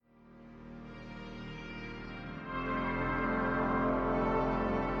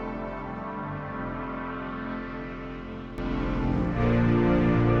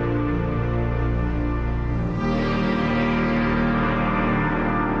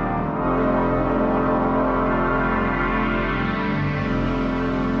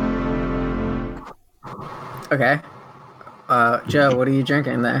Okay. Joe, what are you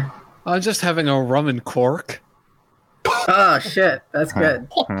drinking there? I'm just having a rum and cork. Oh shit, that's good.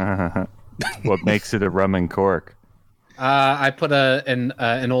 What makes it a rum and cork? I put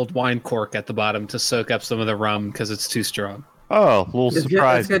an old wine cork at the bottom to soak up some of the rum because it's too strong. Oh, a little It's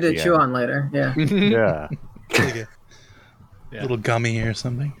surprise. good to chew on later. Yeah. Yeah. Like a Yeah. little gummy or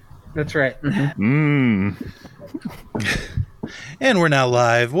something. That's right. Mmm. And we're now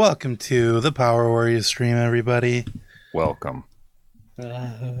live. Welcome to the Power Warriors stream, everybody. Welcome.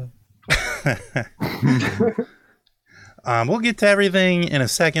 We'll get to everything in a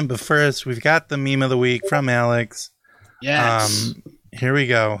second, but first, we've got the meme of the week from Alex. Yes. Here we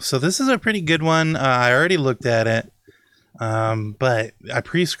go. So this is a pretty good one. I already looked at it, but I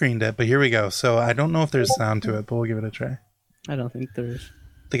pre-screened it. But here we go. So I don't know if there's sound to it, but we'll give it a try. I don't think there's.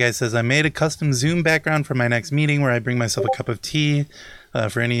 The guy says, I made a custom Zoom background for my next meeting where I bring myself a cup of tea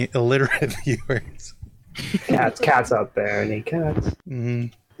for any illiterate viewers. Cats out there. Any cats? Mm-hmm.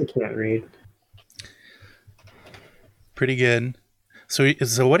 They can't read. Pretty good. So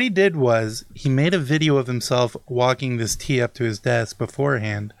what he did was he made a video of himself walking this tea up to his desk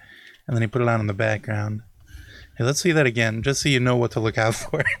beforehand, and then he put it on in the background. Hey, let's see that again, just so you know what to look out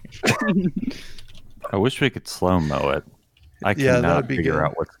for. I wish we could slow-mo it. I Yeah, cannot that'd be figure good.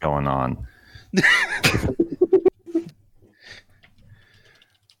 out what's going on.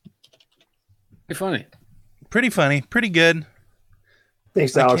 Pretty funny. Pretty funny. Pretty good.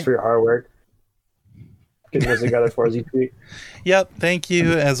 Thanks, I Alex, can't- for your hard work. Getting this together for us each week. Yep. Thank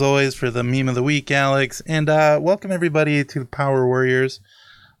you, as always, for the meme of the week, Alex. And welcome, everybody, to the Power Warriors.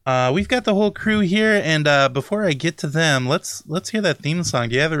 We've got the whole crew here, and before I get to them, let's hear that theme song.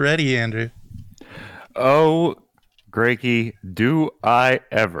 Do you have it ready, Andrew? Oh, Greggy, do I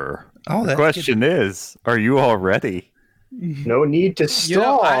ever? Oh, The that's question is, are you all ready? No need to You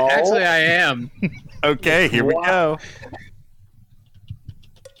know, stall. I am. Okay, here we go.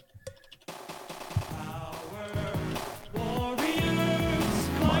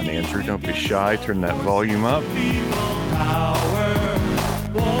 Come on, Andrew, don't be shy. Turn that volume up.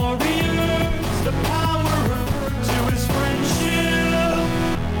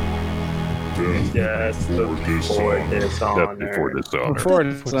 Yes, before Before dishonor. dishonor. For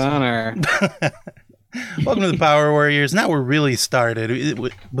its honor. Welcome to the Power Warriors. Now we're really started.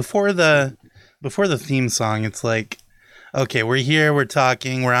 Before the theme song, it's like, okay, we're here, we're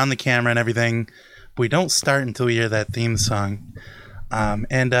talking, we're on the camera and everything. But we don't start until we hear that theme song.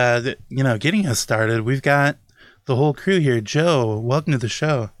 Getting us started, we've got the whole crew here. Joe, welcome to the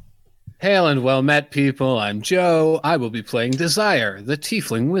show. Hail and well met, people. I'm Joe. I will be playing Desire, the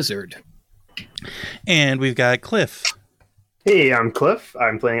Tiefling Wizard. And we've got Cliff. Hey, I'm Cliff.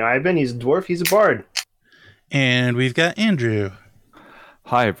 I'm playing Ivan. He's a dwarf. He's a bard. And we've got Andrew.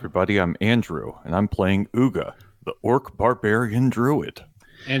 Hi, everybody. I'm Andrew, and I'm playing Uga, the Orc Barbarian Druid.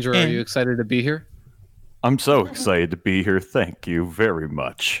 Andrew, are you excited to be here? I'm so excited to be here. Thank you very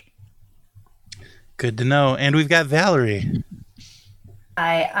much. Good to know. And we've got Valerie.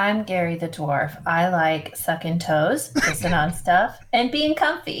 Hi, I'm Gary the Dwarf. I like sucking toes, pissing on stuff, and being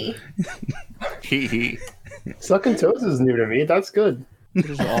comfy. Hee hee. Sucking toes is new to me. That's good. This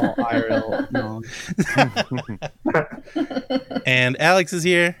is all IRL knowledge. And Alex is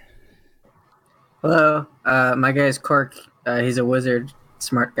here. Hello. My guy's Cork. He's a wizard,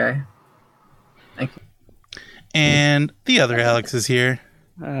 smart guy. Thank you. And the other Alex is here.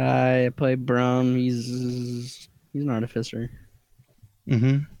 I play Brum. He's an artificer.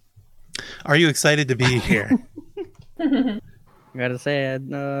 Mm-hmm. Are you excited to be here? I gotta say,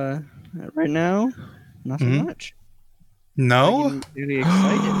 right now, not so much. No? I'm really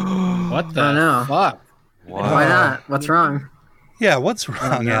excited. What the Oh, no. fuck? Why not? What's wrong? Yeah, what's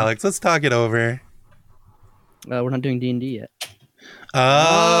wrong, no. Alex? Let's talk it over. We're not doing D&D yet.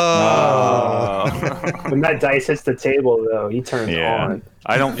 Oh. When that dice hits the table, though, he turns Yeah. on.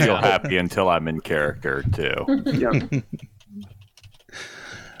 I don't feel happy until I'm in character, too. Yep.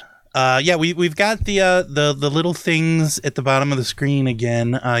 We've got the little things at the bottom of the screen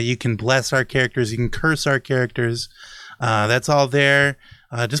again. You can bless our characters, you can curse our characters. That's all there.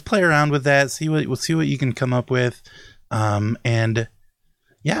 Just play around with that. See what you can come up with. I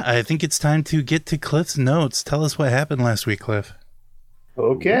think it's time to get to Cliff's notes. Tell us what happened last week, Cliff.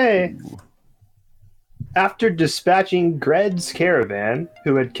 Okay. After dispatching Gred's caravan,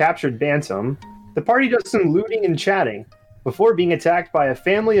 who had captured Bantam, the party does some looting and chatting before being attacked by a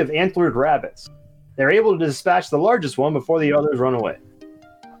family of antlered rabbits. They're able to dispatch the largest one before the others run away.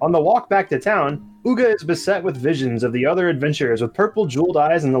 On the walk back to town, Uga is beset with visions of the other adventurers with purple jeweled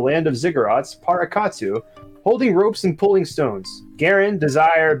eyes in the land of Ziggurats, Parakatsu, holding ropes and pulling stones. Garen,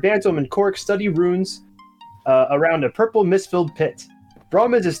 Desire, Bantam, and Cork study runes around a purple mist-filled pit.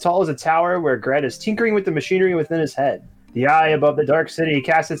 Brum is as tall as a tower where Gred is tinkering with the machinery within his head. The eye above the dark city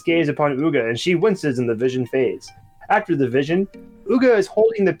casts its gaze upon Uga, and she winces in the vision fades. After the vision, Uga is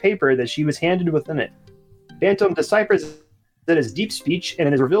holding the paper that she was handed within it. Bantam deciphers it as deep speech, and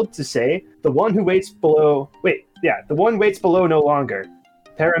it is revealed to say, the one waits below no longer.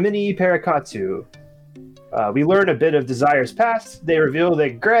 Paramini Parakatsu. We learn a bit of Desire's past. They reveal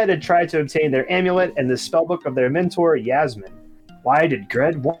that Gred had tried to obtain their amulet and the spellbook of their mentor, Yasmin. Why did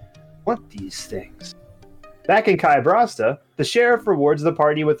Gred want these things? Back in Kaibrasta, the sheriff rewards the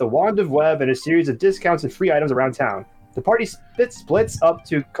party with a wand of web and a series of discounts and free items around town. The party splits up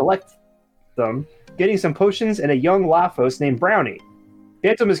to collect them, getting some potions and a young Lafos named Brownie.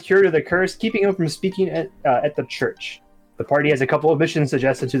 Bantam is cured of the curse, keeping him from speaking at the church. The party has a couple of missions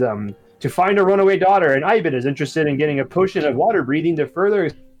suggested to them. To find a runaway daughter, and Ivan is interested in getting a potion of water breathing to further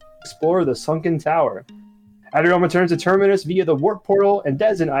explore the sunken tower. Everyone returns to Terminus via the warp portal, and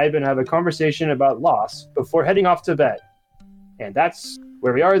Des and Ivan have a conversation about loss before heading off to bed. And that's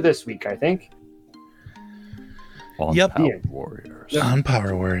where we are this week, I think. On Yep. Power Warriors. On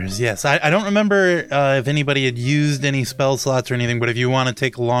Power Warriors, yes. I don't remember if anybody had used any spell slots or anything, but if you want to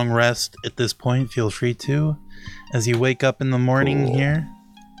take a long rest at this point, feel free to. As you wake up in the morning here.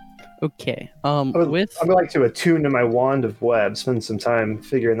 Okay. I would like to attune to my wand of web, spend some time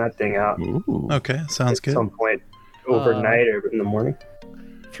figuring that thing out Ooh. Okay, sounds at good. some point overnight or in the morning.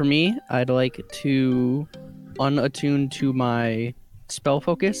 For me, I'd like to unattune to my spell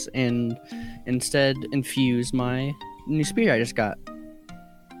focus and instead infuse my new spear I just got.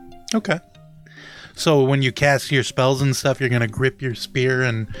 Okay. So when you cast your spells and stuff, you're going to grip your spear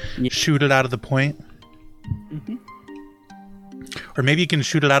and Yeah. shoot it out of the point? Mm-hmm. Or maybe you can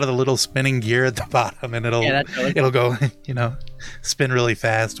shoot it out of the little spinning gear at the bottom and Yeah, that's really it'll go, spin really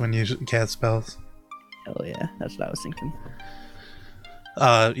fast when you cast spells. Hell yeah, that's what I was thinking.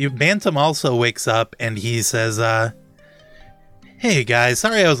 Bantam also wakes up and he says, hey guys,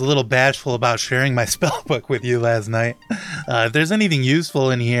 sorry I was a little bashful about sharing my spell book with you last night. If there's anything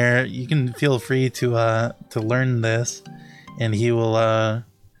useful in here, you can feel free to learn this. And he will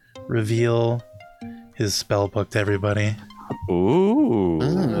reveal his spell book to everybody. Ooh.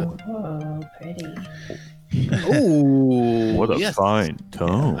 Oh, pretty. Ooh, What a yes. fine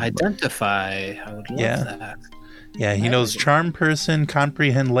tone. Identify. I would love Yeah. that. Yeah, he knows Charm Person,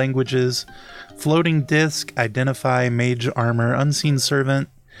 Comprehend Languages, Floating Disc, Identify, Mage Armor, Unseen Servant,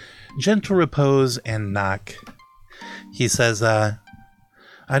 Gentle Repose, and Knock. He says, I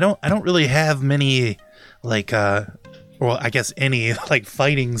don't really have many, I guess any,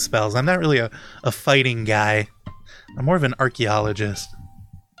 fighting spells. I'm not really a fighting guy. I'm more of an archaeologist.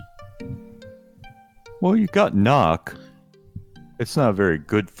 Well, you got knock. It's not a very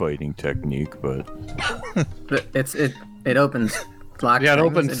good fighting technique, but But it opens lock. Yeah, it things.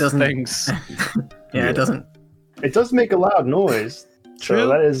 opens It doesn't. things. Yeah, it doesn't. It does make a loud noise. True. So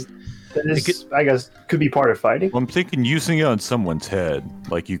that is I guess, could be part of fighting. I'm thinking using it on someone's head,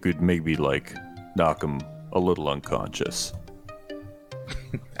 like you could maybe knock them a little unconscious.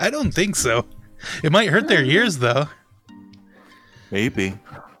 I don't think so. It might hurt their ears, though. Maybe.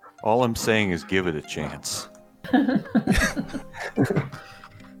 All I'm saying is give it a chance.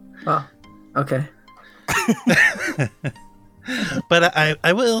 Oh, okay. But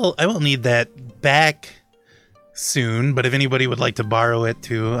I will need that back soon. But if anybody would like to borrow it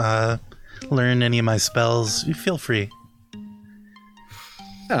to learn any of my spells, you feel free.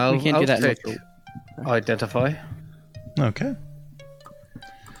 I'll, We can't I'll do that. take identify. Okay.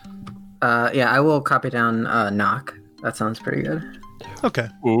 Yeah, I will copy down knock. That sounds pretty good. Okay.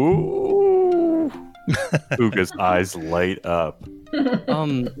 Ooh. Uga's eyes light up.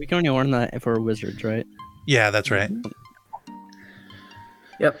 We can only learn that for wizards, right? Yeah, that's right.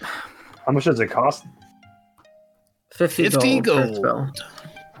 Yep. How much does it cost? 50 50 gold. Per gold. spell.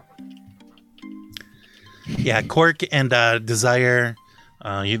 Yeah, Cork and Desire,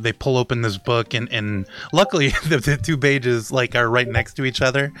 they pull open this book, and luckily the two pages are right next to each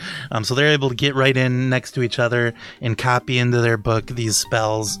other, so they're able to get right in next to each other and copy into their book these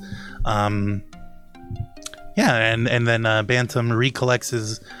spells. Yeah, and then Bantam recollects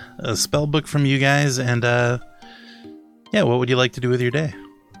his spell book from you guys, and yeah, what would you like to do with your day?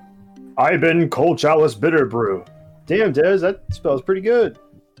 Ivan Cold Chalice Bitter Brew. Damn, Des, that spells pretty good.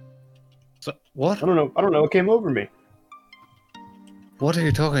 So, what? I don't know what came over me. What are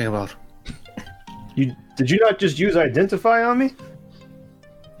you talking about? Did you not just use Identify on me?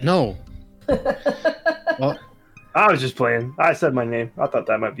 No. What? I was just playing. I said my name. I thought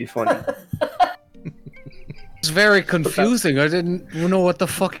that might be funny. It's very confusing. I didn't know what the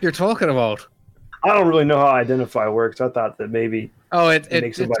fuck you're talking about. I don't really know how identify works. I thought that maybe Oh, it it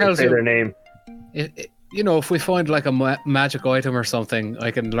makes somebody tells say their you. name. If we find like a magic item or something,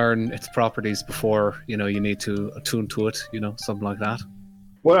 I can learn its properties before you need to attune to it. Something like that.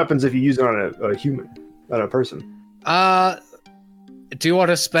 What happens if you use it on a human, on a person? Do you want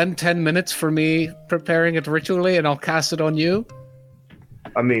to spend 10 minutes for me preparing it ritually, and I'll cast it on you?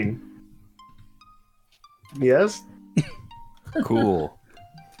 I mean, yes, Cool.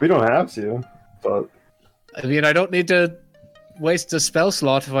 we don't have to, but I mean, I don't need to waste a spell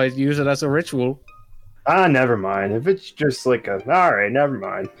slot if I use it as a ritual. never mind. If it's just like all right, never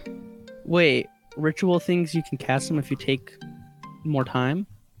mind. Wait, ritual things you can cast them if you take more time?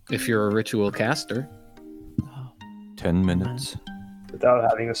 If you're a ritual caster. 10 minutes. Without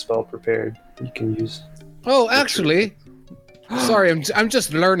having a spell prepared, you can use. Oh, actually, sorry, I'm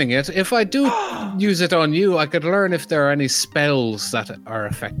just learning it. If I do use it on you, I could learn if there are any spells that are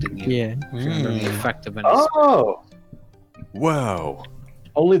affecting you. Yeah. If you learn the effect of any Oh, Wow.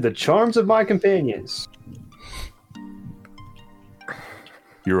 only the charms of my companions.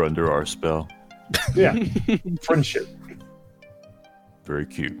 You're under our spell. Yeah, friendship. Very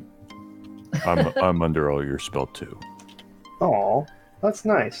cute. I'm under all your spell too. Oh, that's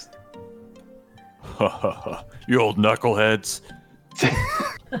nice. Ha ha ha. You old knuckleheads.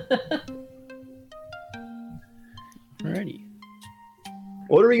 Alrighty.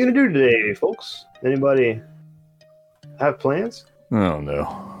 What are we gonna do today, folks? Anybody have plans? Oh no.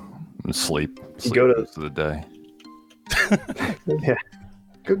 I'm asleep. Sleep go to- most of the day. Yeah,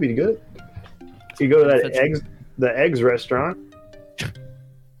 could be good. You go to the eggs restaurant.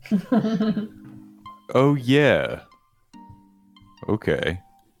 Oh yeah. Okay.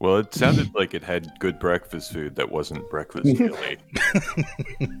 Well, it sounded like it had good breakfast food that wasn't breakfast really.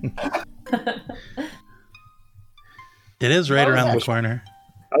 It is right Oh, around the that's- corner.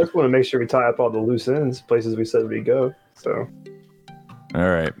 I just want to make sure we tie up all the loose ends, places we said we'd go. So All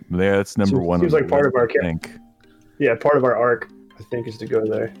right. Yeah, that's number Seems- one. seems on the like part of our list, I think. yeah, part of our arc, I think, is to go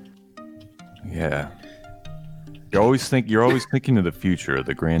there. Yeah. You're always thinking of the future,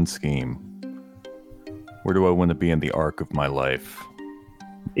 the grand scheme. Where do I want to be in the arc of my life?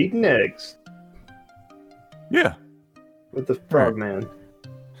 Eating eggs Yeah. with the frog man.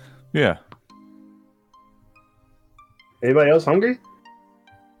 Yeah. Anybody else hungry?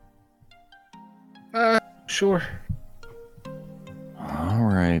 Sure. All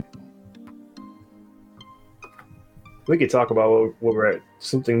right. We could talk about what we're at.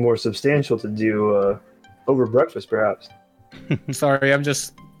 Something more substantial to do over breakfast, perhaps. Sorry, I'm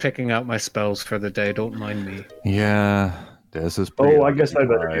just picking out my spells for the day. Don't mind me. Yeah. This is Oh, I guess I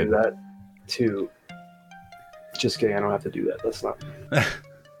better preoccupied. do that too. Just kidding. I don't have to do that. That's not.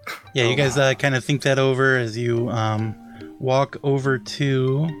 Yeah, you guys kind of think that over as you walk over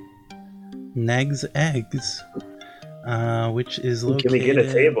to Neg's Eggs, which is located. Can we get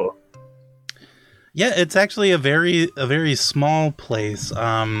a table? Yeah, it's actually a very small place.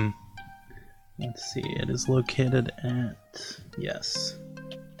 Let's see. It is located at yes.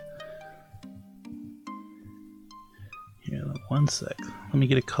 Here, one sec. Let me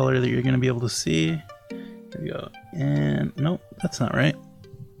get a color that you're going to be able to see. Here we go. And nope, that's not right.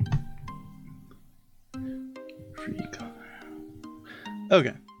 Free color.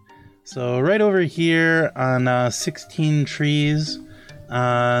 Okay. So right over here on 16 trees,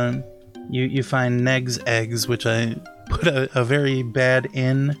 you find Neg's Eggs, which I put a very bad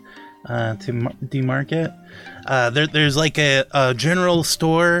in to demark it. There's like a general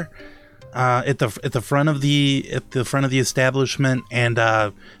store at the front of the establishment, and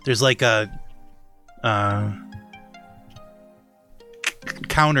there's like a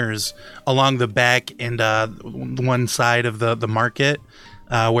counters along the back and one side of the market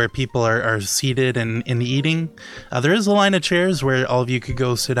where people are seated and eating. There is a line of chairs where all of you could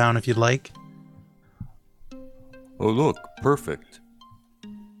go sit down if you'd like. Oh, look. Perfect.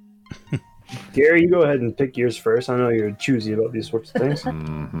 Gary, you go ahead and pick yours first. I know you're choosy about these sorts of things.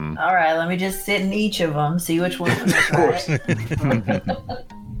 Mm-hmm. All right, let me just sit in each of them, see which one. Of course.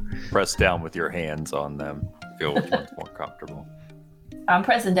 Press down with your hands on them. Feel which one's more comfortable. I'm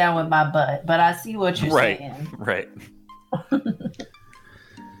pressing down with my butt, but I see what you're Right. saying. Right. All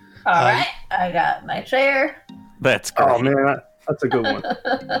right, I got my chair. That's great. Oh man, that's a good one.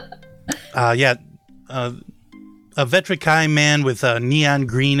 A Vetrikai man with a neon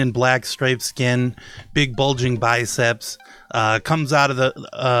green and black striped skin, big bulging biceps, comes out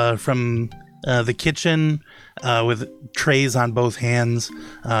of from the kitchen with trays on both hands,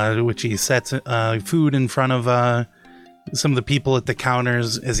 which he sets food in front of some of the people at the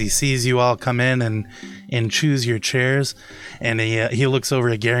counters as he sees you all come in and choose your chairs. And he looks over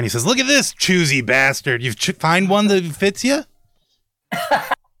at Gary and he says, "Look at this choosy bastard. You've find one that fits you?"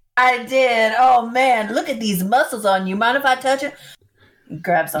 I did. Oh man, look at these muscles on you. Mind if I touch it?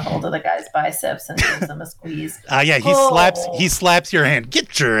 Grabs a hold of the guy's biceps and gives him a squeeze. Yeah, he slaps your hand.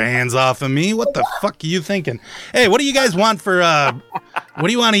 "Get your hands off of me. What the fuck are you thinking? Hey, what do you guys want for what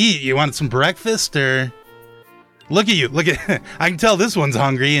do you want to eat? You want some breakfast or Look at you. Look at I can tell this one's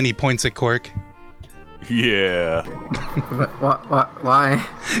hungry," and he points at Cork. Yeah. Why?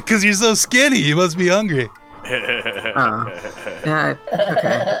 "Cuz you're so skinny. You must be hungry." Oh. Yeah.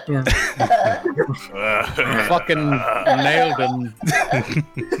 Okay. Yeah. Fucking nailed him.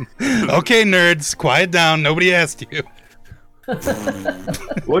 "Okay, nerds, quiet down. Nobody asked you."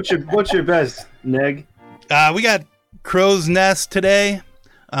 What's your best, Neg? We got crow's nest today.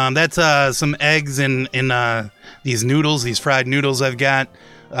 That's some eggs in these noodles, these fried noodles I've got.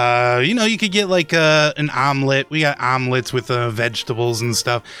 You could get like an omelet. We got omelets with vegetables and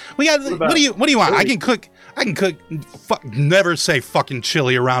stuff. We got what do you want? I can cook. Never say fucking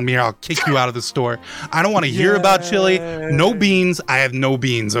chili around me or I'll kick you out of the store. I don't want to hear about chili. No beans. I have no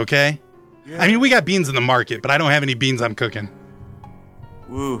beans, okay? I mean, we got beans in the market, but I don't have any beans I'm cooking.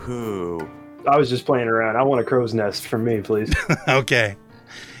 Woohoo. I was just playing around. I want a crow's nest for me, please. Okay.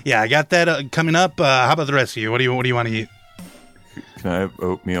 Yeah, I got that coming up. How about the rest of you? What do you want to eat? Can I have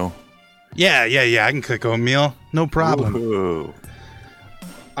oatmeal? Yeah. I can cook oatmeal. No problem. Woohoo.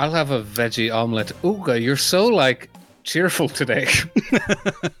 I'll have a veggie omelet. Ooga, you're so cheerful today.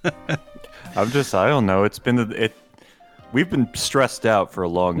 I don't know. We've been stressed out for a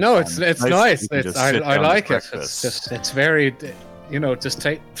long time. No, it's nice. I like it. Breakfast. It's very, just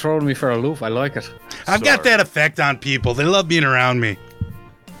throwing me for a loop. I like it. I've got that effect on people. They love being around me.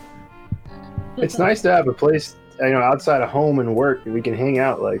 It's nice to have a place, outside of home and work, and we can hang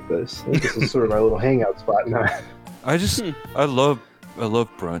out like this. I think this is sort of our little hangout spot now. I love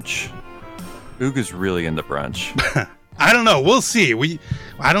brunch. Ooga's really into brunch. I don't know. We'll see.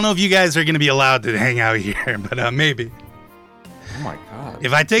 I don't know if you guys are going to be allowed to hang out here, but maybe. Oh my god.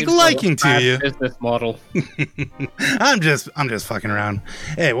 If I take a liking to you. Business model. I'm just fucking around.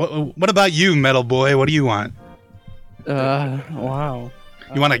 Hey, what about you, metal boy? What do you want? Wow.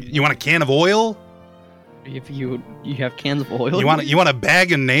 You want a can of oil? If you have cans of oil. You want a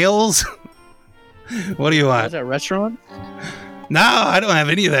bag of nails? What do you want? Is that a restaurant? No, I don't have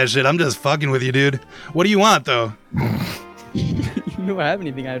any of that shit. I'm just fucking with you, dude. What do you want, though? You don't have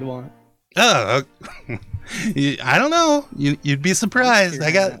anything I'd want. Oh, I don't know. You'd be surprised.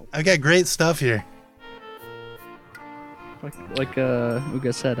 I got great stuff here. Like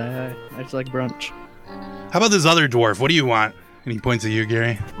Uga said, I just like brunch. How about this other dwarf? What do you want? And he points at you,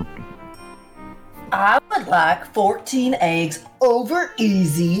 Gary. I would like 14 eggs over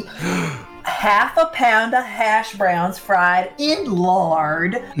easy, half a pound of hash browns fried in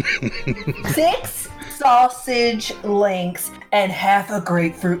lard, 6 sausage links, and half a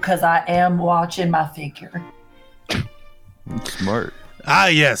grapefruit because I am watching my figure. Smart. Ah,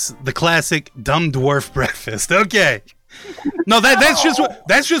 yes, the classic dumb dwarf breakfast. Okay. No, that's just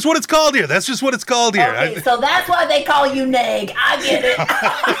what it's called here. That's just what it's called here. Okay, so that's why they call you Neg. I get it.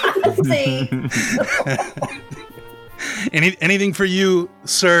 See? Anything for you,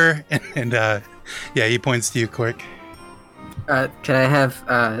 sir? And yeah, he points to you, Cork. Can I have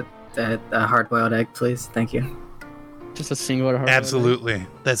a hard-boiled egg, please? Thank you. Just a single hard. Absolutely,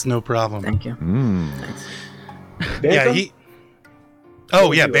 that's no problem. Thank you. Bantam? Yeah,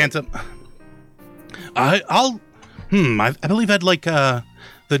 Oh yeah, Bantam. I believe I'd like the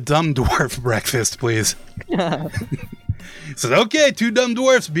dumb dwarf breakfast, please. Says, "Okay, 2 dumb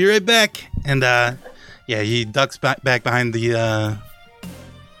dwarfs. Be right back." And yeah, he ducks back behind the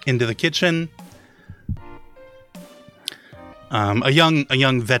into the kitchen. A young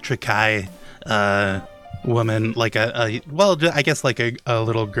Vetrikai woman, like I guess like a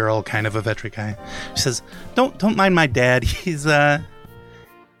little girl, kind of a Vetrikai. She says, "Don't mind my dad. He's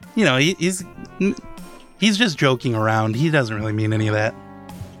he's just joking around. He doesn't really mean any of that."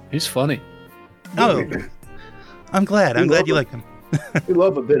 He's funny. Oh, I'm glad. I'm glad you like him. We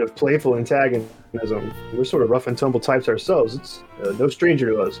love a bit of playful antagonism. We're sort of rough and tumble types ourselves. It's no stranger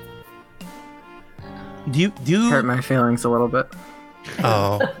to us. Do you Hurt my feelings a little bit.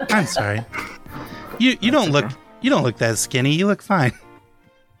 Oh, I'm sorry. You don't look that skinny. You look fine.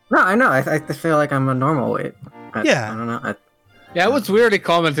 No, I know. I feel like I'm a normal weight. Yeah. I don't know. Yeah, it was weirdly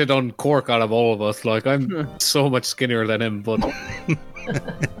commented on Cork out of all of us. Like, I'm so much skinnier than him, but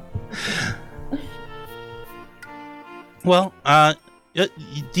Well, Do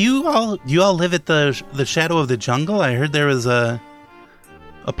you all live at the Shadow of the Jungle? I heard there was a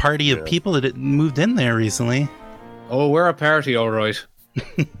party of people that had moved in there recently. Oh, we're a party, all right.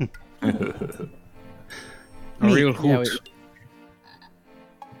 A real hoot.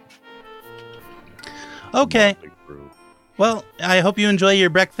 Okay. Well, I hope you enjoy your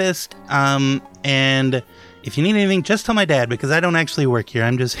breakfast. And if you need anything, just tell my dad, because I don't actually work here.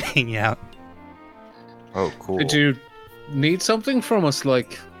 I'm just hanging out. Oh, cool. Did you need something from us,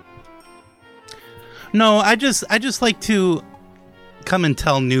 like? No, I just like to come and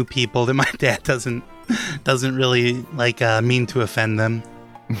tell new people that my dad doesn't really mean to offend them.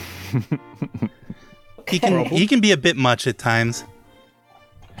 He can be a bit much at times.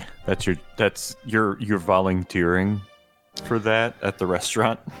 You're volunteering for that at the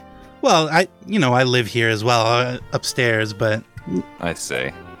restaurant? Well, I live here as well, upstairs, but I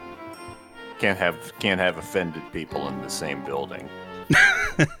say. Can't have offended people in the same building.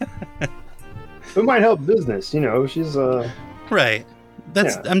 It might help business, she's right.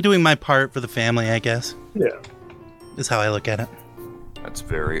 I'm doing my part for the family, I guess. Yeah. Is how I look at it. That's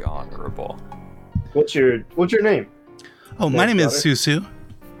very honorable. What's your name? Oh, my name is Susu.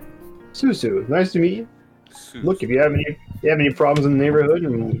 Susu, nice to meet you. Look, if you have any problems in the neighborhood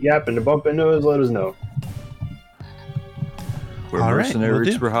and you happen to bump into us, let us know. We're All right, mercenaries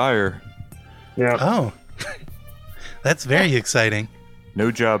will do. for hire. Yeah. Oh, that's very exciting.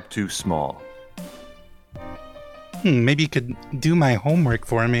 No job too small. Maybe you could do my homework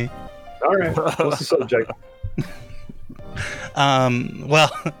for me. All right. What's the subject?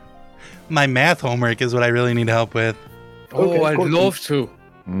 Well, my math homework is what I really need help with. Oh, Okay, I'd cool. love to.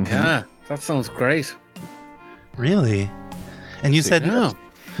 Mhm. Yeah, that sounds great. Really? And you said Yeah.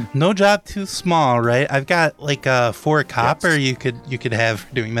 no job too small, right? I've got like 4 copper Yes. you could have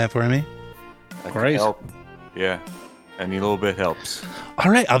for doing that for me. That Great. could help. Yeah. Any little bit helps.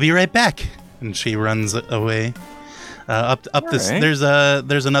 All right, I'll be right back. And she runs away. Up this. right.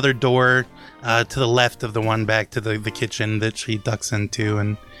 There's another door to the left of the one back to the kitchen that she ducks into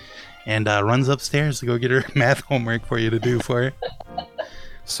and runs upstairs to go get her math homework for you to do for her.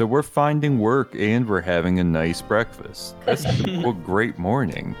 So we're finding work and we're having a nice breakfast. That's a great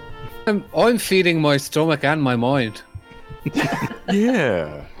morning. I'm feeding my stomach and my mind.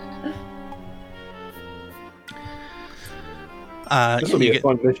 Yeah. This will be you a get-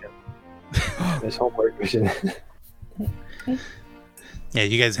 fun mission. This homework mission. Yeah,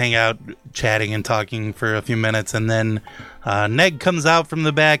 you guys hang out chatting and talking for a few minutes, and then Neg comes out from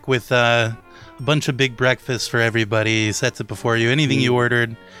the back with a bunch of big breakfast for everybody. He sets it before you. Anything you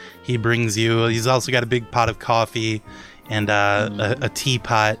ordered, he brings you. He's also got a big pot of coffee and a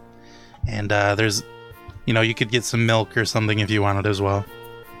teapot, and there's, you could get some milk or something if you wanted as well.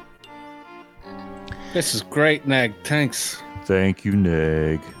 This is great, Neg. Thanks. Thank you,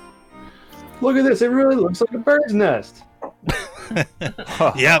 Neg. Look at this. It really looks like a bird's nest.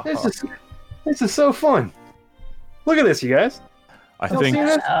 Yep. This is so fun. Look at this, you guys. I Y'all think seen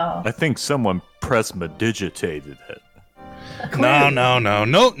it? Oh. I think someone pressmadigitated it.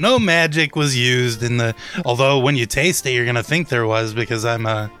 No magic was used in the. Although when you taste it, you're gonna think there was, because I'm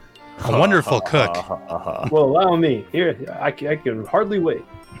a wonderful cook. Well, allow me. Here, I can hardly wait.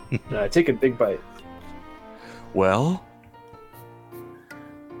 Take a big bite. Well,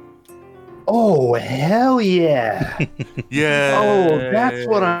 Oh, hell yeah. yeah. Oh, that's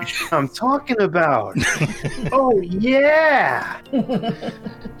what I'm talking about. Oh, yeah.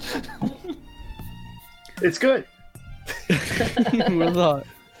 It's good.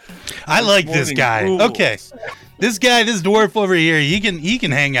 I like this Morning guy. rules. Okay, this dwarf over here, he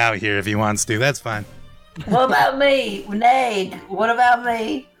can hang out here if he wants to. That's fine. What about me? Neg, what about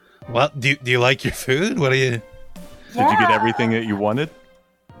me? Well, do you like your food? What do you? Did you get everything that you wanted?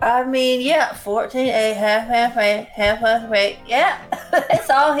 I mean, yeah, 14, 8, half, yeah, it's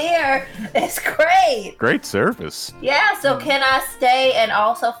all here. It's great. Great service. Yeah, so can I stay and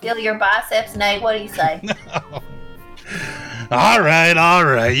also feel your biceps, Nate? What do you say? All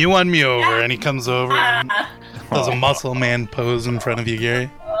right. You won me over, and he comes over and Ah. does a muscle man pose in front of you, Gary.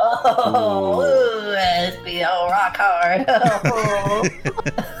 Oh, ooh, it's be all rock hard. Oh.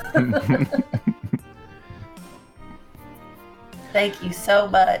 Thank you so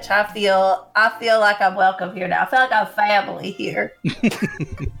much. I feel like I'm welcome here now. I feel like I'm family here.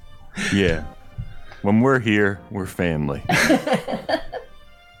 Yeah. When we're here, we're family.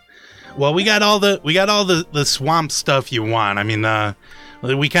 Well, we got all the swamp stuff you want. I mean,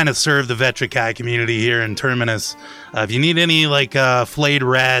 we kind of serve the Vetrikai community here in Terminus. If you need any flayed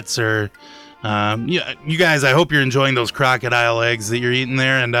rats or Yeah, you guys, I hope you're enjoying those crocodile eggs that you're eating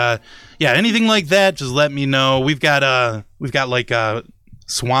there. And yeah, anything like that, just let me know. We've got like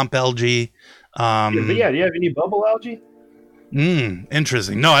swamp algae. But yeah, do you have any bubble algae?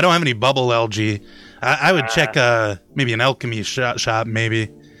 Interesting. No, I don't have any bubble algae. I would check maybe an alchemy shop. Maybe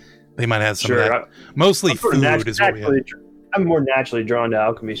they might have some of that. Mostly food is what we have. I'm more naturally drawn to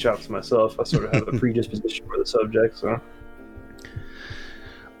alchemy shops myself. I sort of have a predisposition for the subject, so.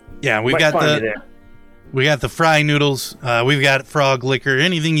 Yeah, we got the fry noodles. We've got frog liquor.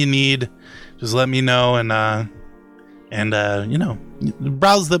 Anything you need, just let me know, and you know,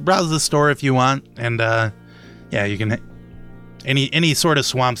 browse the store if you want, and yeah, you can any sort of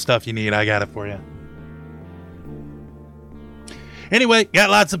swamp stuff you need, I got it for you. Anyway, got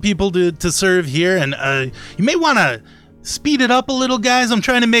lots of people to serve here, and you may want to speed it up a little, guys. I'm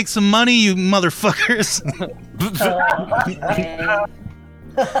trying to make some money, you motherfuckers.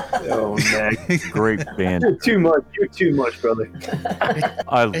 Oh man, Great band. You're too much. You're too much, brother.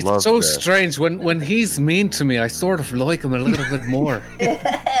 It's love so that. strange when he's mean to me. I sort of like him a little bit more.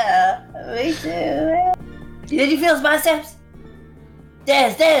 Yeah, me too. Did you feel his biceps?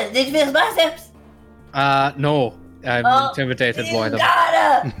 Des, did you feel his biceps? No, I'm intimidated by them. You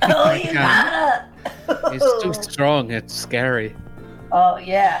gotta. He's too strong. It's scary. Oh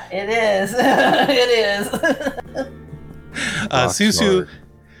yeah, it is. It is. Susu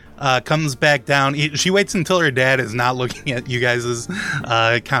comes back down. She waits until her dad is not looking at you guys'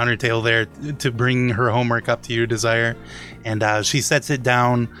 counter table there to bring her homework up to you, Desire. And she sets it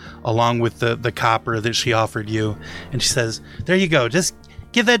down along with the copper that she offered you. And she says, there you go. Just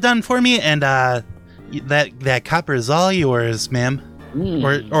get that done for me. And that copper is all yours, ma'am.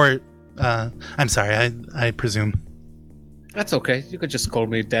 Or I'm sorry, I presume. That's okay. You could just call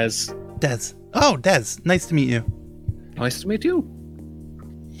me Des. Des. Oh, Des. Nice to meet you. Nice to meet you.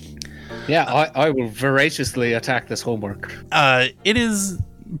 Yeah, I will voraciously attack this homework. It is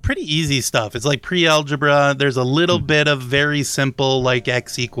pretty easy stuff. It's like pre-algebra. There's a little bit of very simple, like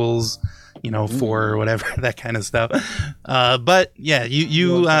x equals, 4 or whatever, that kind of stuff. But yeah,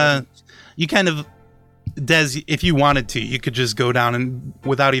 you kind of, Des, if you wanted to, you could just go down and,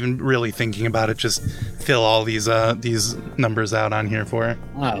 without even really thinking about it, just fill all these numbers out on here for her.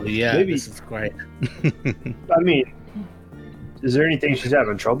 Oh yeah, Maybe. This is great. I mean, is there anything she's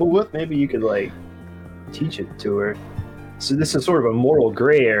having trouble with? Maybe you could like teach it to her. So this is sort of a moral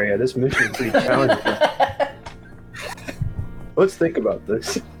gray area. This mission is pretty challenging. Let's think about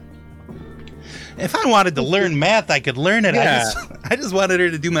this. If I wanted to learn math, I could learn it. Yeah. I just wanted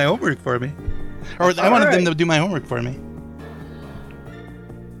her to do my homework for me. Or I wanted them to do my homework for me.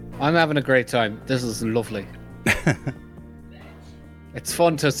 I'm having a great time. This is lovely. It's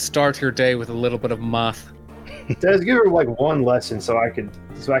fun to start your day with a little bit of math. Des, give her like one lesson so I could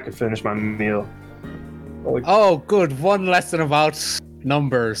finish my meal. Oh, good. One lesson about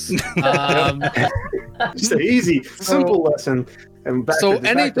numbers. Just an easy, simple lesson. And back So to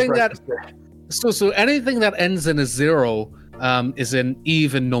anything that- breakfast. So anything that ends in a 0 is an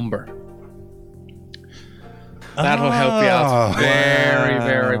even number. That'll help you out very,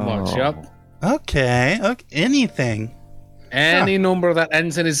 very much. Yep. Okay. Anything. Any number that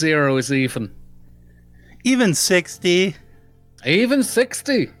ends in a 0 is even. Even 60. Even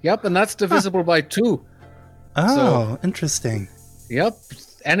 60. Yep, and that's divisible by 2. Oh, interesting. Yep.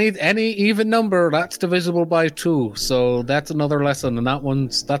 Any even number that's divisible by 2. So that's another lesson, and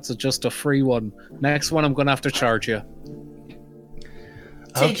that's just a free one. Next one I'm gonna have to charge you.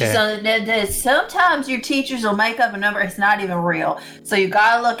 Teachers, sometimes your teachers will make up a number it's not even real, so you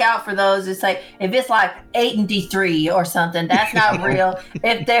gotta look out for those. It's like if it's like 83 or something, that's not real.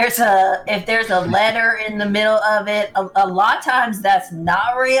 If there's a letter in the middle of it, a lot of times that's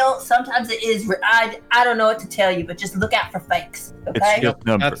not real. Sometimes it is. I don't know what to tell you, but just look out for fakes. Okay. It's just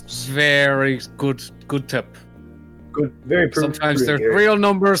numbers. That's very good tip. Good, very prudent. Sometimes there's here. real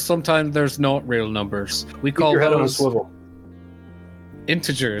numbers, sometimes there's not real numbers. We Keep call your head on a those swivel.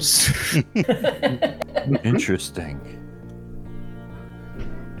 integers. Interesting.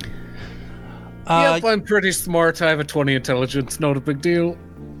 Yep, I'm pretty smart. I have a 20 intelligence. Not a big deal.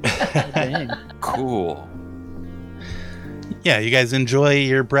 Dang. Cool. Yeah, you guys enjoy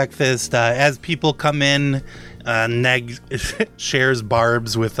your breakfast. As people come in, Neg shares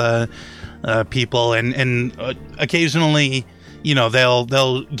barbs with people, and occasionally,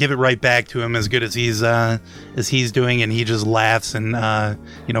 they'll give it right back to him as good as he's doing, and he just laughs and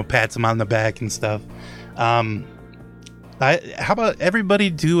pats him on the back and stuff. How about everybody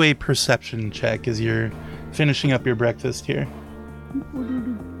do a perception check as you're finishing up your breakfast here?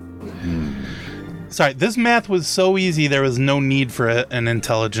 Sorry, this math was so easy there was no need for an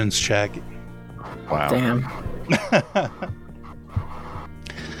intelligence check. Wow. Damn.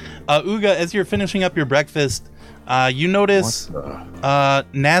 Uga, as you're finishing up your breakfast, you notice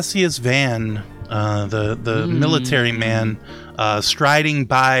Nassius Van, the military man, striding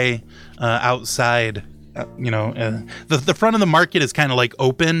by outside. The front of the market is kind of like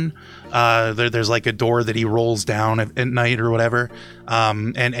open. There's like a door that he rolls down at night or whatever,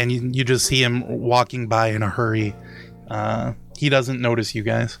 and you just see him walking by in a hurry. He doesn't notice you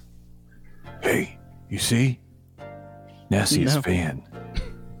guys. Hey, you see? Nassius Van.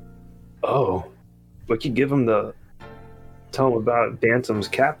 Oh, we could tell him about Bantam's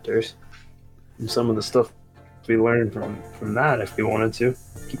captors and some of the stuff we learned from that if we wanted to.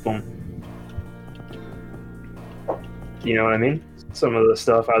 Keep them. You know what I mean? Some of the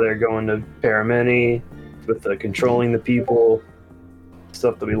stuff how they're going to Parameni with the controlling the people,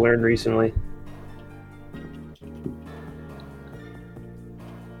 stuff that we learned recently.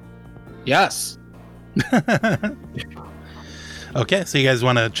 Yes. Okay, so you guys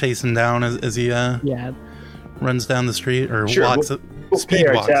want to chase him down as he runs down the street or Sure, walks? We'll speed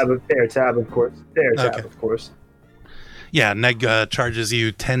walks. Pay our tab, of course. Okay. Of course. Yeah, Neg charges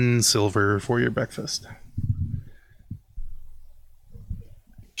you 10 silver for your breakfast.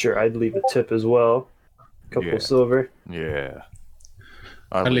 Sure, I'd leave a tip as well. A couple of silver. Yeah.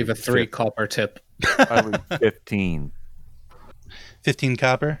 I'll leave a 3 copper tip. I leave 15. 15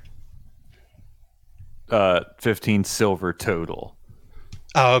 copper? 15 silver total.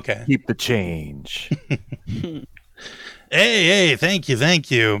 Oh, okay. Keep the change. Hey, thank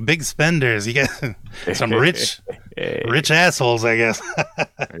you. Big spenders. You guys, some rich assholes, I guess.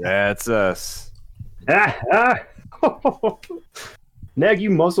 That's us. Neg, you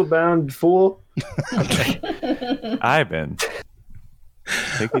muscle-bound fool. Ivan.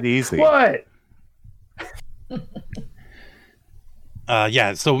 Take it easy. What?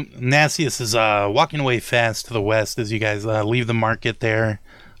 So Nassius is walking away fast to the west as you guys leave the market there.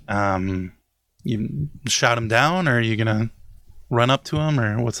 You shot him down, or are you going to run up to him,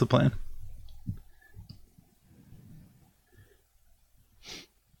 or what's the plan?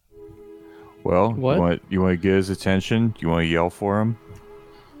 Well, What? you want to get his attention? You want to yell for him?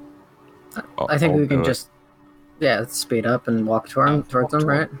 I think we I'll can do it. just, speed up and walk towards them,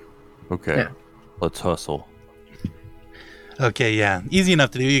 right? Okay. Yeah. Let's hustle. Okay, yeah. Easy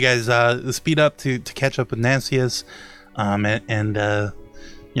enough to do. You guys speed up to catch up with Nassius. And I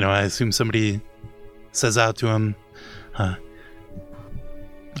assume somebody says out to him,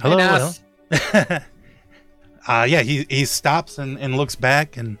 hello, Nas. he stops and looks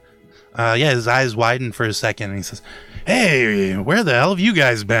back, and his eyes widen for a second, and he says, hey, where the hell have you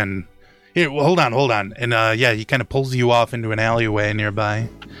guys been? Here, well, hold on. And he kind of pulls you off into an alleyway nearby.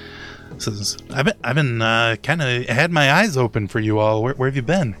 Says, I've been kind of had my eyes open for you all. Where have you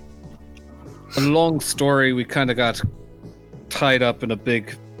been? A long story. We kind of got tied up in a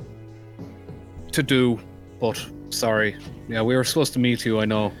big to-do, but sorry. Yeah, we were supposed to meet you, I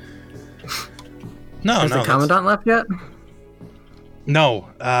know. Has the commandant left yet? No.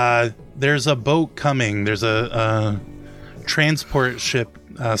 There's a boat coming. There's a transport ship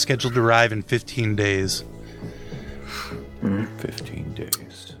scheduled to arrive in 15 days. 15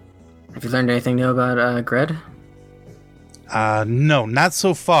 days. Have you learned anything new about Gred? No, not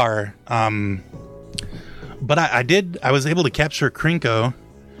so far. But I was able to capture Krinko.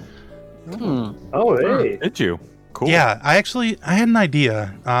 Oh, hey. Did you? Cool. Yeah, I had an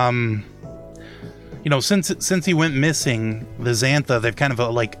idea. Since he went missing, the Xantha, they've kind of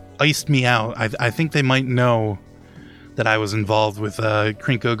iced me out. I think they might know that I was involved with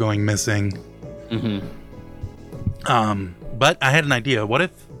Krinko going missing. Mm-hmm. But I had an idea. What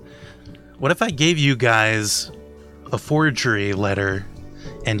if I gave you guys a forgery letter,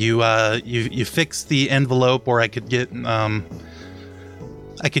 and you fix the envelope, or I could get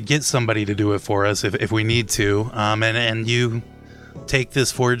somebody to do it for us if we need to. And you take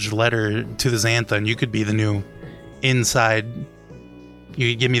this forged letter to the Xantha, and you could be the new inside.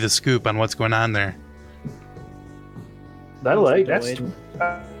 You could give me the scoop on what's going on there.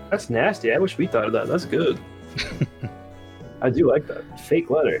 That's nasty. I wish we thought of that. That's good. I do like that. Fake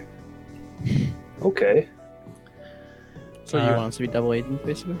letter. Okay. So you want us to be double agents,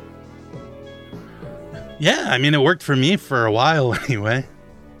 basically? Yeah, I mean, it worked for me for a while anyway.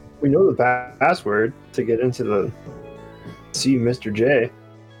 We know the password to get into the see Mr. J.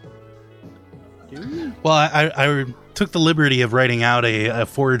 Well, I took the liberty of writing out a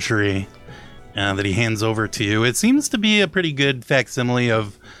forgery that he hands over to you. It seems to be a pretty good facsimile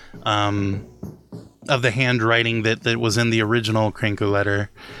of the handwriting that was in the original Krinko letter.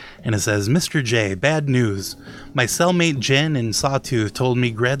 And it says, Mr. J, bad news. My cellmate Jen and Sawtooth told me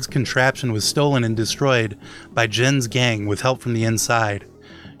Gred's contraption was stolen and destroyed by Jen's gang with help from the inside.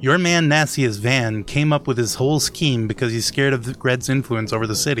 Your man Nassius Van came up with his whole scheme because he's scared of Gred's influence over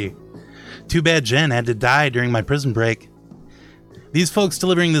the city. Too bad Jen had to die during my prison break. These folks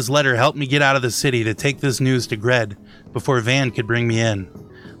delivering this letter helped me get out of the city to take this news to Gred before Van could bring me in.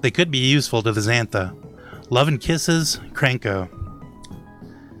 They could be useful to the Xantha. Love and kisses, Kranko.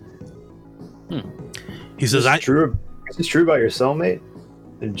 He says, Is this true about your cellmate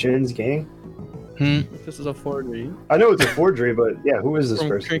and Jen's gang? This is a forgery. I know it's a forgery, but yeah, who is this From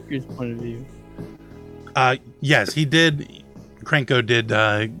person? Kranko's point of view. Yes, he did. Kranko did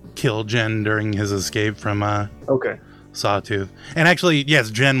kill Jen during his escape from Okay. Sawtooth. And actually, yes,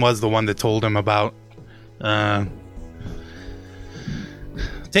 Jen was the one that told him about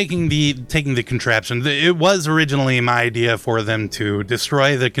taking the contraption. It was originally my idea for them to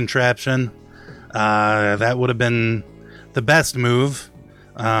destroy the contraption. That would have been the best move.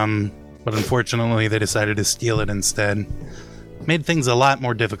 But unfortunately, they decided to steal it instead. Made things a lot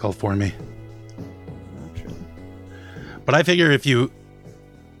more difficult for me. But I figure if we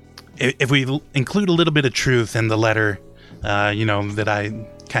include a little bit of truth in the letter, that I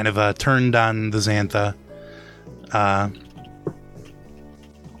kind of turned on the Xantha,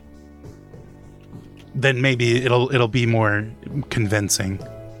 then maybe it'll be more convincing.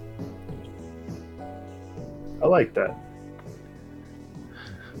 I like that.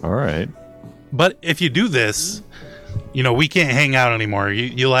 All right. But if you do this, we can't hang out anymore.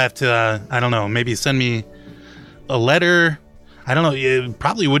 You'll have to, I don't know, maybe send me a letter. I don't know. It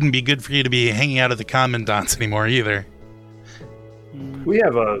probably wouldn't be good for you to be hanging out at the commandant's anymore either. We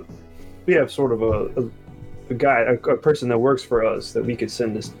have sort of a guy, a person that works for us that we could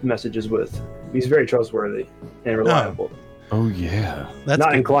send this messages with. He's very trustworthy and reliable. Oh yeah. That's not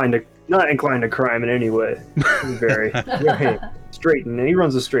good. inclined to crime in any way. He's very straight, and he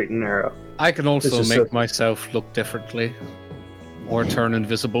runs a straight and narrow. I can also just make myself look differently or turn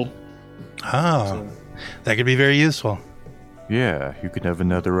invisible. Oh, that could be very useful. Yeah, you could have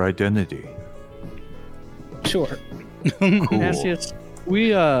another identity. Sure. Cool. Cassius, we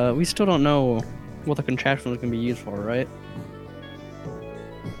still don't know what the contraption is going to be used for, right?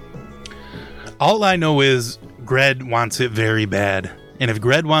 All I know is Gred wants it very bad. And if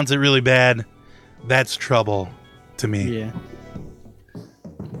Gred wants it really bad, that's trouble to me. Yeah.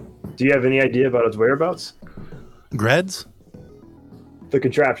 Do you have any idea about its whereabouts? Gred's? The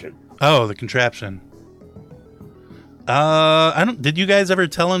contraption. Oh, the contraption. Did you guys ever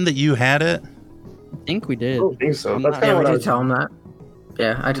tell him that you had it? I think we did. I don't think so. I'm That's not- kind Yeah, of we what I did was. tell him that.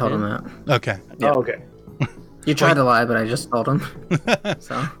 Yeah, I told him that. Okay. Oh, okay. You tried to lie, but I just told him.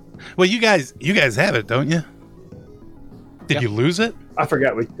 So Well, you guys have it, don't you? Did you lose it? I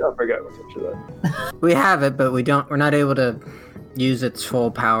forgot we touched that. we have it, but we're not able to use its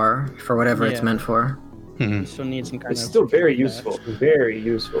full power for whatever it's Yeah. meant for. We still need some kind It's of. still very security useful. Very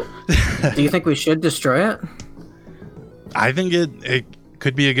useful. Do you think we should destroy it? I think it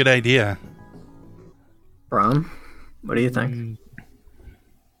could be a good idea. Brom, what do you think?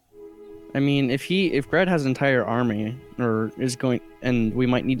 I mean, if Gred has an entire army, or is going, and we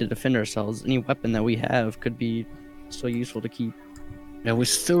might need to defend ourselves, any weapon that we have could be so useful to keep. Yeah, we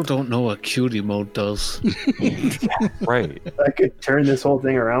still don't know what cutie mode does. Right. That could turn this whole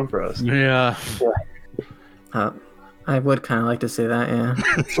thing around for us. Yeah. I would kind of like to see that. Yeah.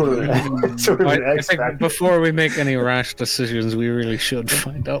 Sort of an I X think factor. before we make any rash decisions, we really should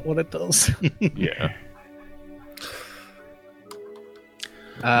find out what it does. Yeah.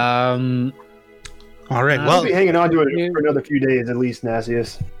 All right. Uh, We'll Well, be hanging on to it for another few days at least,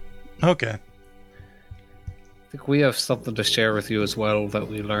 Nassius. okay. I think we have something to share with you as well that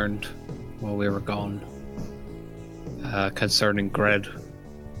we learned while we were gone concerning Gred.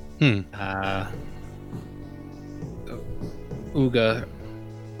 Uga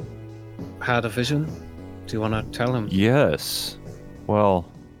had a vision. Do you want to tell him? Yes. Well,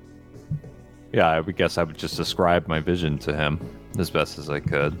 yeah, I would guess I would just describe my vision to him as best as I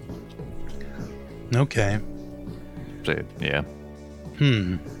could. Okay. So, yeah.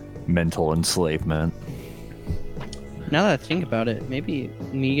 Hmm. Mental enslavement. Now that I think about it, maybe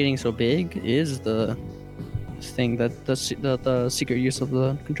me getting so big is the thing that the secret use of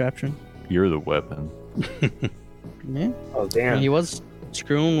the contraption. You're the weapon. Yeah. Oh, And damn. he was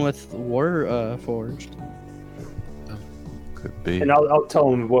screwing with War Forged. Could be. And I'll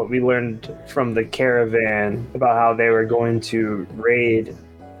tell him what we learned from the caravan about how they were going to raid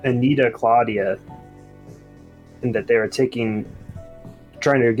Anita Claudia, and that they were trying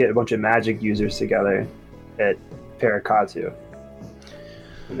to get a bunch of magic users together at Paracatu.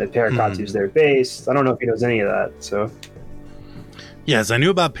 and that Parakatu's their base. I don't know if he knows any of that. So Yes, I knew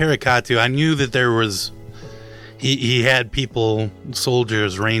about Parakatu. I knew that there was he had people,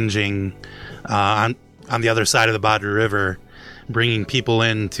 soldiers ranging on the other side of the Badra River, bringing people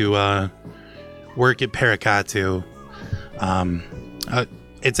in to work at Parakatu.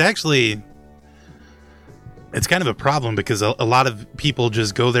 It's kind of a problem because a lot of people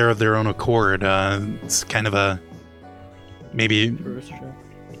just go there of their own accord. It's kind of a maybe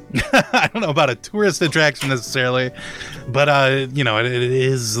I don't know about a tourist attraction necessarily, but it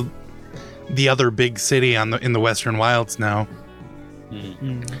is the other big city in the Western Wilds now.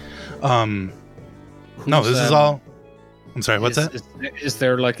 No, this is all. I'm sorry. What's that? Is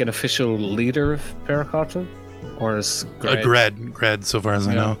there like an official leader of Parakatu, or is Gred, so far as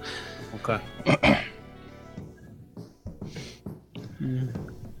I know. Okay.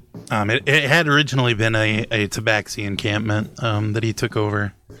 It had originally been a Tabaxi encampment that he took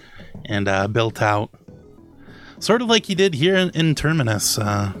over and built out, sort of like he did here in Terminus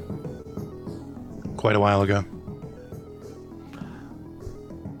quite a while ago.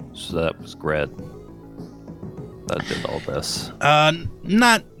 So that was Gred that did all this.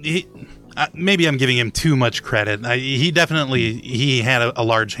 Maybe I'm giving him too much credit. He definitely had a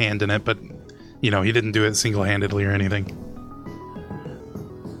large hand in it, but he didn't do it single-handedly or anything.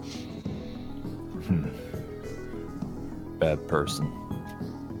 Bad person.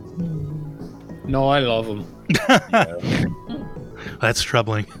 No, I love him. That's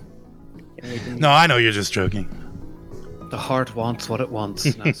troubling. No, I know you're just joking. The heart wants what it wants.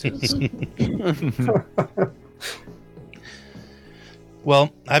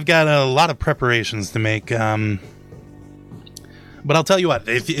 Well, I've got a lot of preparations to make, but I'll tell you what.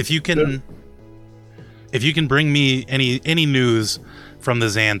 If you can bring me any news from the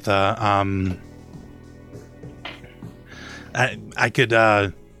Xantha, I could.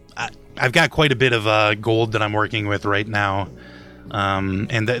 I've got quite a bit of gold that I'm working with right now,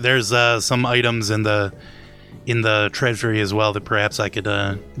 and there's some items in the treasury as well that perhaps I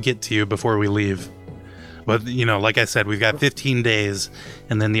could get to you before we leave. But like I said, we've got 15 days,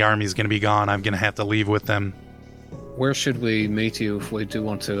 and then the army's going to be gone. I'm going to have to leave with them. Where should we meet you if we do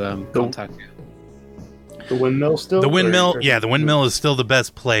want to contact you? the windmill still. The windmill, the windmill is still the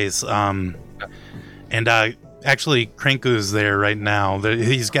best place. And actually, Krenku's there right now.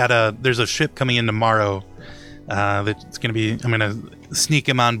 There's a ship coming in tomorrow. That's going to be. I'm going to sneak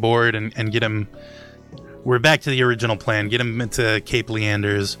him on board and get him. We're back to the original plan. Get him into Cape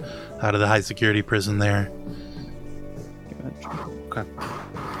Leanders, out of the high security prison there. Okay.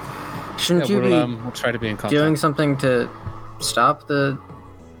 Shouldn't you we'll try to be in contact. doing something to stop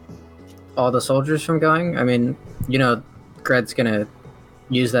all the soldiers from going? I mean, Gred's gonna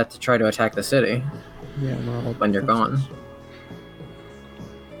use that to try to attack the city. Yeah, when you're gone.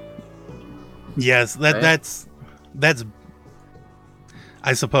 Yes, Right? that's.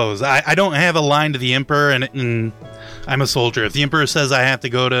 I suppose I don't have a line to the Emperor, and I'm a soldier. If the Emperor says I have to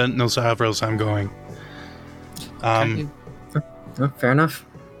go to Nosavros, I'm going. Oh, fair enough.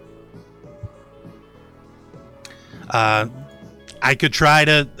 I could try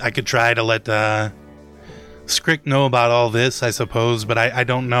to let Skrick know about all this, I suppose, but I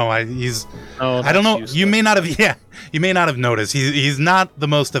don't know. I don't know. Useless. You may not have noticed. He's not the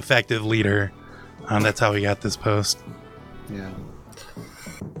most effective leader. That's how he got this post. Yeah.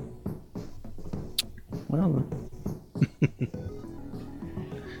 Well,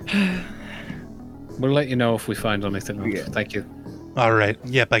 We'll let you know if we find anything. Yeah. Thank you. All right.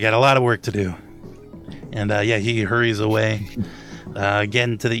 Yep, I got a lot of work to do. And he hurries away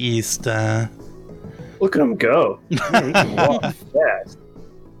again to the east. Look at him go. Man, he can walk fast.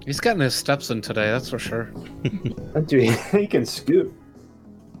 He's getting his steps in today, that's for sure. That dude, he can scoot.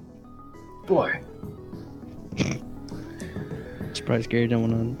 Boy. surprised Gary didn't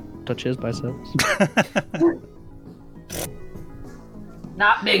want to touch his biceps.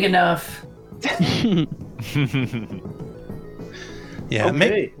 Not big enough. Yeah,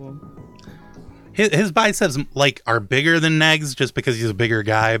 Okay. his biceps are bigger than Neg's just because he's a bigger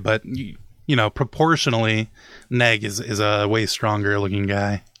guy, but proportionally, Neg is a way stronger looking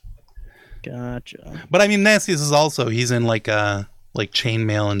guy. Gotcha. But I mean, Nastius is also he's in like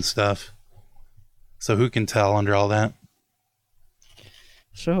chainmail and stuff. So who can tell under all that?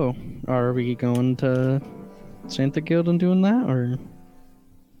 So, are we going to Xantha Guild and doing that, or?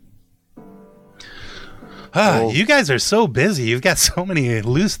 You guys are so busy. You've got so many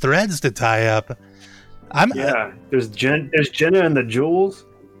loose threads to tie up. Yeah, there's Jenna and the Jewels,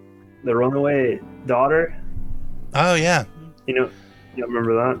 the runaway daughter. Oh yeah. You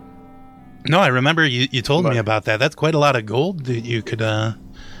remember that? No, I remember you told me about that. That's quite a lot of gold that you could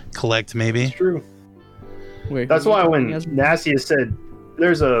collect, maybe. It's true. Wait, That's who why are you when talking as? Nassia said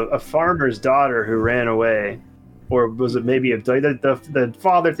there's a farmer's daughter who ran away, or was it maybe abducted? The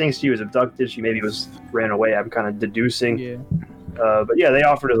father thinks she was abducted. She maybe ran away. I'm kind of deducing. Yeah. But yeah, they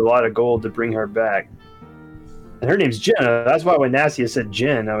offered us a lot of gold to bring her back. And her name's Jenna. That's why when Nassia said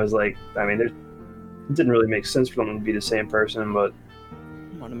Jen, I was like, I mean, it didn't really make sense for them to be the same person, but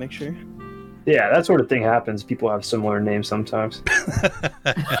Want to make sure. yeah, that sort of thing happens. People have similar names sometimes.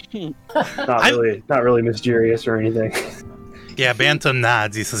 Not really mysterious or anything. Yeah, Bantam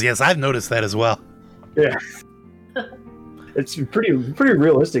nods. He says, "Yes, I've noticed that as well." Yeah, it's pretty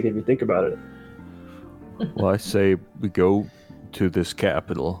realistic if you think about it. Well, I say we go to this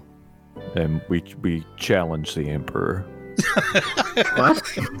capital and we challenge the Emperor. What?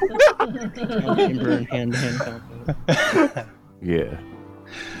 Chamber and hand-to-hand combat. Yeah.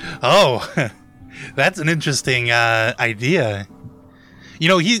 Oh, that's an interesting idea. You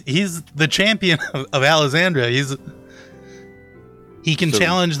know, he's the champion of Alexandria. He can So-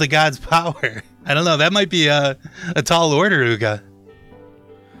 challenge the god's power. I don't know. That might be a tall order, Uga.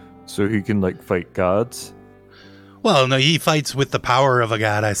 So he can like fight gods? Well, no, he fights with the power of a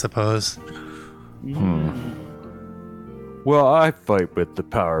god, I suppose. Well, I fight with the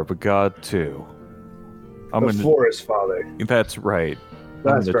power of a god too. I'm The gonna. Forest Father. That's right.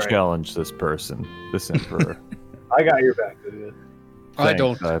 That's I'm gonna right. challenge this person, this Emperor. I got your back, dude. I Thanks,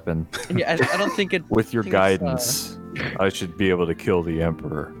 don't. Ivan. Yeah, I don't think it. With your I think guidance, I should be able to kill the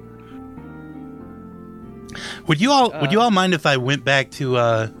Emperor. Would you all mind if I went back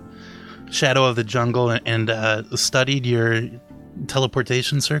to Shadow of the Jungle and studied your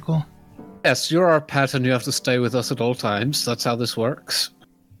teleportation circle? Yes, you're our pet and you have to stay with us at all times. That's how this works.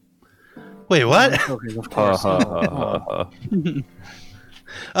 Wait, what? Okay, of Ha course. ha ha ha ha.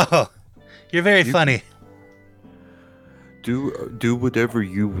 Oh, you're very funny. Do whatever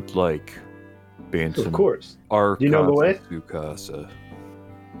you would like, Bantam. Of course. Our Do you know the way? Tsukasa.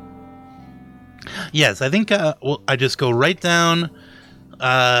 Yes, I think I just go right down.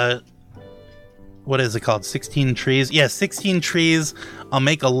 What is it called? 16 trees. Yeah, 16 trees. I'll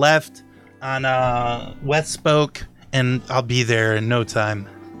make a left on West Spoke, and I'll be there in no time.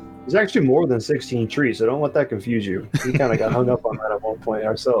 There's actually more than 16 trees, so don't let that confuse you. We kind of got hung up on that at one point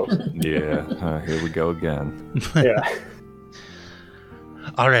ourselves. Yeah, here we go again. Yeah,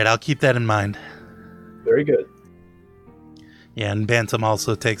 All right, I'll keep that in mind. very good. Yeah, and Bantam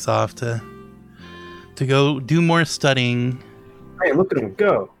also takes off to go do more studying. Hey, look at him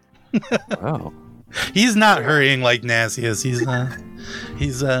go. Wow. He's not hurrying like Nasty is. He's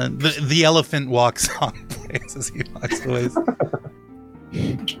the elephant walks on place as he walks away.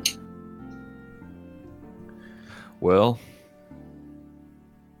 Well,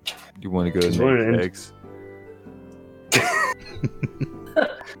 you want to go Just to wanted make to- eggs?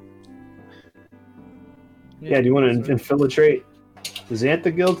 Yeah, do you want to infiltrate the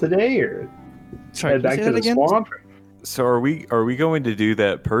Xantha Guild today, or Sorry, head can you back say to that the again? swamp? So are we going to do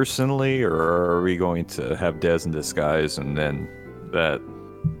that personally, or are we going to have Dez in disguise and then that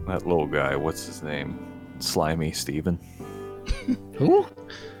little guy? What's his name? Slimy Steven. Who?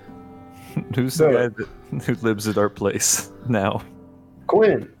 Who's the guy who lives at our place now?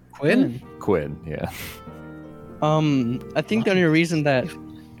 Quinn. Quinn? Quinn. Yeah. I think the only reason that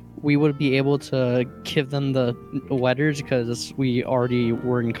we would be able to give them the letters because we already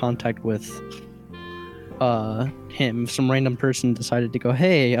were in contact with him. Some random person decided to go,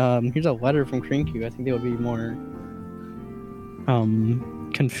 hey, here's a letter from Krinku. I think they would be more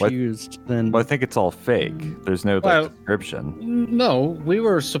confused than. Well, I think it's all fake. There's no Well- description. No, we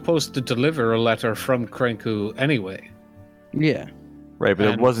were supposed to deliver a letter from Krenku anyway. Yeah. Right, but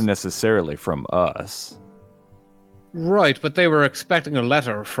it And- wasn't necessarily from us. Right, but they were expecting a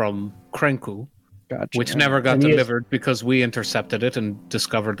letter from Krenku, Gotcha. which never got And he is- delivered because we intercepted it and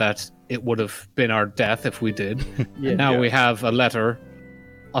discovered that it would have been our death if we did. Yeah. Now we have a letter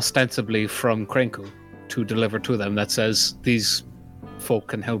ostensibly from Krenku to deliver to them that says these folk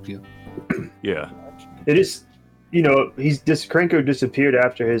can help you. Yeah. It is, Krenko disappeared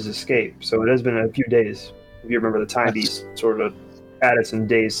after his escape, so it has been a few days. If you remember the time piece, sort of added some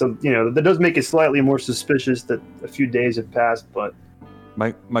days. So, that does make it slightly more suspicious that a few days have passed, but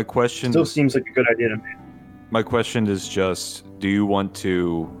My question still seems like a good idea to me. My question is just: do you want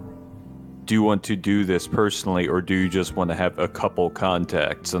to do this personally, or do you just want to have a couple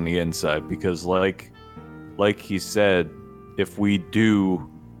contacts on the inside? Because, like he said, if we do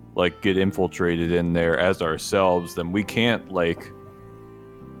get infiltrated in there as ourselves, then we can't we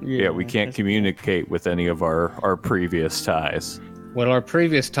can't that's- communicate with any of our previous ties. Well, our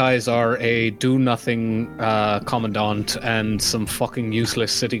previous ties are a do-nothing commandant and some fucking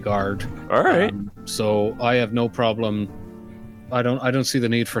useless city guard. All right. So I have no problem. I don't see the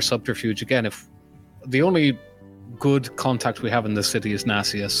need for subterfuge again. If the only good contact we have in the city is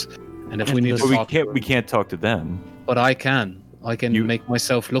Nasius, and if we need to But talk, we can't talk to them. but I can make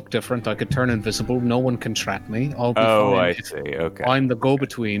myself look different. I could turn invisible. No one can track me. I'll be Oh, fine I if see. Okay. I'm the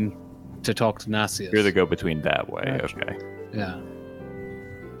go-between to talk to Nasius. You're the go-between that way. Gotcha. Okay. Yeah.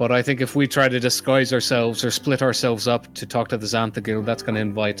 But I think if we try to disguise ourselves or split ourselves up to talk to the Xantha Guild, that's going to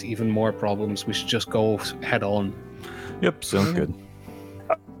invite even more problems. We should just go head on. Yep. Sounds good.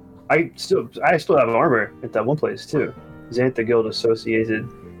 I still have armor at that one place too. Xantha Guild associated.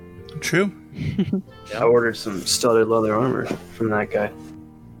 True. I ordered some studded leather armor from that guy.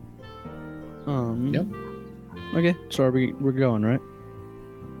 Yep. Okay, so we're going, right?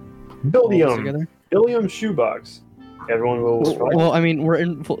 Billium Together? shoebox. Everyone will strike. Well, I mean, we're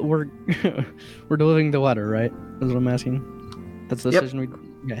we're delivering the letter, right? That's what I'm asking. That's the Yep. decision we.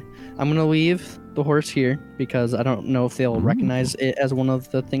 Okay, I'm gonna leave the horse here because I don't know if they'll recognize it as one of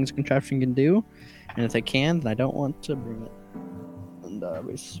the things contraption can do, and if they can, then I don't want to bring it and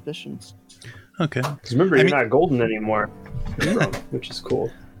raise suspicions. Okay. Because remember, I you're mean- not golden anymore, which is cool.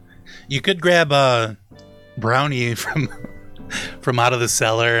 You could grab Brownie from out of the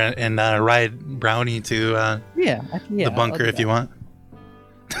cellar and ride Brownie to Yeah, the bunker if you want.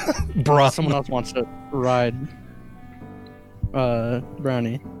 Bro, Someone else wants to ride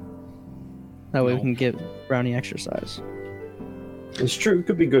Brownie. That way we can get Brownie exercise. It's true. It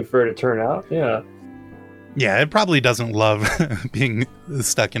could be good for her to turn out. Yeah. Yeah, it probably doesn't love being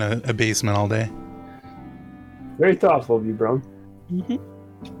stuck in a basement all day. Very thoughtful of you, bro.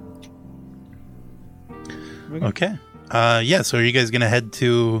 Okay. Yeah, so are you guys gonna head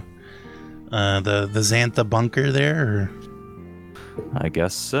to the Xantha bunker there? Or? I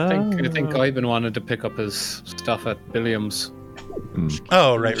guess. I think Ivan wanted to pick up his stuff at Billiam's.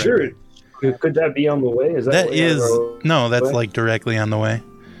 Oh, right. Sure. Could that be on the way? Is that That way on is the no, that's way? like directly on the way.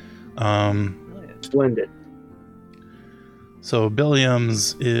 Splendid. So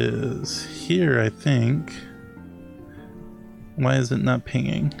Billiams is here, I think. Why is it not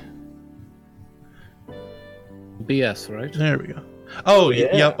pinging? BS, right? There we go. Oh, yeah.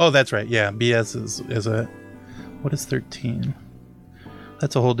 yeah. Oh, that's right. Yeah, BS is a. What is 13?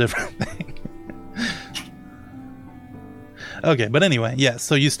 That's a whole different thing. Okay, but anyway, yeah.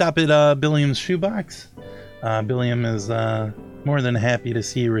 So you stop at Billiam's shoebox. Billiam is more than happy to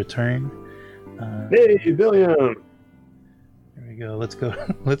see you return. Hey, Billiam. There we go. Let's go.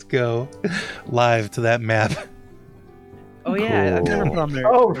 Let's go live to that map. Oh yeah, I've never Cool. put on their,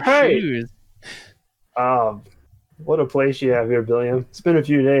 Oh, their right. shoes. What a place you have here, Billiam. It's been a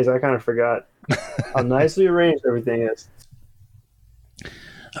few days. I kind of forgot how nicely arranged everything is.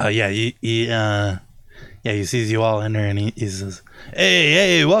 Yeah, he sees you all in there, and he says,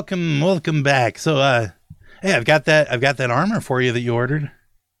 "Hey, welcome back." So, hey, I've got that armor for you that you ordered.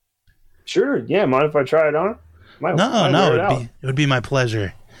 Sure. Yeah. Mind if I try it on? Might wear No, it out. it would be my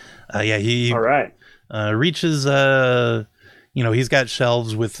pleasure. Yeah, he All right. reaches. He's got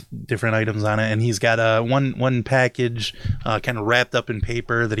shelves with different items on it, and he's got one package kind of wrapped up in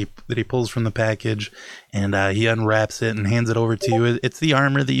paper that he pulls from the package, and he unwraps it and hands it over to you. It's the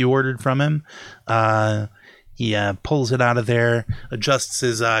armor that you ordered from him. He pulls it out of there, adjusts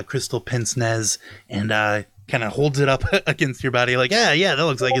his crystal pince-nez, and kind of holds it up against your body like, yeah, that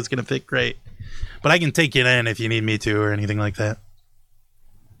looks like it's gonna fit great. But I can take it in if you need me to or anything like that.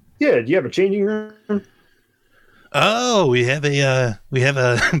 Yeah. Do you have a changing room? Oh, we have a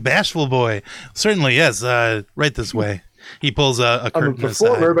bashful boy. Certainly, yes. Right this way. He pulls a I'm a curtain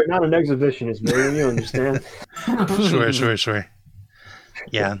performer, aside. but not an exhibitionist, man. You understand? Sure.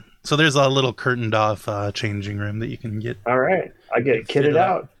 Yeah. So there's a little curtained off changing room that you can get. All right. I get kitted Fit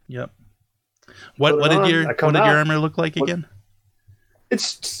out. Yep. Put What it did on, your I come out. armor look like What- again? It's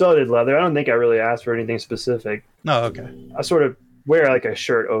studded leather. I don't think I really asked for anything specific. Oh, okay. I sort of wear like a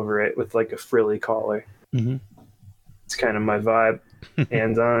shirt over it with like a frilly collar. hmm It's kind of my vibe.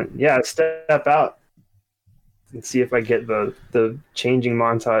 And yeah, I step out and see if I get the changing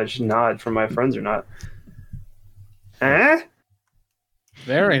montage nod from my friends or not.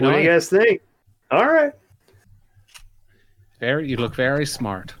 Very What do you nice. guys think? All right. You look very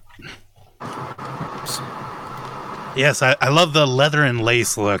smart. Yes, I love the leather and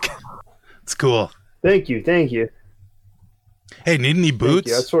lace look. It's cool. Thank you. Hey, Need any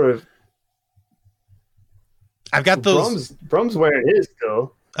boots? I sort of. I've got those. Brum's wearing his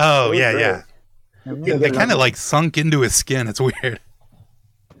still. Oh, Those yeah, great. yeah. Yeah, they kind of like sunk into his skin. It's weird.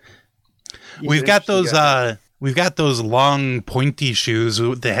 We've got those we've got those long pointy shoes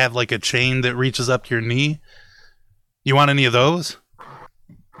that have like a chain that reaches up to your knee. You want any of those?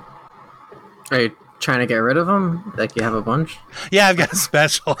 Are you trying to get rid of them? Like you have a bunch? Yeah, I've got a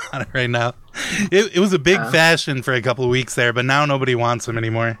special on it right now. It was a big fashion for a couple of weeks there, but now nobody wants them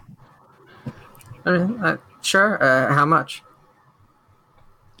anymore. I mean, sure. How much?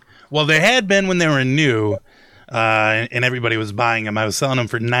 Well, they had been when they were new, and everybody was buying them. I was selling them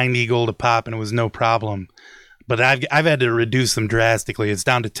for 90 gold a pop, and it was no problem. But I've had to reduce them drastically. It's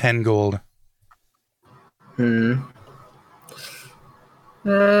down to 10 gold.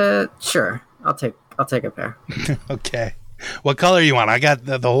 Sure. I'll take a pair. Okay. What color you want? I got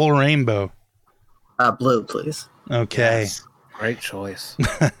the whole rainbow. Blue, please. Okay. Yes. Great choice.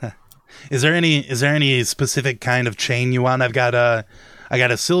 Is there any specific kind of chain you want? I got a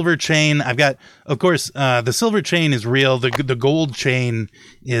silver chain. I've got, of course, the silver chain is real. The gold chain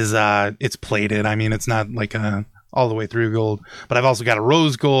is it's plated. I mean, it's not like all the way through gold. But I've also got a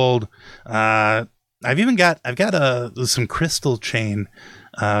rose gold. I've got some crystal chain.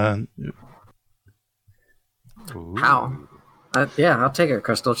 How? Yeah, I'll take a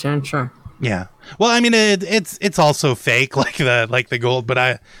crystal chain. Sure. Yeah. Well, I mean, it's also fake, like the gold, but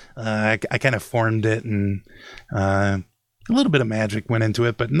I kind of formed it, and a little bit of magic went into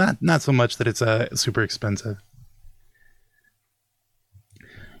it, but not so much that it's super expensive.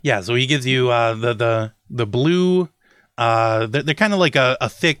 Yeah. So he gives you the blue. They're kind of like a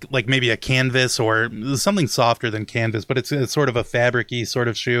thick, like maybe a canvas or something softer than canvas, but it's sort of a fabric-y sort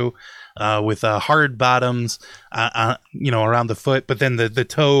of shoe. With hard bottoms, around the foot, but then the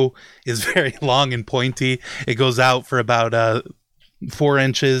toe is very long and pointy. It goes out for about 4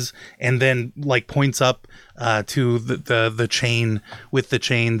 inches, and then like points up to the chain with the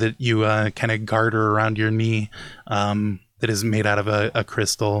chain that you kind of garter around your knee. That is made out of a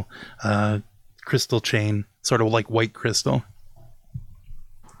crystal chain, sort of like white crystal.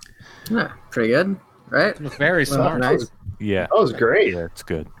 Yeah, pretty good, right? Look very Well, smart. nice. Yeah. That was great. Yeah, it's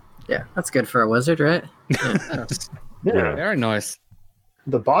good. Yeah, that's good for a wizard, right? Yeah. Yeah. Very nice.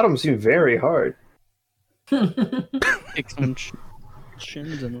 The bottom seemed very hard. Take some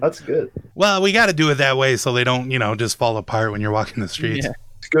shins in them. That's good. Well, we got to do it that way so they don't, just fall apart when you're walking the streets. Yeah.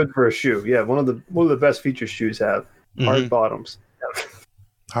 It's good for a shoe. Yeah, one of the best features shoes have. Hard bottoms.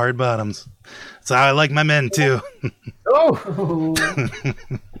 Hard bottoms. So I like my men too. Oh!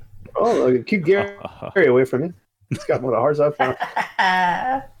 Oh, keep Gary away from me. He's got one of the hard I've found.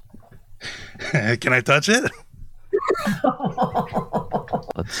 Can I touch it?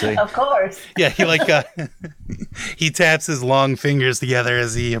 Let's see. Of course. Yeah, he taps his long fingers together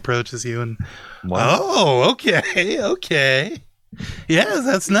as he approaches you, and oh, okay. Yes,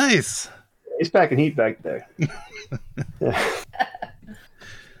 that's nice. He's packing heat back there. Yeah.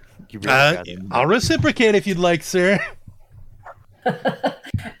 You really got him. I'll reciprocate if you'd like, sir.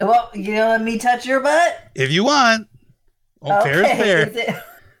 Well, you gonna let me touch your butt? If you want. Oh, fair is fair. Is it...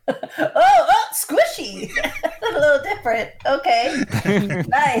 oh, squishy. A little different. Okay.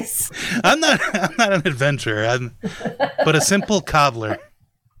 Nice. I'm not an adventurer, but a simple cobbler.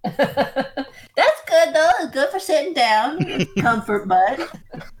 That's good though. It's good for sitting down. Comfort butt.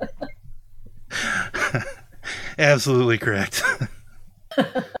 Absolutely correct.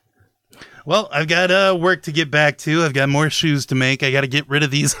 Well, I've got work to get back to. I've got more shoes to make. I got to get rid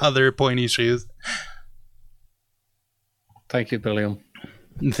of these other pointy shoes. Thank you, Billiam.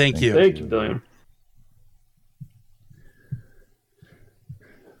 Thank you. Thank you, Billiam.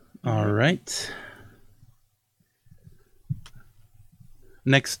 All right.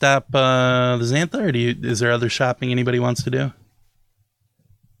 Next stop, the Xantha, or is there other shopping anybody wants to do?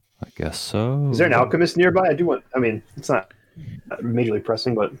 I guess so. Is there an alchemist nearby? It's not majorly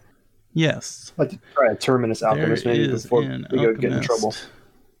pressing, but Yes. I'd like to try a terminus alchemist There maybe is before an we go get in trouble. alchemist.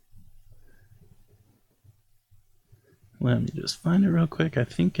 Let me just find it real quick. I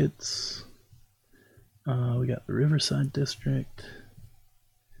think it's... we got the Riverside District.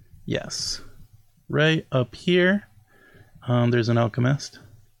 Yes. Right up here, there's an alchemist.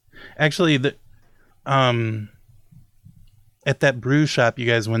 Actually, at that brew shop you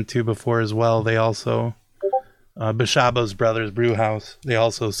guys went to before as well, they also... Bishaba's Brothers Brew House. They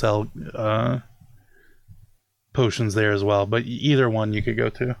also sell potions there as well. But either one you could go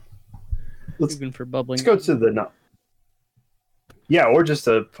to. Even for bubbling. Let's go to the no. Yeah, or just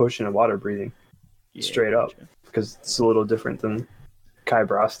a potion of water breathing, Yeah, straight up, gotcha. because it's a little different than Kai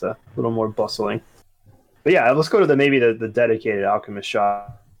Brasta, a little more bustling. But yeah, let's go to the dedicated alchemist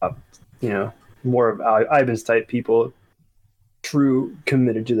shop. More of Ivan's type people, true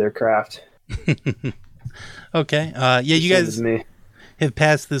committed to their craft. Okay. Yeah, you Same guys. as me. have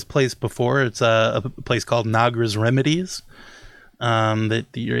passed this place before. It's a place called Nagra's Remedies that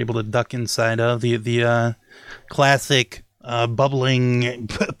you're able to duck inside of. The classic bubbling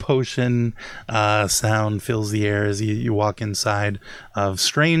potion sound fills the air as you walk inside of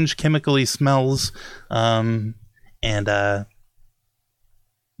strange chemically smells.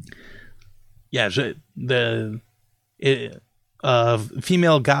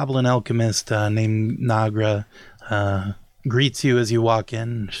 Female goblin alchemist named Nagra greets you as you walk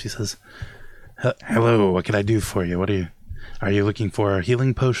in. She says, "Hello, what can I do for you? Are you looking for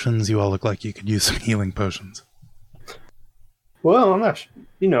healing potions? You all look like you could use some healing potions." Well, I'm not.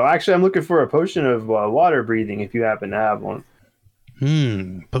 Actually, I'm looking for a potion of water breathing. If you happen to have one.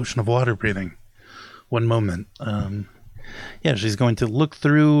 Potion of water breathing. One moment. She's going to look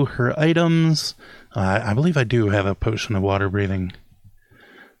through her items. I believe I do have a potion of water breathing.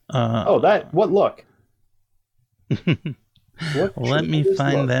 What luck? Let me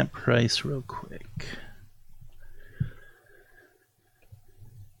find that price real quick.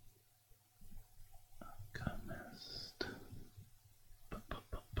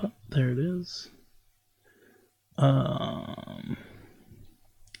 There it is.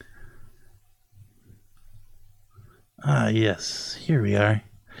 Yes, here we are.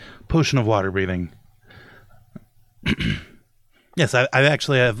 Potion of water breathing. Yes, I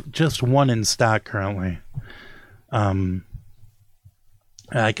actually have just one in stock currently. I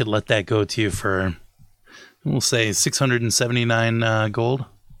could let that go to you for, we'll say, 679 gold.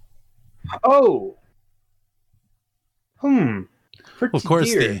 Oh. Pretty Of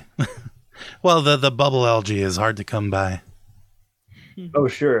course, dear. the bubble algae is hard to come by. Oh,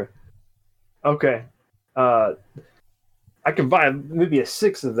 sure. Okay. I can buy maybe a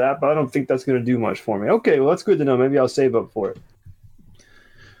 6 of that, but I don't think that's going to do much for me. Okay, well, that's good to know. Maybe I'll save up for it.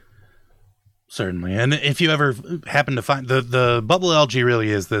 Certainly. And if you ever happen to find the bubble algae, really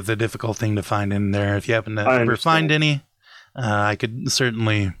is the difficult thing to find in there. If you happen to ever find any, I could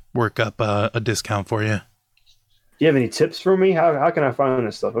certainly work up a discount for you. Do you have any tips for me? How can I find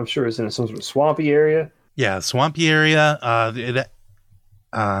this stuff? I'm sure it's in some sort of swampy area. Yeah, swampy area.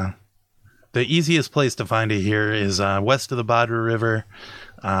 The easiest place to find it here is west of the Badra River,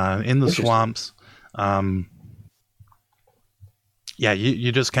 in the swamps.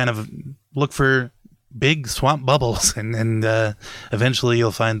 You just kind of look for big swamp bubbles, and eventually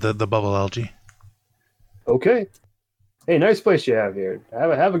you'll find the bubble algae. Okay. Hey, nice place you have here.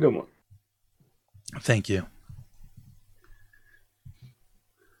 Have a good one. Thank you.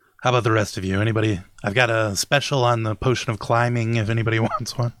 How about the rest of you? Anybody? I've got a special on the potion of climbing if anybody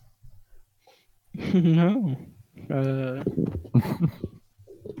wants one. No. I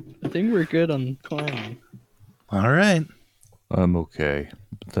think we're good on climbing. All right. I'm okay.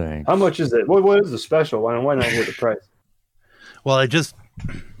 Thanks. How much is it? What is the special? Why not hear the price? Well,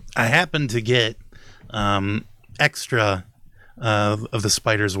 I happened to get extra of the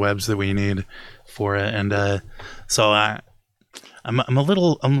spider's webs that we need for it, and so I'm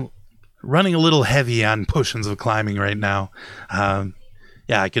running a little heavy on potions of climbing right now.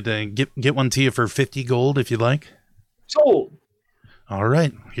 I could get one to you for 50 gold if you'd like. Sold. All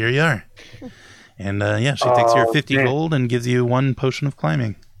right, here you are. And she takes your 50 gold and gives you one potion of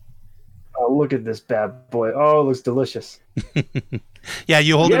climbing. Oh, look at this bad boy. Oh, it looks delicious. Yeah,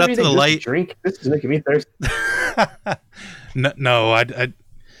 you hold it up to the light. Drink. This is making me thirsty. No,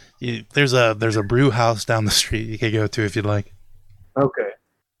 there's a brew house down the street you could go to if you'd like. Okay.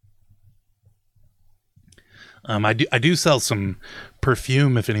 I do sell some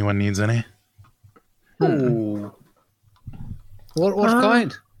perfume if anyone needs any. Ooh. What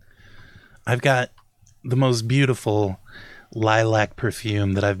kind? I've got the most beautiful lilac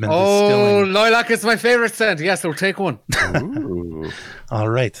perfume that I've been distilling. Oh, lilac is my favorite scent. Yes, I'll take one. Ooh. All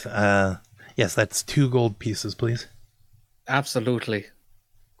right. Yes, that's 2 gold pieces, please. Absolutely.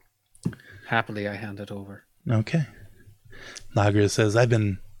 Happily, I hand it over. Okay. Nagra says, I've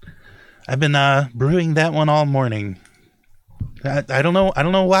been brewing that one all morning. I don't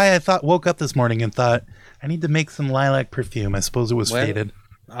know why I woke up this morning and thought I need to make some lilac perfume. I suppose it was fated.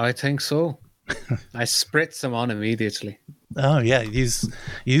 I think so. I spritz some on immediately. Oh yeah,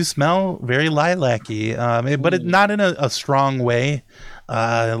 you smell very lilac-y, but not in a strong way.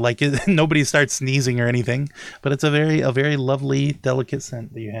 Nobody starts sneezing or anything, but it's a very lovely, delicate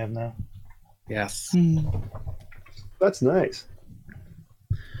scent that you have now. Yes. That's nice.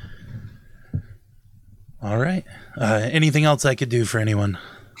 All right. Anything else I could do for anyone?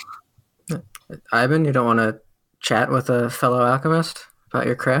 Ivan, you don't want to chat with a fellow alchemist about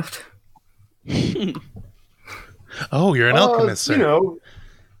your craft? Oh, you're an alchemist, sir.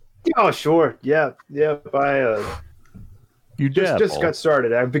 Oh, sure. Yeah. You dabble. Just got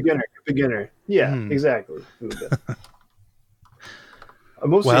started. I'm beginner. Yeah, exactly. I'm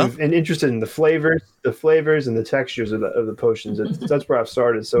mostly interested in the flavors and the textures of the potions. That's where I've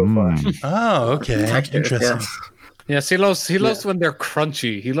started so far. Oh, okay. Texture, Interesting. yes. Yes, he loves when they're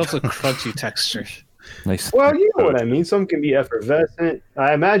crunchy. He loves a crunchy texture. Nice. Well, you know what I mean. Some can be effervescent.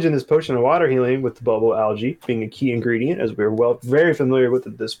 I imagine this potion of water healing with the bubble algae being a key ingredient, as we're very familiar with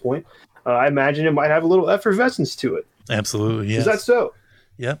at this point. I imagine it might have a little effervescence to it. Absolutely, yes. Is that so?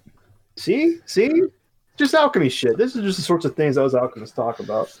 Yep. See? Just alchemy shit. This is just the sorts of things those alchemists talk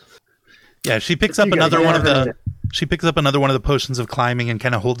about. Yeah, she picks up another one of the potions of climbing and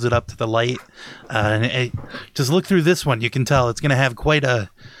kind of holds it up to the light. Just look through this one. You can tell it's going to have quite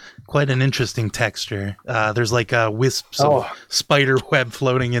an interesting texture. There's like wisps of spider web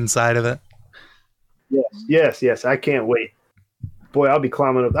floating inside of it. Yes. I can't wait. Boy, I'll be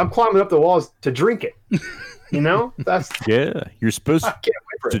climbing up. I'm climbing up the walls to drink it. You know, that's You're supposed I can't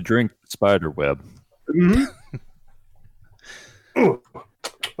wait for to it. drink spider web. Mm-hmm. Ooh,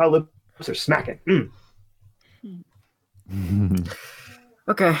 my lips are smacking.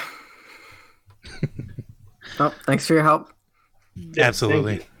 Okay. Well, thanks for your help.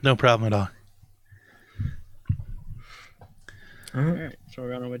 Absolutely, thank no problem at all. All right, so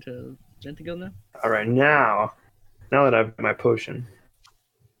we're on our way to Zentigo now. All right, now that I've got my potion.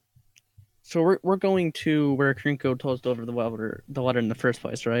 So we're going to where Krinko told us over the water in the first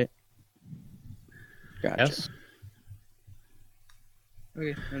place, right? Gotcha. Yes.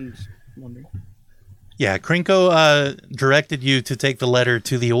 Okay, I'm just wondering. Yeah, Krinko directed you to take the letter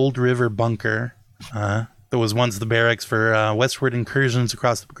to the Old River Bunker. That was once the barracks for westward incursions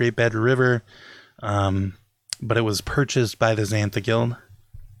across the Great Badger River, but it was purchased by the Xantha Guild.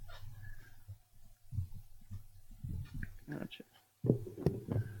 Gotcha.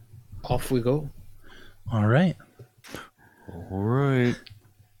 Off we go. All right. All right.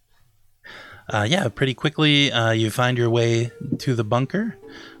 Yeah, pretty quickly you find your way to the bunker.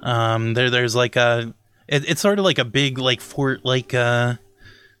 There's like it's sort of like a big like fort like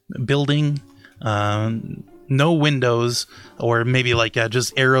building. No windows, or maybe like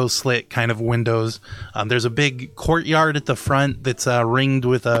just arrow slit kind of windows. There's a big courtyard at the front that's ringed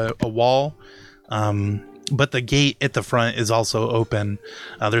with a wall. But the gate at the front is also open.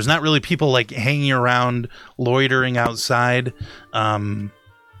 There's not really people like hanging around, loitering outside.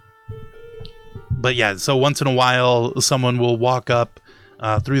 But yeah, so once in a while, someone will walk up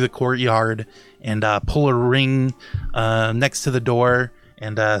through the courtyard and pull a ring next to the door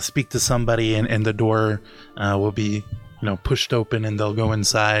and speak to somebody, and the door will be, pushed open, and they'll go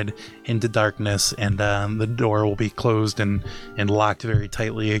inside into darkness, and the door will be closed and locked very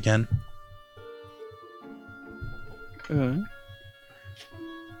tightly again. You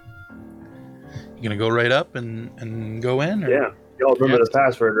gonna go right up and go in? Or? Yeah. Y'all remember the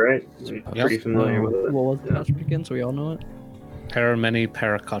password, right? You're pretty familiar with it. What was the password again, so we all know it? Parameni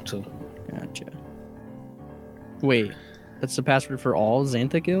Parakatu. Gotcha. Wait, that's the password for all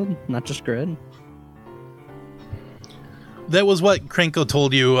Xantha Guild, not just Grid? That was what Krenko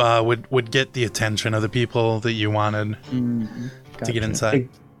told you would get the attention of the people that you wanted to get inside.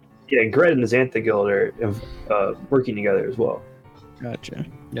 Yeah, Gred and the Xantha Guild are working together as well. Gotcha.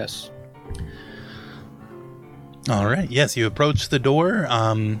 Yes. All right. Yes, you approach the door.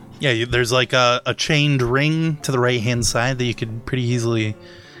 There's like a chained ring to the right-hand side that you could pretty easily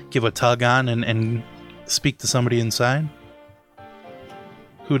give a tug on and speak to somebody inside.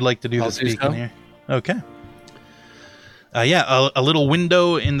 Who would like to do the speaking here? Okay. A little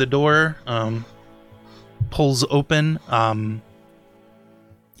window in the door pulls open.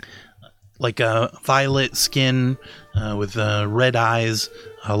 Like a violet skin with red eyes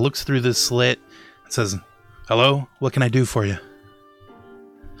looks through this slit and says, "Hello, what can I do for you?"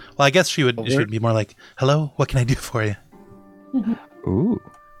 Well, I guess she would be more like, "Hello, what can I do for you?" Ooh.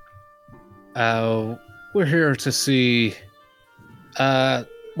 We're here to see,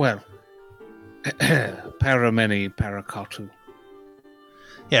 Parameni Parakatu.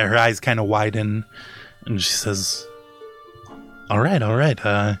 Yeah, her eyes kind of widen, and she says, "All right.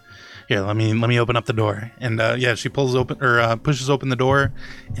 Here, let me open up the door." And she pulls open or pushes open the door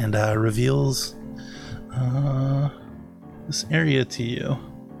and reveals this area to you.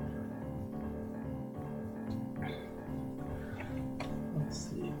 Let's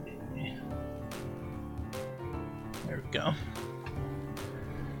see. There we go.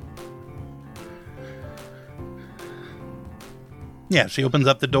 Yeah, she opens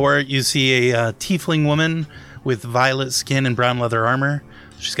up the door. You see a tiefling woman with violet skin and brown leather armor.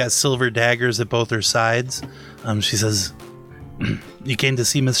 She's got silver daggers at both her sides. She says, "You came to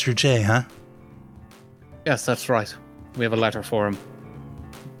see Mr. J, huh?" Yes, that's right. We have a letter for him.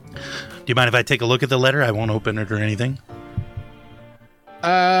 Do you mind if I take a look at the letter? I won't open it or anything.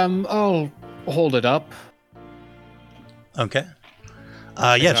 I'll hold it up. Okay.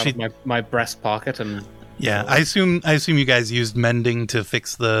 Take Yeah, it out she. of my breast pocket and. Yeah, I assume you guys used mending to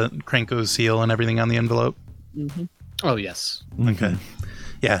fix the Krenko seal and everything on the envelope. Mm-hmm. Oh yes. Okay.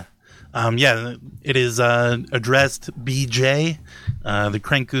 Yeah. Yeah, it is addressed BJ. The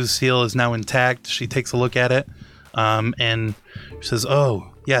Krenku seal is now intact. She takes a look at it and says,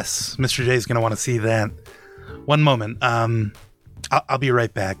 "Oh, yes, Mr. J is going to want to see that. One moment. I'll be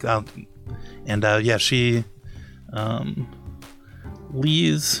right back." Yeah, she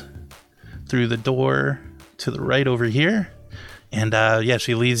leaves through the door to the right over here. And yeah,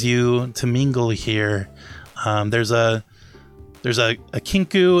 she leaves you to mingle here. There's a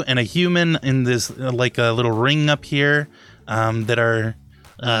kinku and a human in this like a little ring up here that are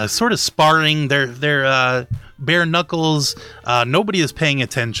sort of sparring. They're bare knuckles. Nobody is paying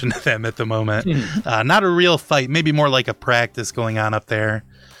attention to them at the moment. Not a real fight, maybe more like a practice going on up there.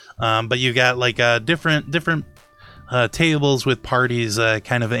 But you got like different tables with parties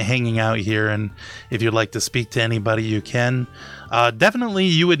kind of hanging out here, and if you'd like to speak to anybody, you can. Definitely,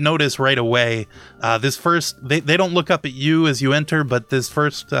 you would notice right away. This first, they don't look up at you as you enter, but this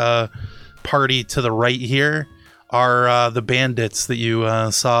first party to the right here are the bandits that you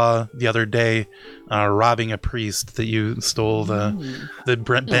saw the other day robbing a priest that you stole the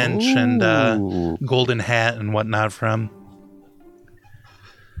bench and golden hat and whatnot from.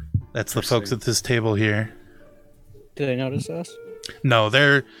 That's the folks at this table here. Did they notice us? No,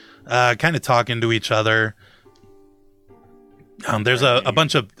 they're kind of talking to each other. There's a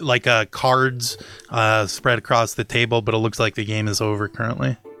bunch of like cards spread across the table, but it looks like the game is over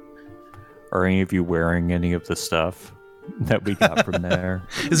currently. Are any of you wearing any of the stuff that we got from there?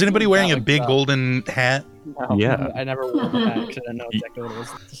 Is anybody wearing a big golden hat? No, Yeah. I never wore the hat because I didn't know exactly what it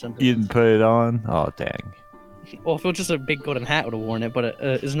was. The symbol. You didn't put it on? Oh, dang. Well, if it was just a big golden hat, I would have worn it. But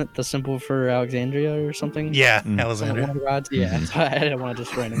isn't it the symbol for Alexandria or something? Yeah, Mm. Alexander. One of the gods? Yeah, Mhm. so I didn't want to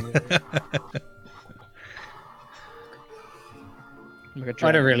destroy anything.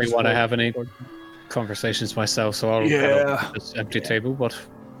 I don't really want to have any conversations myself, so I'll head over to this empty table, but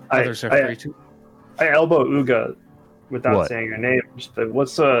others are free to. I elbow Uga without What? saying her name. But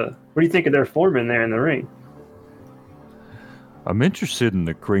what do you think of their form in there in the ring? I'm interested in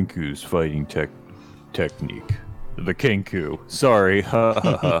the Krenku's fighting technique. The Kenku. Sorry. We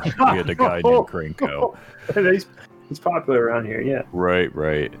had a guy named Krenko. He's popular around here, yeah.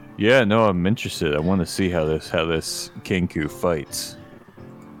 Right. Yeah, no, I'm interested. I want to see how this Kenku fights.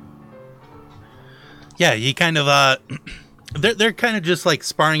 Yeah, he kind of they're kind of just like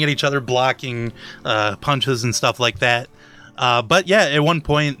sparring at each other, blocking punches and stuff like that. But yeah, at one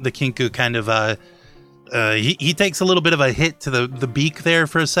point the Kinku kind of he takes a little bit of a hit to the beak there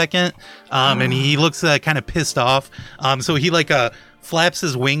for a second, and he looks kind of pissed off. So he like flaps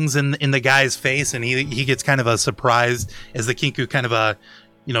his wings in the guy's face, and he gets kind of surprised as the Kinku kind of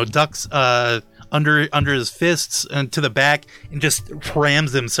ducks under his fists and to the back and just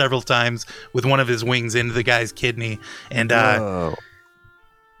rams him several times with one of his wings into the guy's kidney. And Whoa.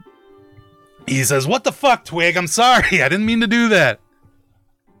 he says, "What the fuck, Twig? I'm sorry. I didn't mean to do that."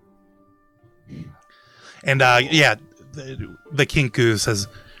 And yeah, the Kinku says,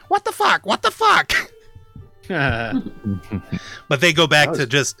 "What the fuck? What the fuck?" But they go back to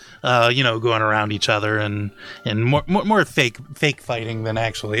just going around each other and more fake fighting than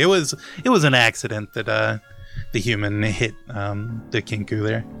actually. It was an accident that the human hit the Kinku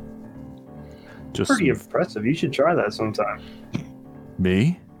there. Just Pretty impressive. You should try that sometime.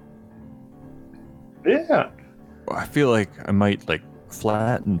 me? Yeah. I feel like I might like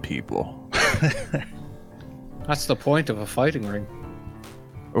flatten people. That's the point of a fighting ring.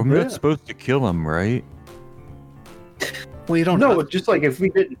 We're Yeah. not supposed to kill him, right? Well, you don't No, have just like if we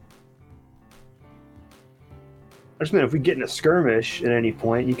didn't. I just meant if we get in a skirmish at any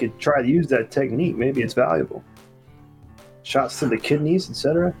point, you could try to use that technique. Maybe it's valuable. Shots to the kidneys,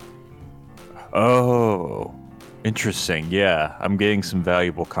 etc. Oh, interesting. Yeah, I'm getting some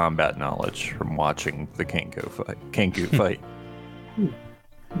valuable combat knowledge from watching the Kenku fight.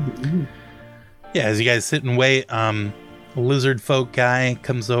 Yeah, as you guys sit and wait, a lizard folk guy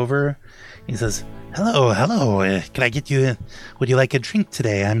comes over. He says, Hello. Can I get you? Would you like a drink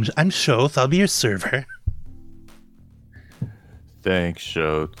today? I'm Shoth. I'll be your server." Thanks,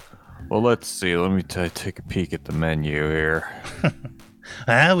 Shode. Well, let's see. Let me take a peek at the menu here.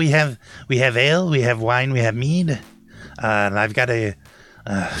 We have ale, we have wine, we have mead. And I've got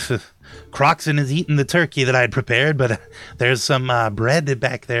Croxon is eating the turkey that I'd prepared, but there's some bread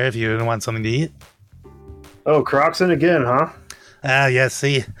back there if you want something to eat. Oh, Croxon again, huh? Ah, yes,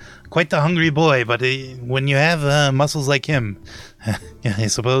 see, quite the hungry boy, but when you have muscles like him, yeah, I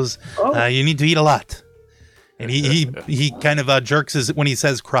suppose you need to eat a lot. And he kind of jerks his, when he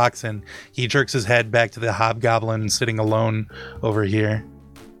says Croxon, he jerks his head back to the hobgoblin sitting alone over here.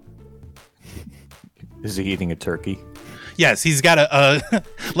 Is he eating a turkey? Yes, he's got a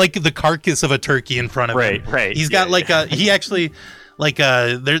like the carcass of a turkey in front of him. Right. He's got he actually like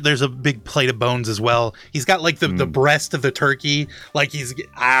there's a big plate of bones as well. He's got like the breast of the turkey, like he's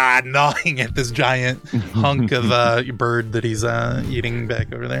gnawing at this giant hunk of bird that he's eating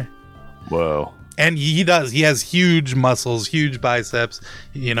back over there. Whoa. And he has huge muscles, huge biceps,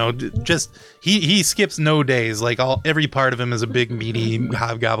 you know, just he skips no days. Like every part of him is a big meaty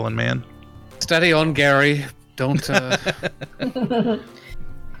hobgoblin man. Steady on, Gary. Don't.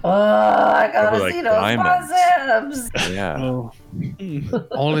 I gotta Like see those diamonds. biceps. Yeah.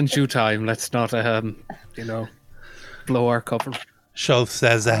 All in due time. Let's not, blow our cover. Shoth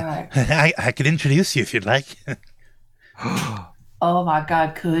says, Alright. I could introduce you if you'd like. Oh my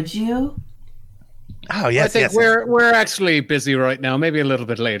god, could you? Oh, yes, I think yes. we're actually busy right now. Maybe a little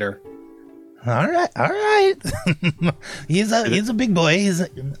bit later. All right. he's a big boy.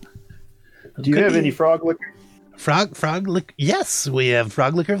 Do you have any frog liquor? Frog liquor? Yes, we have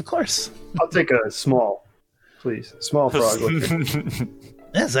frog liquor, of course. I'll take a small, please. Small frog liquor.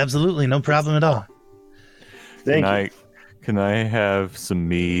 Yes, absolutely, no problem at all. Thank you. Can I have some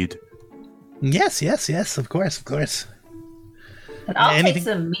mead? Yes, of course. And I'll Anything- take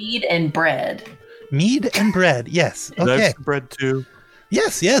some mead and bread. Mead and bread. Yes. Can I Okay. have some bread too?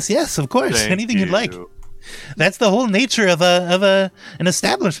 Yes. Of course. Thank Anything you'd like. you. That's the whole nature of an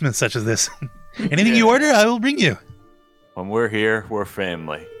establishment such as this. Anything you order, I will bring you. When we're here, we're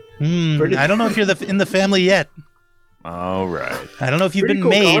family. Pretty- I don't know if you're in the family yet. All right. I don't know if you've Pretty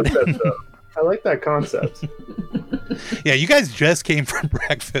been cool made. concept, though. I like that concept. Yeah, you guys just came from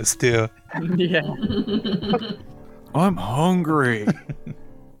breakfast too. Yeah. I'm hungry.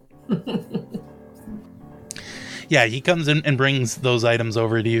 Yeah, he comes in and brings those items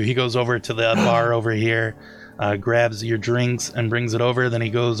over to you. He goes over to the bar over here, grabs your drinks and brings it over. Then he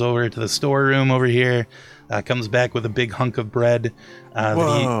goes over to the storeroom over here, comes back with a big hunk of bread.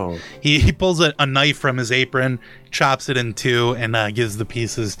 Whoa. He pulls a knife from his apron, chops it in two, and gives the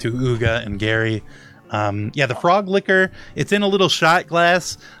pieces to Uga and Gary. The frog liquor, it's in a little shot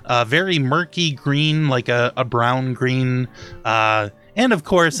glass, very murky green, like a brown green. And of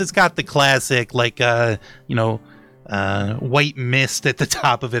course, it's got the classic, white mist at the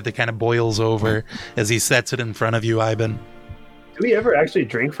top of it that kind of boils over as he sets it in front of you, Ivan. Do we ever actually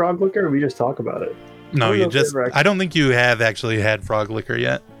drink frog liquor, or we just talk about it? No, I don't know if we ever I don't think you have actually had frog liquor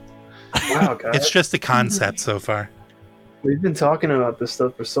yet. Wow, guys. It's just a concept so far. We've been talking about this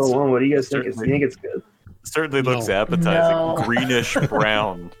stuff for so long. What do you guys think? Do you think it's good? Certainly looks No. appetizing. No. Greenish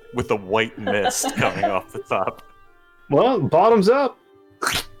brown with a white mist coming off the top. Well, bottoms up.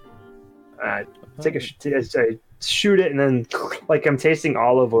 I shoot it, and then like I'm tasting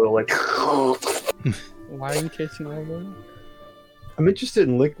olive oil. Like Why are you tasting all that? I'm interested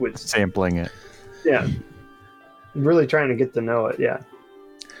in liquids. Sampling it. Yeah, I'm really trying to get to know it. Yeah.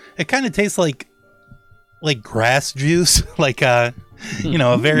 It kind of tastes like grass juice, like a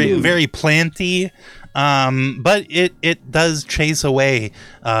very very planty. But it does chase away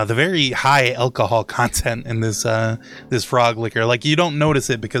the very high alcohol content in this frog liquor. Like you don't notice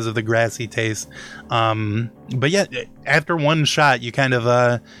it because of the grassy taste. But yeah, after one shot, you kind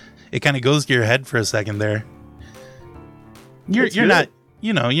of it kind of goes to your head for a second there. You're good. not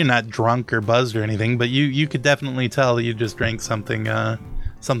you're not drunk or buzzed or anything, but you could definitely tell you just drank something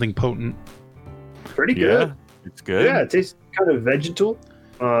potent. Pretty Yeah, good. it's good. Yeah, it tastes kind of vegetal.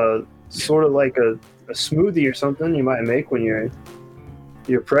 Sort of like a smoothie or something you might make when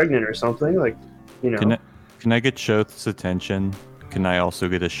you're pregnant or something. Like, Can I get Shoth's attention? Can I also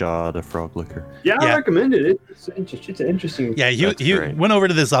get a shot of frog liquor? Yeah, Yeah. I recommend it. It's an interesting. Yeah, That's he great. went over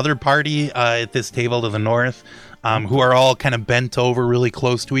to this other party at this table to the north, who are all kind of bent over really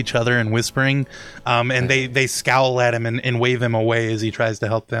close to each other and whispering, and they scowl at him and wave him away as he tries to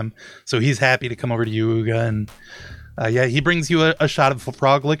help them. So he's happy to come over to you, Uga, and he brings you a shot of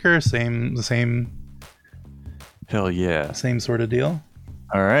frog liquor, same Hell yeah. sort of deal.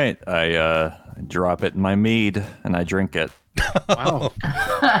 All right. I drop it in my mead and I drink it. Wow.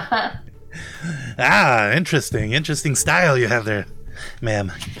 Interesting style you have there,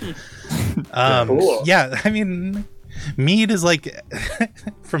 ma'am. Cool. Yeah, I mean, mead is like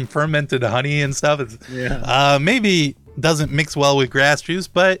from fermented honey and stuff. It's maybe doesn't mix well with grass juice,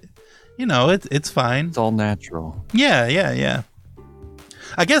 but it's fine. It's all natural. Yeah.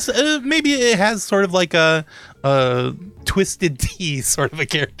 I guess maybe it has sort of like a Twisted Tea sort of a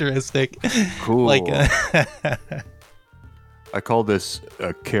characteristic. Cool. Like I call this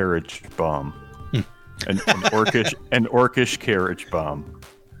a carriage bomb. An orcish carriage bomb.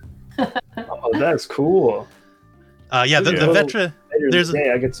 Oh, that's cool. the Vetra.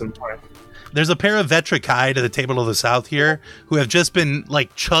 I get some more. There's a pair of Vetra Kai to the table of the south here who have just been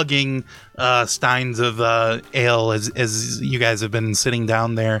like chugging steins of ale as you guys have been sitting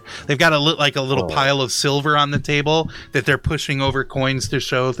down there. They've got a little pile of silver on the table that they're pushing over coins to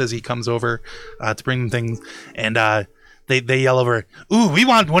Shoth as he comes over to bring them things. And they yell over, "Ooh, we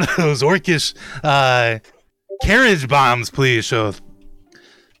want one of those orcish carriage bombs, please, Shoth.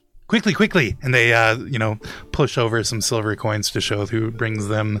 Quickly!" And they, push over some silver coins to Shoth, who brings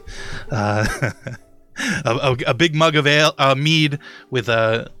them a big mug of ale, mead with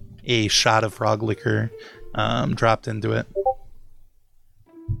a shot of frog liquor dropped into it.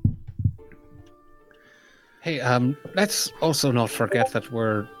 Hey, let's also not forget that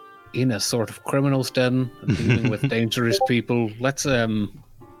we're in a sort of criminal's den, dealing with dangerous people. Let's, try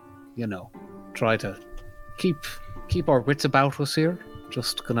to keep our wits about us here.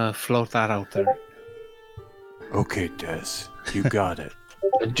 Just gonna float that out there. Okay, Des, you got it.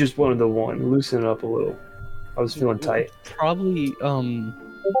 I just wanted the one. Loosen it up a little. I was feeling tight. Probably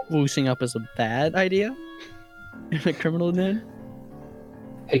loosening up is a bad idea in a criminal den.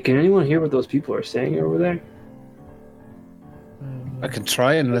 Hey, can anyone hear what those people are saying over there? I can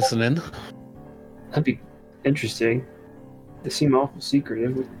try and listen in. That'd be interesting. They seem awful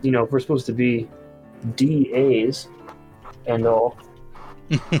secretive. If we're supposed to be DAs and all.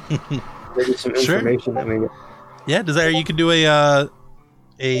 Maybe some information that maybe. Yeah, Desire, you could do a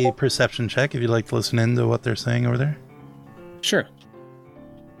perception check if you'd like to listen in to what they're saying over there. Sure.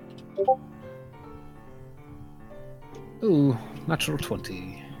 Ooh, natural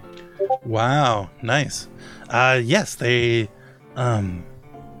 20. Wow, nice. Yes, they. Yeah,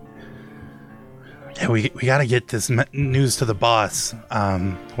 we gotta get this news to the boss.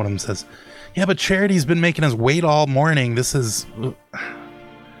 One of them says, "Yeah, but Charity's been making us wait all morning. This is,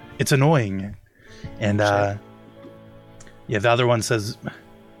 it's annoying." And the other one says,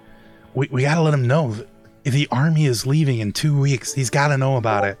 "We gotta let him know. If the army is leaving in 2 weeks, he's gotta know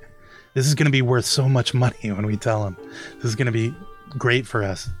about it. This is gonna be worth so much money when we tell him. This is gonna be great for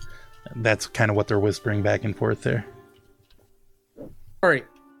us." That's kind of what they're whispering back and forth there. All right.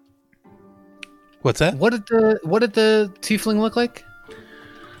 What's that? What did the tiefling look like?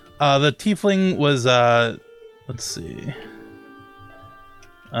 The tiefling was let's see.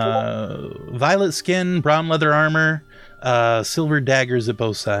 Violet skin, brown leather armor, silver daggers at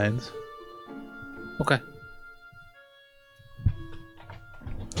both sides. Okay.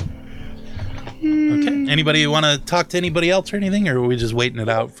 Okay. Anybody want to talk to anybody else or anything, or are we just waiting it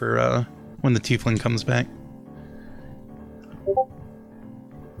out for when the tiefling comes back?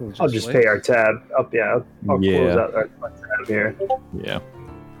 I'll just pay our tab up. Yeah, I'll close out our tab here. Yeah.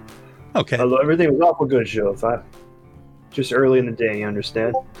 Okay. Although everything was awful good, Shoth. Just early in the day, you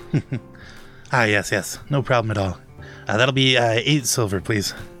understand? Yes. No problem at all. That'll be 8 silver,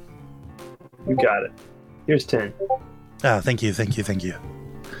 please. You got it. Here's 10. Thank you.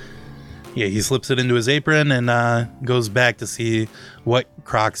 Yeah, he slips it into his apron and goes back to see what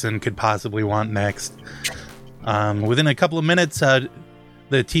Croxon could possibly want next. Within a couple of minutes, the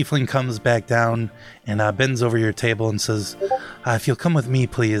tiefling comes back down and bends over your table and says, "If you'll come with me,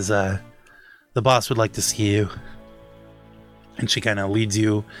 please, the boss would like to see you." And she kind of leads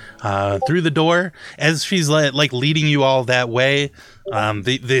you through the door. As she's like leading you all that way,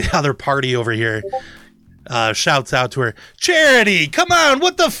 the other party over here shouts out to her, "Charity, come on,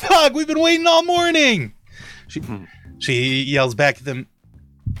 what the fuck? We've been waiting all morning." She yells back at them,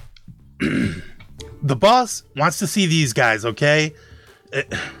 "The boss wants to see these guys, okay?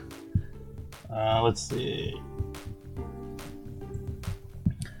 Let's see.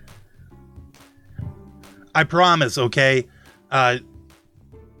 I promise, okay? Oh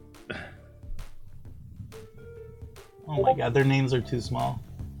my god, their names are too small.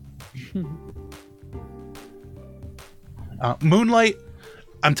 Moonlight,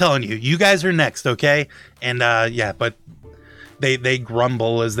 I'm telling you, you guys are next, okay?" And but they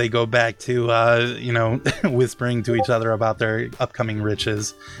grumble as they go back to whispering to each other about their upcoming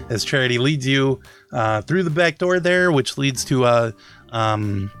riches as Charity leads you through the back door there, which leads to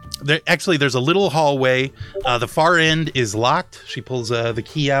there's a little hallway. The far end is locked. She pulls the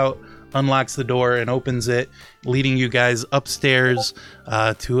key out, unlocks the door, and opens it, leading you guys upstairs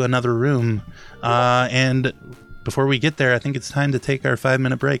to another room. And before we get there, I think it's time to take our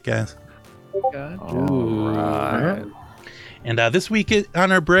 5-minute break, guys. God. All right. And this week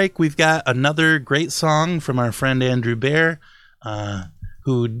on our break, we've got another great song from our friend Andrew Bear,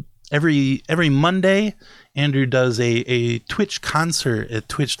 who every Monday, Andrew does a Twitch concert at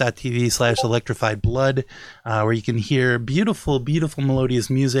twitch.tv/electrifiedblood, where you can hear beautiful, beautiful melodious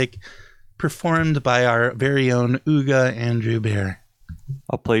music performed by our very own Uga Andrew Bear.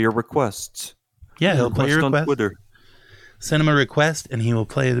 I'll play your requests. Yeah, he'll play your on request. Twitter. Send him a request, and he will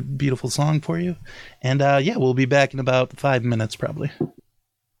play a beautiful song for you. And yeah, we'll be back in about 5 minutes, probably.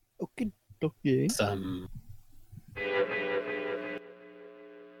 Okay. Okay.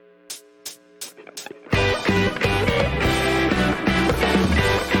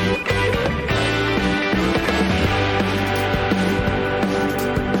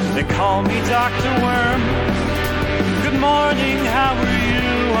 They call me Dr. Worm. Good morning, how are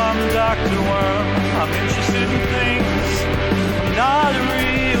you? I'm Dr. Worm. I'm interested in things. I'm not a real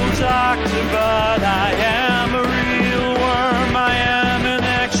doctor, but I am a real worm. I am an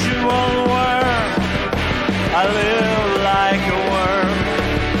actual worm. I live like a worm.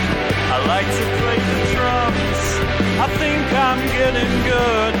 I like to play the drums. I think I'm getting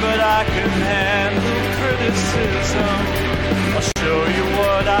good, but I can handle criticism. I'll show you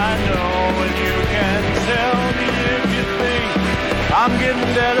what I know, and you can tell me if you think I'm getting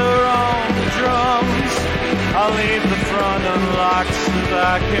better on the drums. I'll leave the front unlocked so that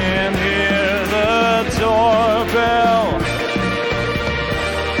I can hear the doorbell.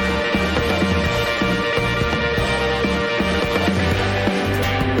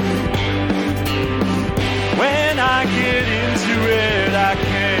 When I get into it, I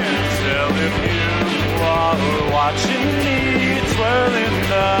can't tell if you are watching me twirling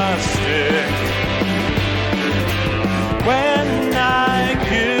the stick. When I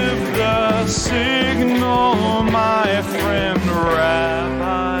give the signal, my friend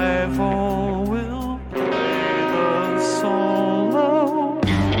Rabbi Vol will play the solo.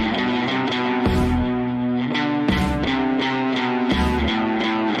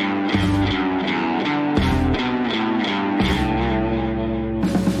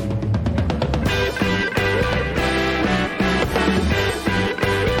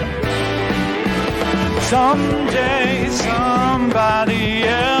 Someday somebody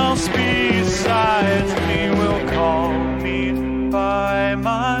else besides me will call me by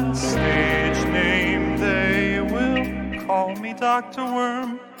my stage name. They will call me Dr.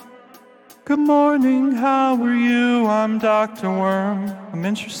 Worm. Good morning, how are you? I'm Dr. Worm. I'm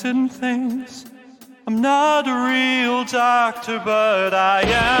interested in things. I'm not a real doctor, but I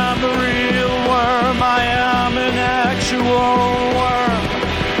am a real worm. I am an actual worm.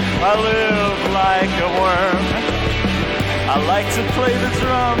 I live like a worm. I like to play the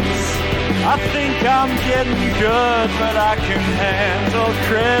drums. I think I'm getting good, but I can handle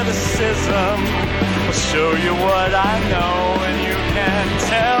criticism. I'll show you what I know, and you can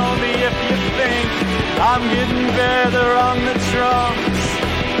tell me if you think I'm getting better on the drums.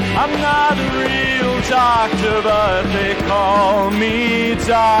 I'm not a real doctor, but they call me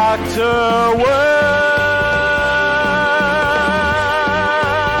Dr. Worm.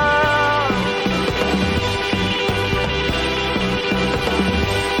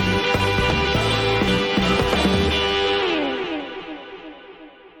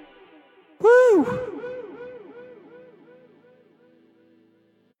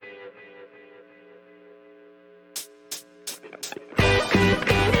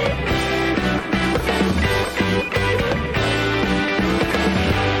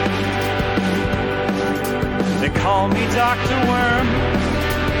 They call me Dr. Worm.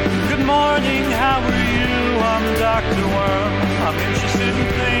 Good morning, how are you? I'm Dr. Worm. I'm interested in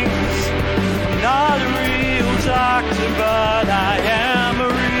things. I'm not a real doctor, but I am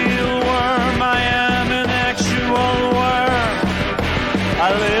a real worm. I am an actual worm. I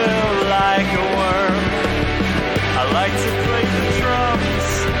live like a worm. I like to play the drums.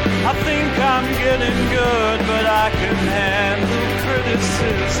 I think I'm getting good, but I can handle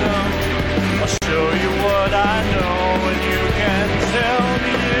criticism. I'll show you what I know, and you can tell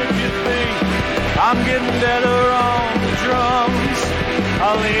me if you think I'm getting better on the drums.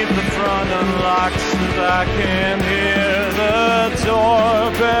 I'll leave the front unlocked so that I can hear the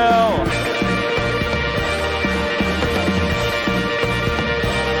doorbell.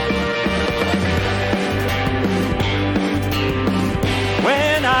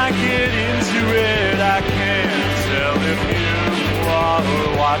 When I get into it, I can't tell if you are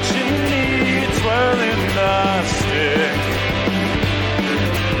watching me twirling the stick.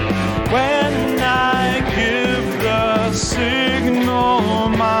 When I give the signal,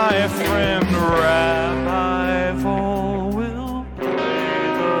 my friend Rabbi Vol will play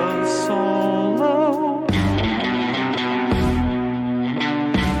the solo.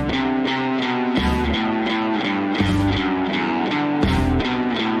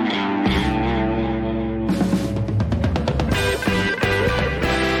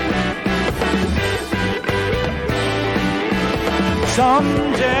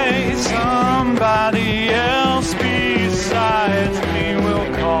 Someday somebody else besides me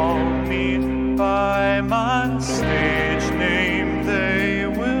will call me by my stage name. They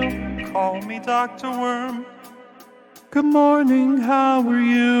will call me Dr. Worm. Good morning, how are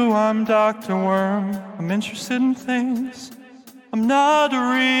you? I'm Dr. Worm. I'm interested in things. I'm not a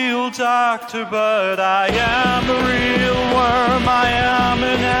real doctor, but I am a real worm. I am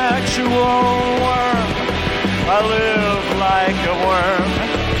an actual worm. I live like a worm.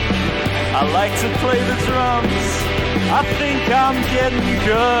 I like to play the drums. I think I'm getting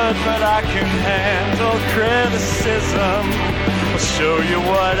good, but I can handle criticism. I'll show you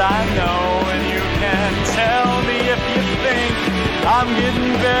what I know, and you can tell me if you think I'm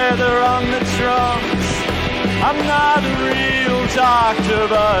getting better on the drums. I'm not a real doctor,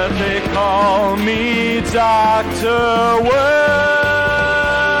 but they call me Dr. Worm.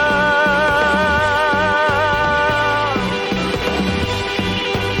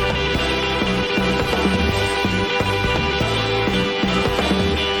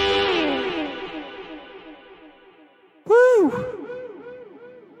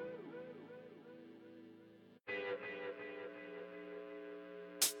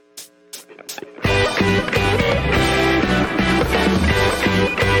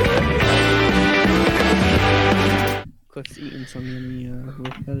 Cliff's eating some yummy,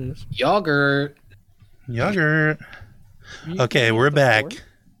 what that is. Yogurt. Okay, we're back.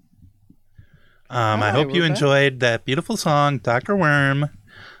 I hope you enjoyed that beautiful song, Dr. Worm.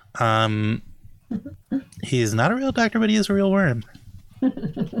 He's not a real doctor, but he is a real worm.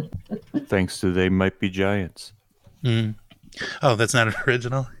 Thanks to They Might Be Giants. Mm. Oh, that's not an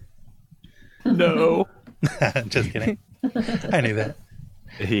original? No. Just kidding. I knew that.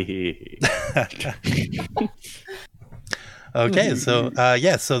 Okay, so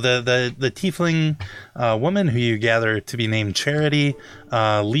so the tiefling woman who you gather to be named Charity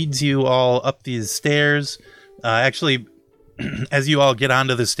leads you all up these stairs. Actually, as you all get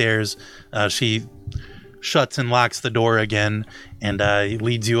onto the stairs, she shuts and locks the door again, and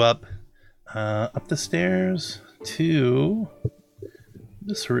leads you up the stairs to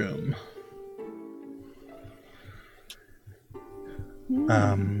this room.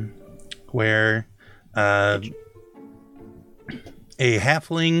 Where a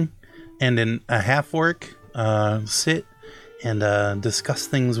halfling and a half-orc sit and discuss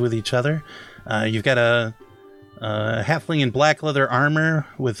things with each other. You've got a halfling in black leather armor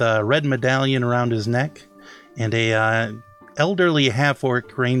with a red medallion around his neck, and a elderly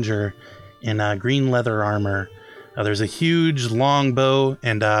half-orc ranger in green leather armor. There's a huge long bow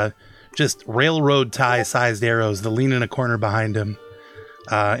and just railroad tie-sized arrows that lean in a corner behind him.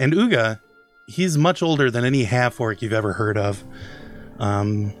 And Uga, he's much older than any half-orc you've ever heard of.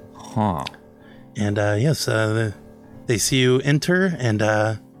 And yes, they see you enter, and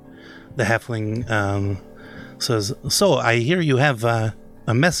the halfling says, "So I hear you have a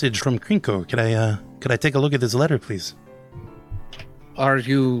message from Krinko. Could I take a look at this letter, please?" Are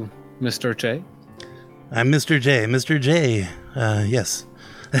you Mr. J? I'm Mr. J. Mr. J. Yes.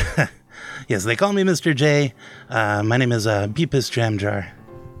 Yes, they call me Mr. J. My name is Beepus Jamjar.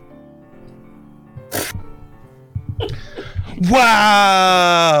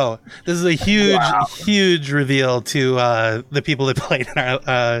 Wow! This is a huge reveal to the people that played in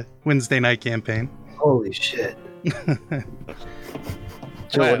our Wednesday night campaign. Holy shit.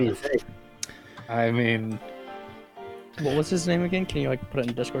 Joe, what do you think? I mean, What was his name again? Can you put it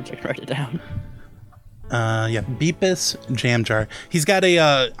in Discord so I can write it down? Yeah, Beepus Jamjar. He's got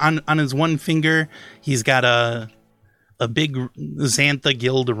a on his one finger. He's got a big Xantha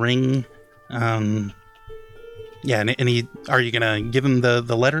Guild ring. Yeah, and he. Are you gonna give him the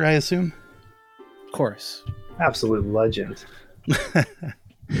letter? I assume. of course. Absolute legend.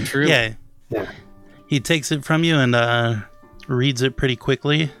 True. Yeah. Yeah. He takes it from you and reads it pretty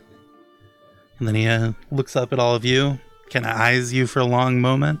quickly, and then he looks up at all of you, kind of eyes you for a long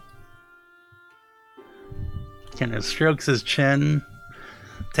moment, kind of strokes his chin,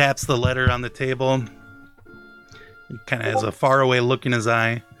 taps the letter on the table, kind of has a faraway look in his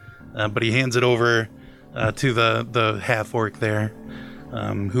eye, but he hands it over to the half-orc there,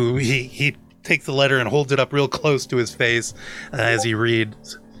 who he takes the letter and holds it up real close to his face as he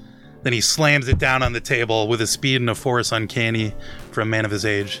reads. Then he slams it down on the table with a speed and a force uncanny for a man of his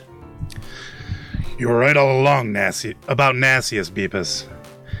age. You were right all along, about Nassius, Beepus.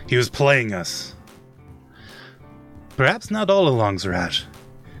 He was playing us. Perhaps not all along, Zaraj.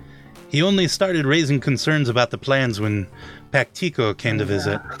 He only started raising concerns about the plans when Pactico came to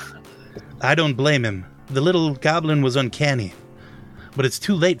visit. I don't blame him. The little goblin was uncanny. But it's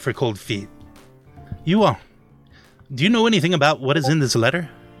too late for cold feet. You all. Do you know anything about what is in this letter?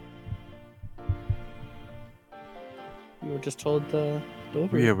 You were just told the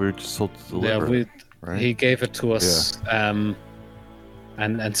delivery. Yeah, we were just told to Yeah, deliver. Right? he gave it to us, and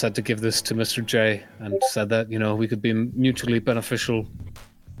said to give this to Mr. J, and said that we could be mutually beneficial.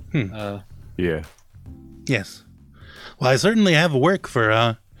 Yeah. Yes. Well, I certainly have work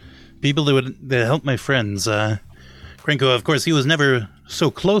for people that help my friends. Krenko, of course, he was never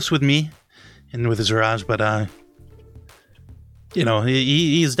so close with me and with Ziraj, but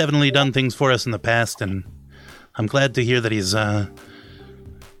he's definitely done things for us in the past, and I'm glad to hear that he's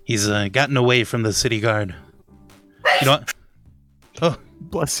gotten away from the city guard. You know what? Oh,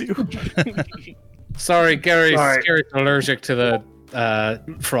 Bless you. Sorry, Gary's Sorry. allergic to the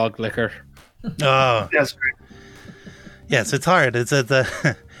frog liquor. oh, That's great. yes, it's hard. It's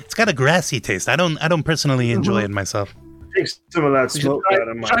it's got a grassy taste. I don't personally enjoy it myself. Take some of that smoke out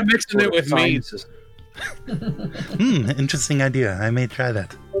of my. Try mixing it with meat. sinuses. Interesting idea. I may try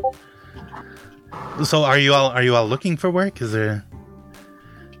that. So, are you all looking for work? Is there?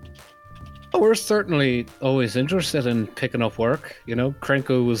 Oh, we're certainly always interested in picking up work.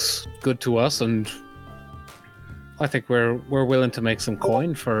 Krenko was good to us, and I think we're willing to make some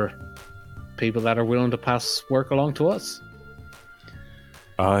coin for people that are willing to pass work along to us.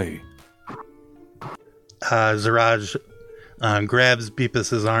 Aye. Ziraj grabs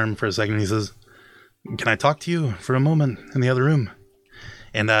Beepus's arm for a second. He says, "Can I talk to you for a moment in the other room?"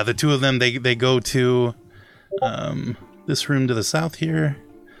 And the two of them, they go to this room to the south here,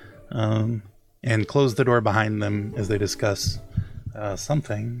 and close the door behind them as they discuss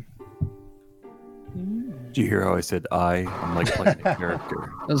something. Did you hear how I said I? I'm like playing a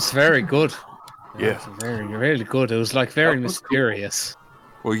character. It was very good. Yeah. It was very, really good. It was like very mysterious.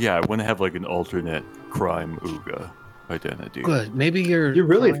 Well, yeah, I want to have like an alternate crime Ooga identity. Good. Maybe your You're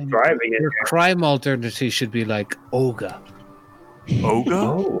really thriving in your here. crime alternate should be like Olga. Oga?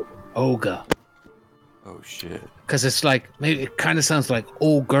 Oh, Olga. Oh shit. Because it's like, maybe it kind of sounds like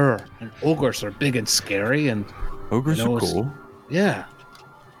ogre. And ogres are big and scary. And Ogres You know, are it's- cool. yeah.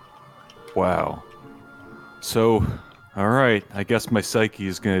 Wow. So, alright, I guess my psyche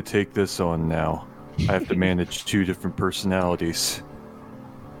is gonna take this on now. I have to manage 2 different personalities.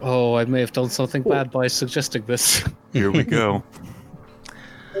 Oh, I may have done something bad by suggesting this. Here we go.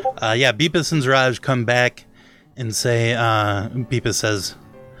 Beepus and Ziraj come back and say, Beepus says,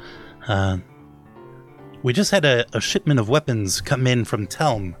 we just had a shipment of weapons come in from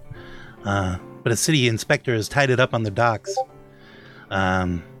Telm, but a city inspector has tied it up on the docks.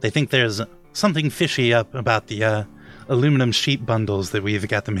 They think there's something fishy up about the aluminum sheet bundles that we've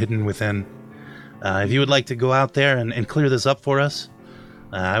got them hidden within. If you would like to go out there and clear this up for us,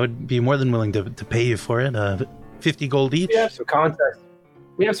 I would be more than willing to pay you for it. 50 gold each. we have some contacts.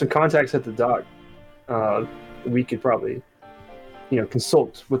 We have some contacts at the dock. We could probably,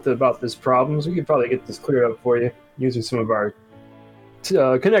 consult with about this problem. So we could probably get this cleared up for you using some of our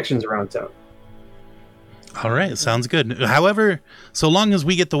connections around town. All right, sounds good. However, so long as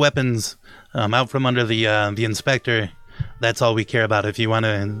we get the weapons out from under the inspector, that's all we care about. If you want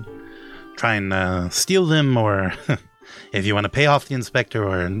to try and steal them, or if you want to pay off the inspector,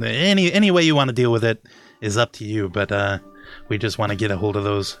 or any way you want to deal with it is up to you. But we just want to get a hold of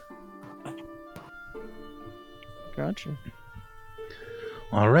those. Gotcha.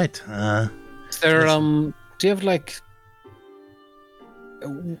 All right. Is there, do you have like,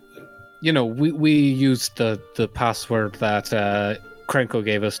 we used the password that Krenko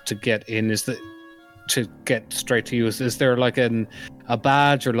gave us to get in. To get straight to you? Is there like a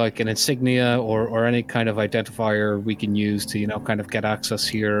badge or like an insignia or any kind of identifier we can use to kind of get access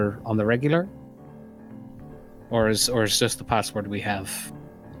here on the regular? Or is just the password we have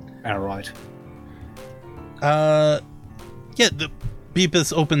outright? The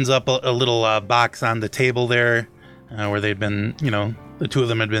Beepus opens up a little box on the table there, where they'd been, the two of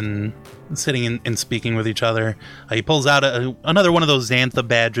them had been sitting and speaking with each other. He pulls out another one of those Xantha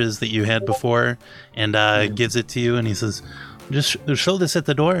badges that you had before and gives it to you, and he says, just show this at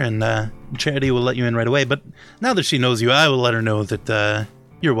the door, and Charity will let you in right away. But now that she knows you, I will let her know that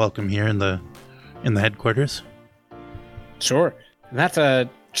you're welcome here in the headquarters. Sure. And that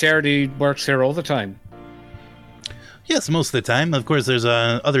Charity works here all the time. Yes, most of the time. Of course, there's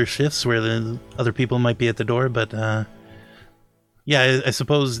other shifts where the other people might be at the door, but I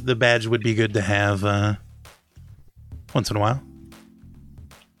suppose the badge would be good to have once in a while.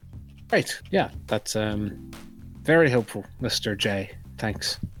 Right. Yeah, that's very helpful, Mr. J.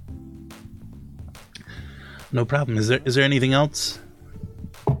 Thanks. No problem. Is there anything else?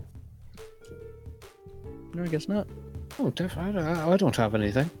 No, I guess not. Oh, I don't have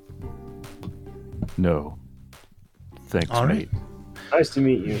anything. No. Thanks, All mate. right. Nice to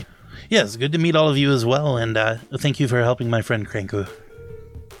meet you. Yes, good to meet all of you as well, and thank you for helping my friend Krenko.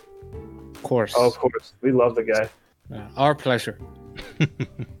 Of course. Oh, of course. We love the guy. Our pleasure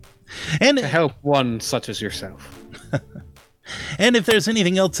And to help one such as yourself. and if there's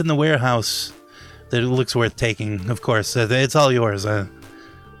anything else in the warehouse that looks worth taking, of course, it's all yours.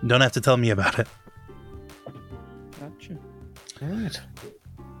 Don't have to tell me about it. Gotcha. All right.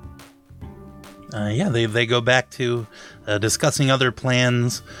 Yeah, they go back to discussing other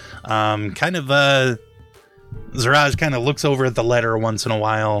plans. Ziraj kind of looks over at the letter once in a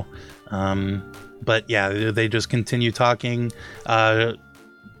while. But yeah, they just continue talking.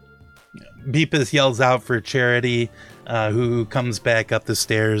 Beepus yells out for Charity, who comes back up the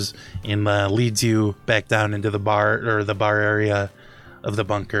stairs and leads you back down into the bar area of the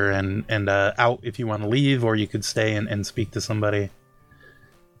bunker and out if you want to leave, or you could stay and speak to somebody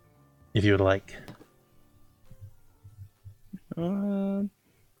if you would like. No.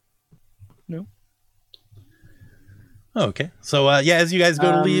 Okay. So yeah, as you guys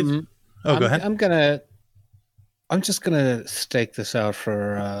go to leave. Oh, go ahead. I'm just gonna stake this out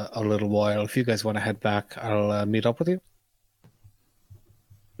for a little while. If you guys want to head back, I'll meet up with you.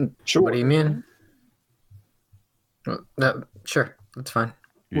 Sure. What do you mean? Sure, that's fine.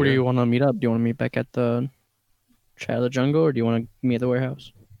 Where do you want to meet up? Do you want to meet back at the Chat of the Jungle, or do you want to meet at the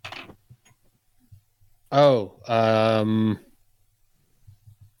warehouse? Oh,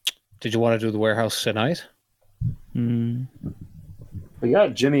 did you want to do the warehouse tonight? We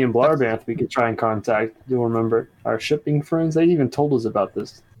got Jimmy and Blarbanth we could try and contact. You'll remember our shipping friends. They even told us about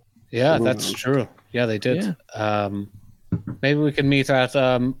this. Yeah, that's true. Yeah, they did. Maybe we can meet at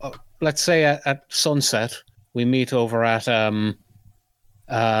let's say at sunset. We meet over at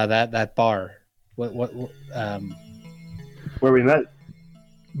that bar. What Where we met.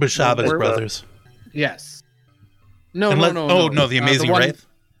 Bashaba's Where- brothers. Yes. No, Unless- no. Oh, no, the Amazing one- Wraith?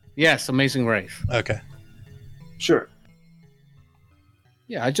 Yes, Amazing Wraith. Okay. Sure.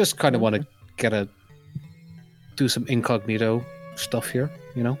 Yeah, I just kind of want to do some incognito stuff here,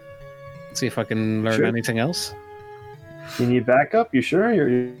 you know? See if I can learn Sure. anything else. You need backup? You sure?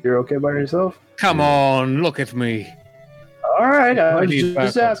 You're okay by yourself? Come on, look at me. All right. I I was need just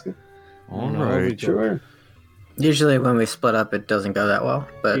backup. asking. All No, right. we go. Sure. Usually when we split up, it doesn't go that well.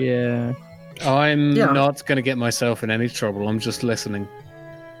 But Yeah. I'm Yeah. not going to get myself in any trouble. I'm just listening.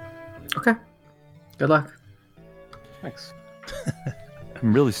 okay, good luck. Thanks.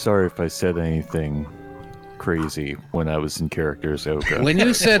 I'm really sorry if I said anything crazy when I was in character as Oka. When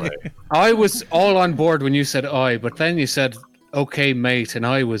you said I was all on board when you said I, but then you said okay, mate, and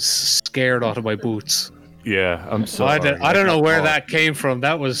I was scared out of my boots. Yeah, I'm So sorry. I don't know got where caught. that came from.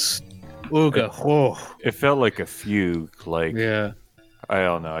 That was Ooga. Whoa. It felt like a fugue. Like Yeah. I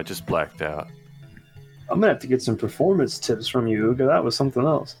don't know. I just blacked out. I'm going to have to get some performance tips from you, Uga. That was something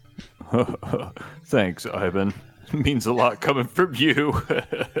else. Thanks, Ivan. Means a lot coming from you.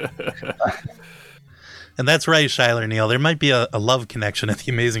 And that's right, Shyler Neal. There might be a love connection at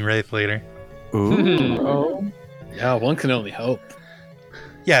the Amazing Wraith later. Ooh. Oh. Yeah, one can only hope.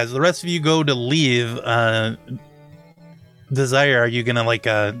 Yeah, as the rest of you go to leave, Desire, are you gonna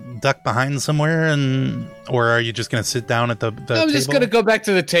duck behind somewhere, or are you just gonna sit down at the I'm table? just gonna go back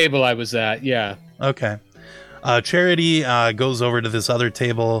to the table I was at. Yeah. Okay. Charity goes over to this other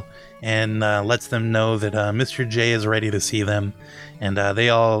table and lets them know that Mr. J is ready to see them, and they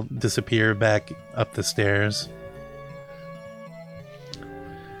all disappear back up the stairs.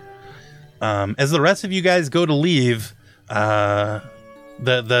 As the rest of you guys go to leave, the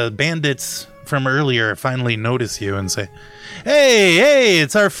bandits from earlier finally notice you and say, "Hey,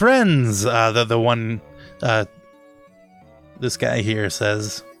 it's our friends." The one this guy here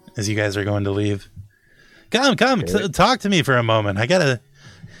says as you guys are going to leave. Come, talk to me for a moment.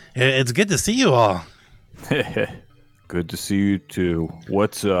 It's good to see you all. Good to see you too.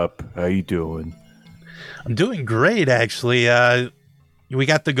 What's up? How you doing? I'm doing great, actually. We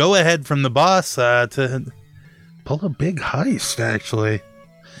got the go-ahead from the boss to pull a big heist, actually.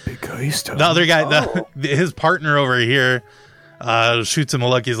 Big heist. The other guy, his partner over here, shoots him a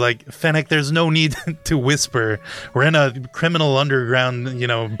look. He's like, Fennec, there's no need to whisper. We're in a criminal underground,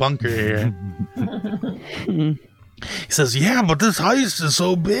 bunker here. He says, yeah, but this heist is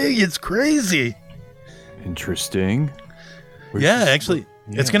so big, it's crazy. Interesting. Yeah, actually,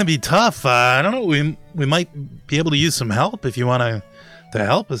 it's going to be tough. I don't know. We might be able to use some help if you want to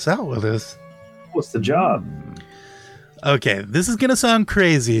help us out with this. What's the job? Okay, this is going to sound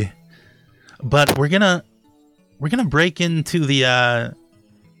crazy, but we're going to break into the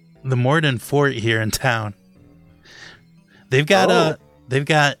Morden Fort here in town. They've got they've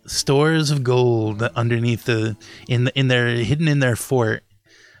got stores of gold underneath hidden in their fort.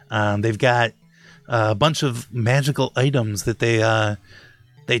 They've got a bunch of magical items that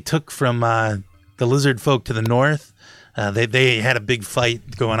they took from the lizard folk to the north. They had a big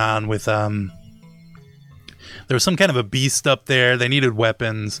fight going on with there was some kind of a beast up there. They needed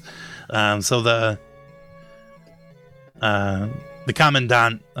weapons, so the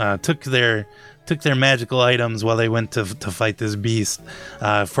commandant took their magical items while they went to fight this beast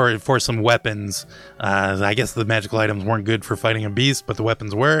for some weapons. I guess the magical items weren't good for fighting a beast, but the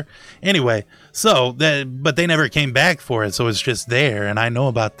weapons were. Anyway, but they never came back for it, so it's just there, and I know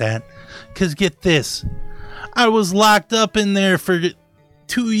about that. Because get this, I was locked up in there for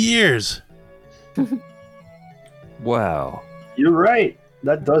 2 years. Wow. You're right.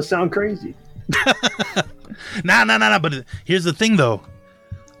 That does sound crazy. Nah. But here's the thing, though.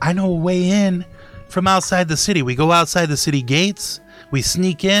 I know a way in from outside the city. We go outside the city gates. We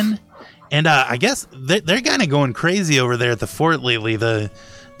sneak in, and I guess they're kind of going crazy over there at the fort lately. The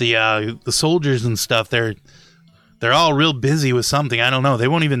soldiers and stuff. They're all real busy with something. I don't know. They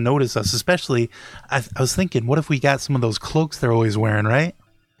won't even notice us. Especially, I was thinking, what if we got some of those cloaks they're always wearing, right?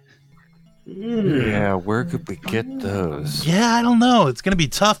 Yeah, where could we get those? Yeah, I don't know. It's going to be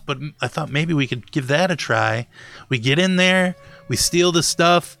tough, but I thought maybe we could give that a try. We get in there, we steal the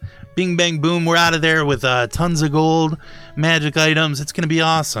stuff, bing, bang, boom, we're out of there with tons of gold, magic items. It's going to be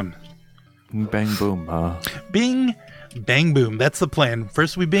awesome. Bang, boom, huh? Bing, bang, boom. That's the plan.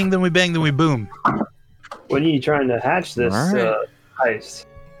 First we bing, then we bang, then we boom. When are you trying to hatch this heist?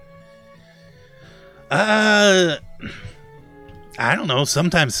 I don't know.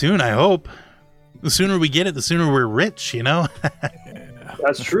 Sometime soon, I hope. The sooner we get it, the sooner we're rich, you know?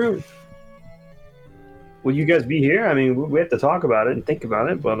 That's true. Will you guys be here? I mean, we have to talk about it and think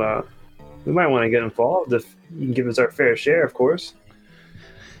about it, but we might want to get involved if you can give us our fair share, of course.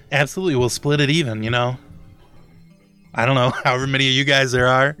 Absolutely. We'll split it even, you know? I don't know, however many of you guys there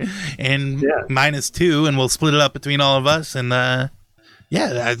are, and -2, and we'll split it up between all of us, and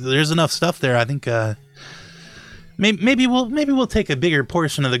there's enough stuff there. I think maybe we'll take a bigger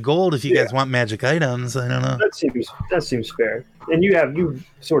portion of the gold if you guys want magic items. I don't know. That seems fair. And you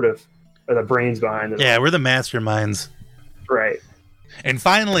sort of are the brains behind it. Yeah, we're the masterminds. Right. And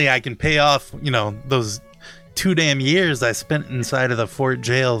finally, I can pay off, those 2 damn years I spent inside of the fort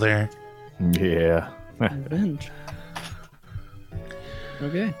jail there. Yeah. Revenge.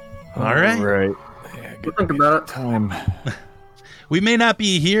 Okay. All right. Right. We'll think about it. Time. We may not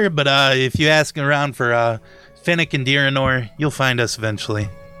be here, but if you ask around for Finnick and Diranor, you'll find us eventually.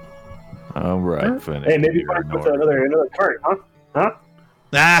 All right, Finnick. Hey, maybe find with another cart, huh?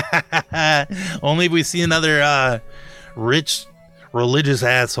 Only if we see another rich religious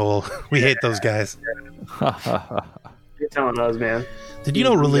asshole. We hate those guys. You're telling us, man. Did you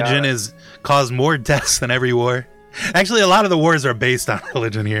know religion has caused more deaths than every war? Actually, a lot of the wars are based on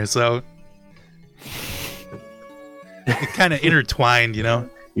religion here, so it's kind of intertwined, you know?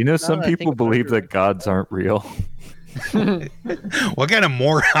 Some people believe that gods aren't real. What kind of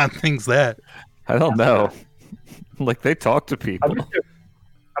moron thinks that? I don't know. Like, they talk to people.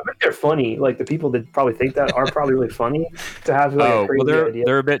 I bet they're funny. Like, the people that probably think that are probably really funny to have like a crazy idea.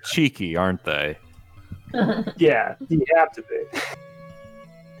 They're a bit cheeky, aren't they? Yeah, you have to be.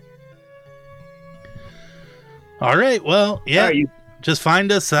 All right, well, yeah, Right, just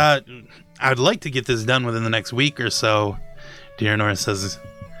find us. I'd like to get this done within the next week or so. Diranor says,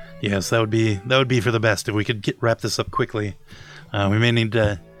 yes, that would be for the best if we could wrap this up quickly. We may need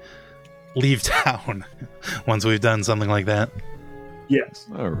to leave town once we've done something like that. Yes.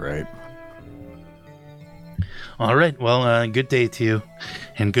 All right. All right, well, good day to you,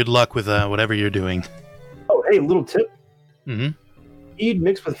 and good luck with whatever you're doing. Oh, hey, little tip. Mm-hmm. Mead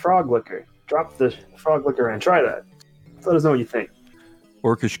mixed with frog liquor. Drop the frog liquor and try that. Let us know what you think.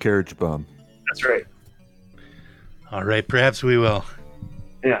 Orcish carriage bomb. That's right. All right, perhaps we will.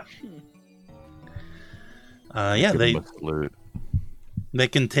 Yeah. Yeah, Give 'em a salute. they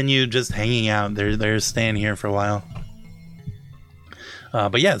continue just hanging out. They're staying here for a while.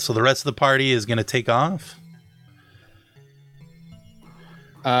 But yeah, so the rest of the party is going to take off.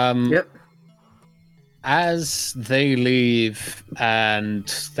 Yep. As they leave, and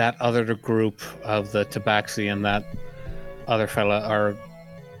that other group of the Tabaxi and that other fella are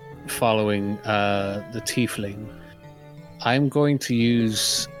following the tiefling, I'm going to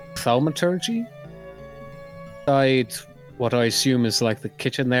use thaumaturgy. Inside what I assume is like the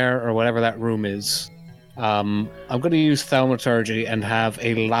kitchen there, or whatever that room is. I'm going to use thaumaturgy and have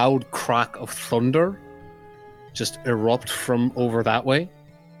a loud crack of thunder just erupt from over that way.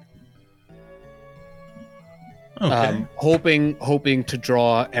 Okay. hoping to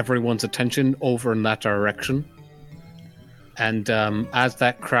draw everyone's attention over in that direction. And as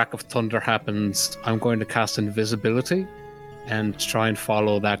that crack of thunder happens, I'm going to cast invisibility and try and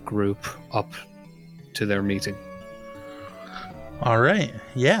follow that group up to their meeting. All right.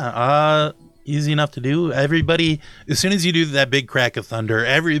 Yeah. Easy enough to do. Everybody, as soon as you do that big crack of thunder,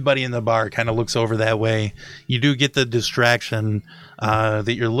 everybody in the bar kind of looks over that way. You do get the distraction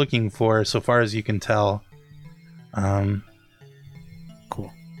that you're looking for, so far as you can tell.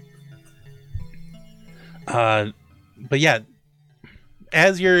 Cool. But yeah,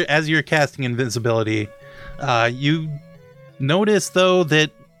 as you're casting invisibility, you notice though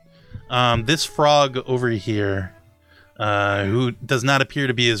that this frog over here, who does not appear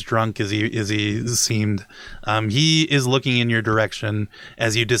to be as drunk as he seemed, he is looking in your direction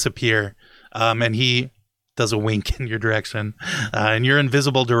as you disappear, and he does a wink in your direction, in your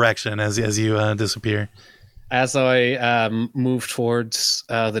invisible direction as you disappear. As I move towards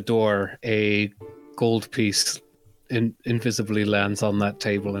the door, a gold piece invisibly lands on that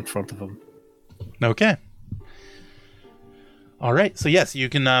table in front of him. Okay. All right. So yes, you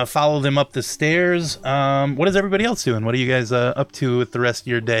can follow them up the stairs. What is everybody else doing? What are you guys up to with the rest of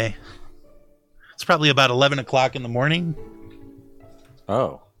your day? It's probably about 11 o'clock in the morning.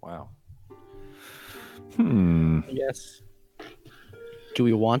 Oh, wow. Yes. Do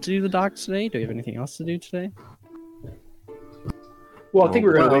we want to do the docks today? Do we have anything else to do today? Well, I think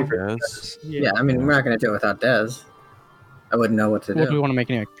we're going to Well, wait for yes. Yeah, I mean, we're not going to do it without Dez. I wouldn't know what to Well, do we do. want to make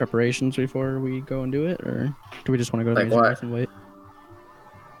any like, preparations before we go and do it, or do we just want to go to the Like music what? booth and wait?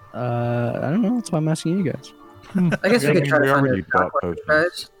 I don't know. That's why I'm asking you guys. I guess we Yeah, could try we to find already a bought dock with you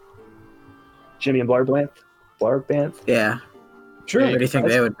potions. guys. Jimmy and Blarbanth. Blarbanth? Yeah. Sure. Where do you think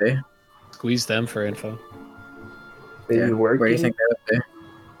they would be? Squeeze them for info. Maybe Yeah. working? Where do you think they would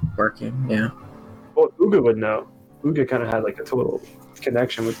be? Working, yeah. Well, Uga would know. Uga kind of had like a total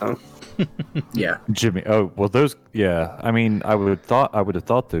connection with them. Yeah. Jimmy. Oh, well, those. Yeah. I mean, I would have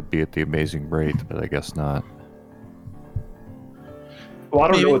thought they'd be at the amazing rate, but I guess not. Well, I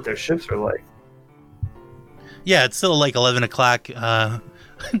don't Maybe. know what their shifts are like. Yeah, it's still like 11 o'clock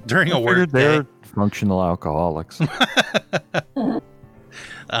during a work day. They're functional alcoholics.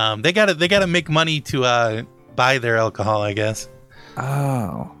 They gotta make money to buy their alcohol, I guess.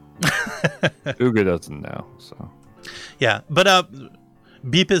 Oh. Uga doesn't know, so. Yeah, but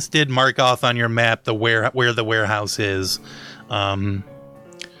Beepus did mark off on your map where the warehouse is,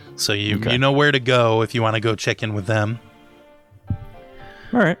 so you Okay. you know where to go if you want to go check in with them.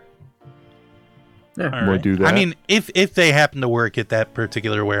 All right. Yeah. All We'll right. do that. I mean, if they happen to work at that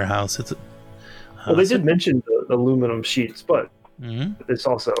particular warehouse, it's. Well, they did mention the aluminum sheets, but Mhm. it's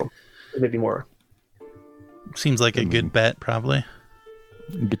also maybe more. Seems like a good bet, probably.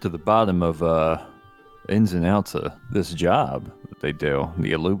 Get to the bottom of ins and outs of this job that they do,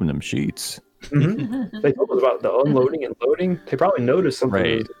 the aluminum sheets. They told us about the unloading and loading. They probably noticed something.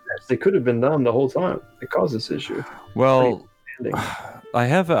 Right. They could have been done the whole time. It caused this issue. Well, Ending. I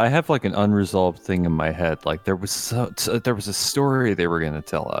have like an unresolved thing in my head. Like there was a story they were going to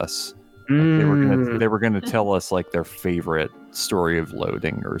tell us. Like, they were gonna tell us like their favorite story of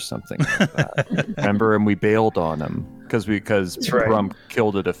loading or something like that. Remember, and we bailed on them because That's right. Brum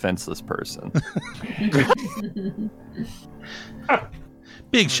killed a defenseless person.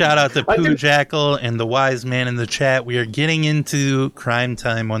 Big shout out to I Pooh do- Jackal and the wise man in the chat. We are getting into crime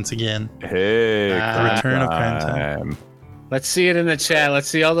time once again. Hey, The return of crime time. Let's see it in the chat. Let's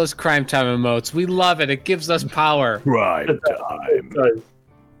see all those crime time emotes. We love it. It gives us power. Crime time.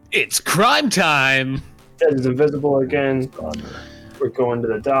 It's crime time. Ted is invisible again. We're going to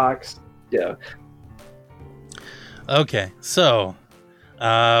the docks. Yeah. Okay, so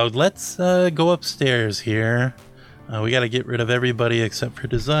let's go upstairs here. We got to get rid of everybody except for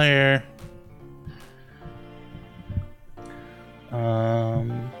Desire.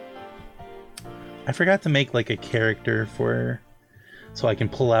 I forgot to make like a character so I can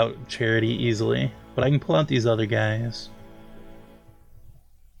pull out Charity easily, but I can pull out these other guys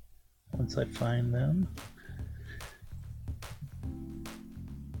once I find them.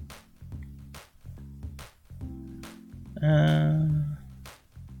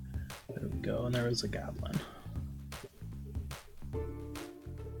 There we go, and there was a goblin.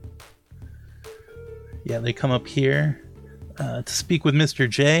 Yeah, they come up here to speak with Mr.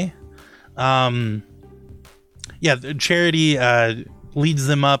 J. Yeah, the Charity leads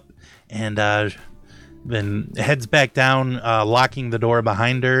them up and then heads back down, locking the door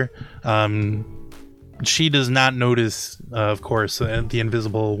behind her. She does not notice, of course, the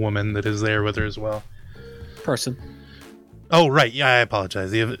invisible woman that is there with her as well. Person. Oh, right. Yeah, I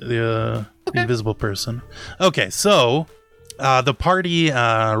apologize. The Invisible person. Okay, so the party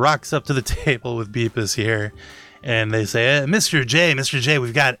rocks up to the table with Beepus here, and they say, Mr. J,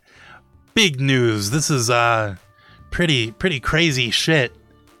 we've got big news. This is pretty crazy shit.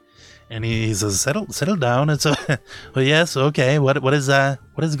 And he says, settle down. It's well, yes, okay. What is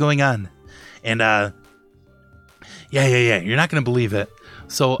going on? And yeah. You're not gonna believe it.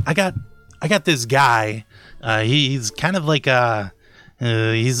 So I got this guy. He's kind of like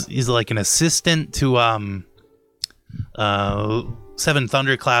he's like an assistant to Seven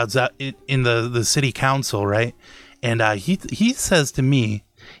Thunderclouds out in the city council, right? And he says to me,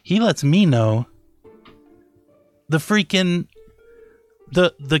 he lets me know the freaking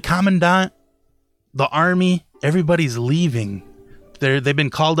the commandant, the army, everybody's leaving. They've been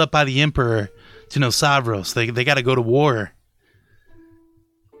called up by the emperor to Nosavros. They got to go to war.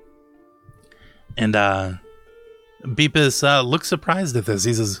 And Beepus looks surprised at this.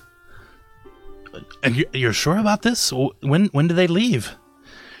 He says, "And you're sure about this? When do they leave?"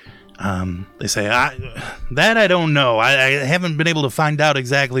 They say, that I don't know. I haven't been able to find out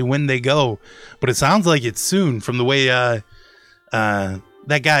exactly when they go, but it sounds like it's soon from the way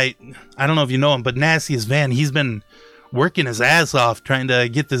that guy, I don't know if you know him, but Nastiest Van, he's been working his ass off trying to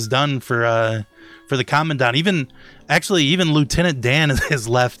get this done for the commandant. Even Lieutenant Dan has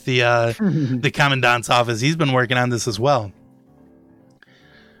left the commandant's office. He's been working on this as well.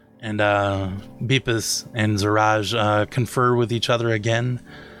 And Beepus and Zaraj confer with each other again.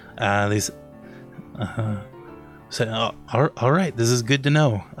 They say, all right, this is good to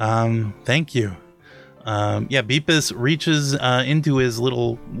know. Thank you. Beepus reaches into his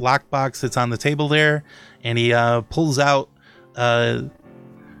little lockbox that's on the table there, and he pulls out,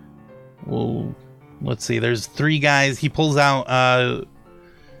 let's see, there's 3 guys. He pulls out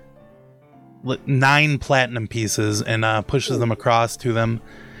 9 platinum pieces and pushes them across to them,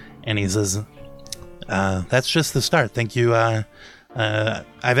 and he says, that's just the start. Thank you. I've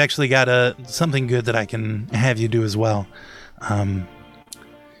actually got something good that I can have you do as well.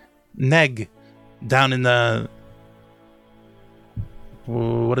 Neg, down in the,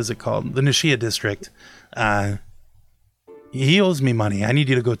 what is it called? The Nishia district. He owes me money. I need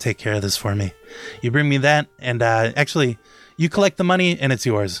you to go take care of this for me. You bring me that, and actually, you collect the money, and it's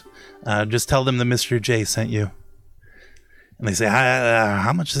yours. Just tell them that Mr. J sent you. And they say,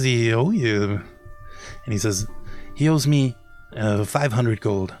 how much does he owe you? And he says, he owes me 500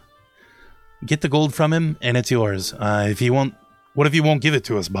 gold. Get the gold from him, and it's yours. If he won't, what if he won't give it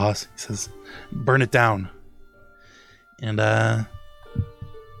to us, boss? He says, burn it down. And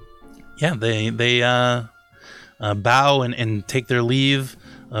they bow and take their leave.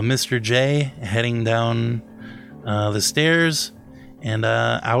 Mr. J heading down the stairs and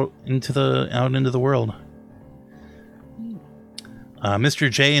out into the world.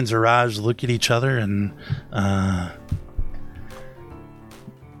 Mr. J and Zaraj look at each other and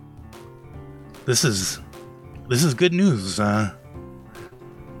this is good news.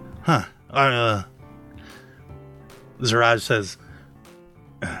 Zaraj says,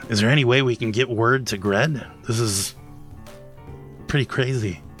 is there any way we can get word to Gred? This is pretty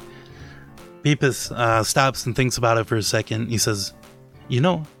crazy. Beepus stops and thinks about it for a second. He says,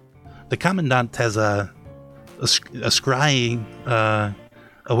 the commandant has a scrying, a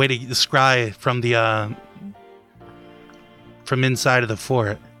way to scry from the from inside of the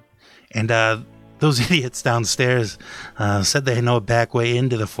fort, and those idiots downstairs said they know a back way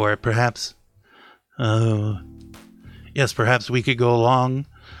into the fort. Perhaps, perhaps we could go along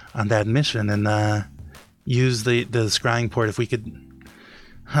on that mission and use the scrying port if we could.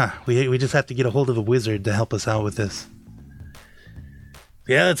 We just have to get a hold of a wizard to help us out with this.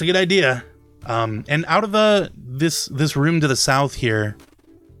 Yeah, that's a good idea. And out of this room to the south here,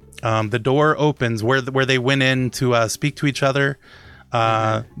 the door opens where they went in to speak to each other.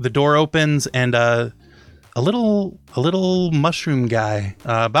 The door opens and a little mushroom guy,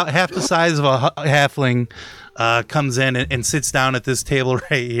 about half the size of a halfling, comes in and sits down at this table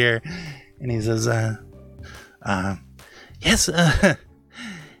right here, and he says, "Yes,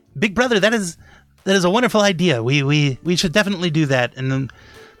 Big Brother, that is a wonderful idea. We should definitely do that." And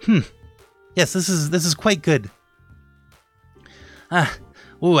yes, this is quite good. I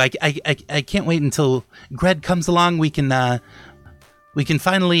can't wait until Gred comes along. We can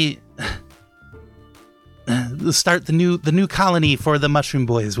finally start the new colony for the Mushroom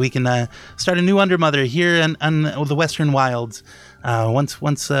Boys. We can start a new Undermother here on the Western Wilds. Once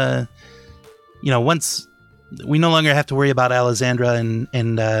we no longer have to worry about Alexandra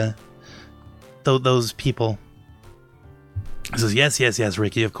and those people. He says, yes,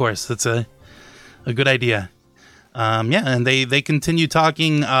 Ricky, of course. That's a good idea. And they continue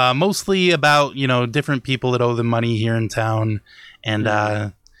talking mostly about, different people that owe them money here in town,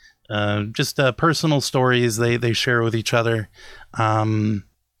 and just personal stories they share with each other.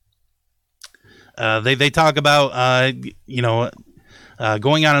 They talk about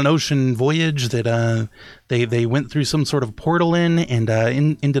going on an ocean voyage that they went through some sort of portal and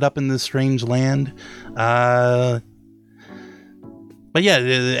ended up in this strange land. But yeah,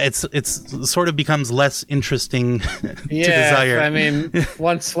 it's sort of becomes less interesting to Desire. I mean,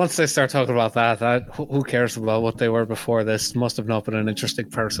 once they start talking about that, who cares about what they were before this? Must have not been an interesting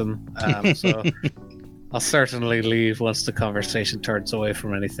person. So I'll certainly leave once the conversation turns away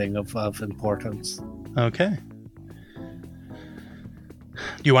from anything of importance. Okay.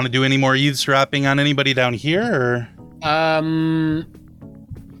 Do you want to do any more eavesdropping on anybody down here, or?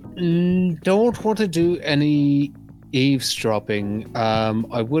 Don't want to do any eavesdropping.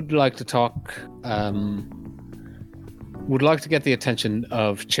 I would like to talk. Would like to get the attention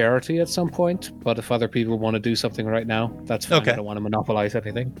of Charity at some point, but if other people want to do something right now, that's fine. Okay. I don't want to monopolize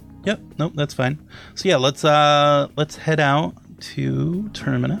anything. Yep. Nope. That's fine. So yeah, let's head out to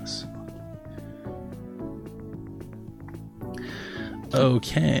Terminus.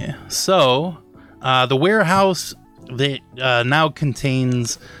 Okay. So the warehouse that now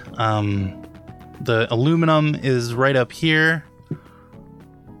contains the aluminum is right up here.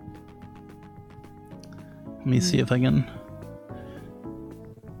 Let me see if I can.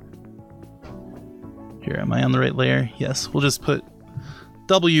 Here, am I on the right layer? Yes, we'll just put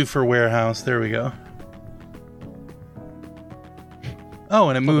W for warehouse. There we go. Oh,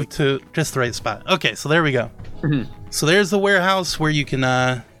 and it moved to just the right spot. Okay, so there we go. So there's the warehouse where you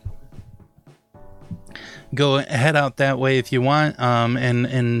can go head out that way if you want,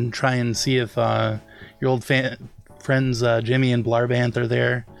 and try and see if your old friends Jimmy and Blarbanth are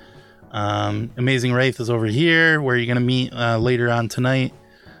there. Amazing Wraith is over here where you're going to meet later on tonight.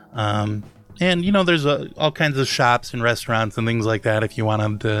 And there's all kinds of shops and restaurants and things like that if you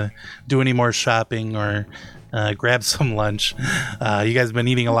want to do any more shopping or grab some lunch. You guys have been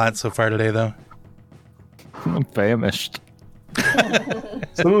eating a lot so far today, though. I'm famished.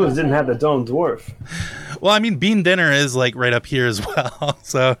 Some of us didn't have the Dome Dwarf. Well, I mean, Bean Dinner is like right up here as well,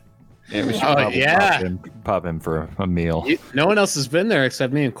 so... Yeah, we should pop in for a meal. No one else has been there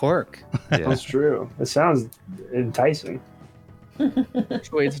except me and Cork. Yeah. That's true. It sounds enticing.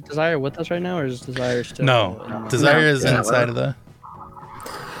 Wait, is Desire with us right now, or is Desire still? No, Desire is inside of the...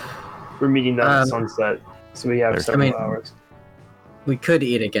 We're meeting down at sunset, so we have several hours. We could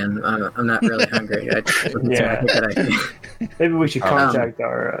eat again. I'm not really hungry. Yeah. Maybe we should contact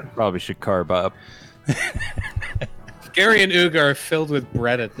our... Probably should carb up. Gary and Uga are filled with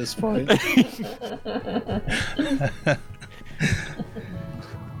bread at this point.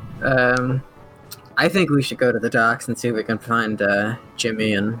 I think we should go to the docks and see if we can find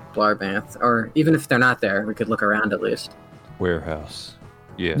Jimmy and Blarbanth. Or even if they're not there, we could look around at least. Warehouse.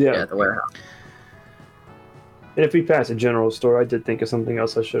 Yeah, the warehouse. And if we pass a general store, I did think of something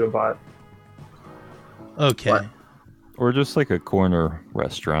else I should have bought. Okay. What? Or just like a corner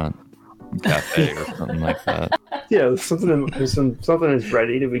restaurant, cafe, or something like that. Yeah, something that's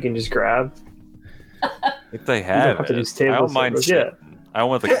ready that we can just grab. If they have have to it, use table I don't mind. service, yeah. I don't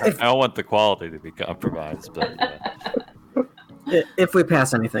want the quality to be compromised, but yeah. If we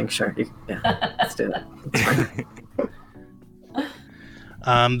pass anything, sure. Let's do that. It's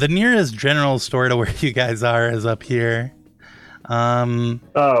fine. The nearest general store to where you guys are is up here. Oh,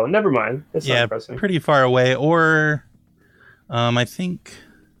 never mind. It's not pressing. Pretty far away. Or, I think.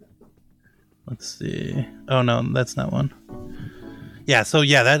 Let's see. Oh no, that's not one. Yeah. So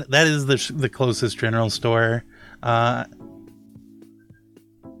yeah, that is the closest general store. Oh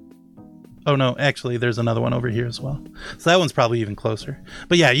no, actually, there's another one over here as well. So that one's probably even closer.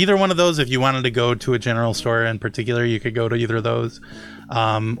 But yeah, either one of those. If you wanted to go to a general store in particular, you could go to either of those,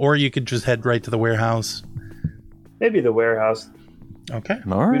 or you could just head right to the warehouse. Maybe the warehouse. Okay.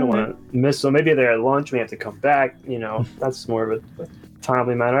 All right. We don't want to miss. So maybe they're at lunch. We have to come back. That's more of a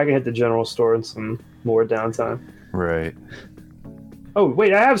timely matter. I can hit the general store in some more downtime. Right. Oh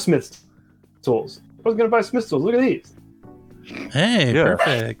wait, I have Smith's tools. I was gonna buy Smith's tools. Look at these. Hey, Yeah.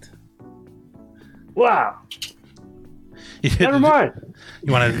 perfect. Wow. Never mind.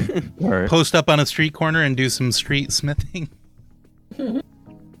 You want to All right. post up on a street corner and do some street smithing? I don't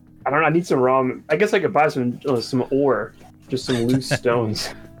know. I need some raw. I guess I could buy some ore, just some loose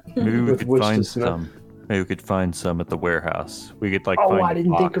stones. Maybe we with could which to find smith. some. Maybe we could find some at the warehouse. We could Oh, find I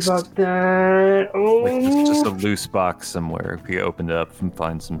didn't a think box. about that. Oh, Like just a loose box somewhere. If we opened it up and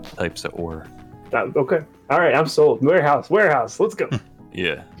find some types of ore. Okay. All right, I'm sold. Warehouse. Let's go.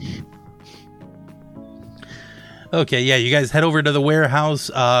 Yeah. Okay, yeah, you guys head over to the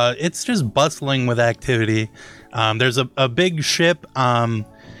warehouse. It's just bustling with activity. There's a big ship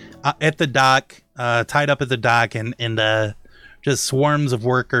at the dock, tied up at the dock, and just swarms of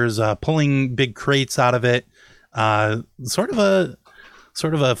workers pulling big crates out of it. Sort of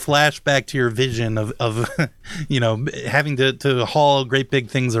a flashback to your vision of having to haul great big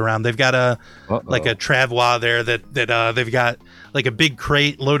things around. They've got like a travois there that they've got like a big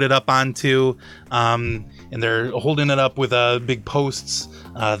crate loaded up onto, and they're holding it up with big posts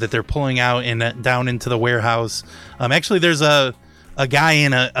that they're pulling out and down into the warehouse. Actually, there's a guy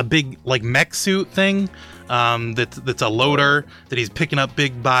in a big like mech suit thing. That's a loader that he's picking up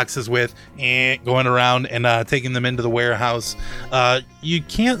big boxes with and going around and taking them into the warehouse. You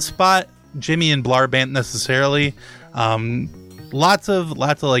can't spot Jimmy and Blarbant necessarily. Lots of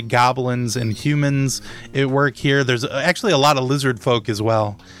like goblins and humans at work here. There's actually a lot of lizard folk as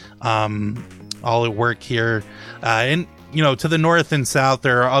well, all at work here. And to the north and south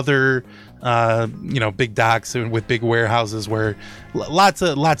there are other big docks with big warehouses where lots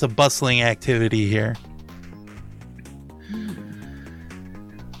of bustling activity here.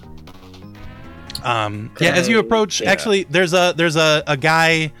 As you approach, actually, there's a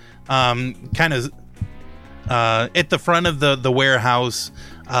guy kind of at the front of the warehouse,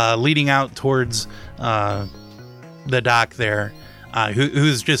 leading out towards the dock there,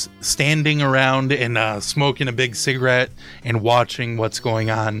 who's just standing around and smoking a big cigarette and watching what's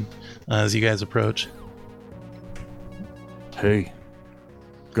going on as you guys approach. Hey,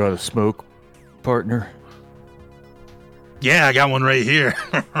 got a smoke, partner? Yeah, I got one right here.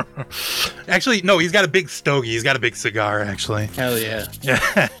 Actually, no, he's got a big stogie. He's got a big cigar, actually. Hell yeah.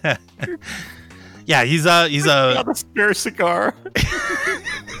 Yeah. Yeah, he's a spare cigar.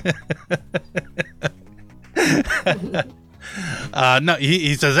 No,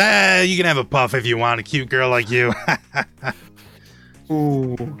 he says, you can have a puff if you want, a cute girl like you.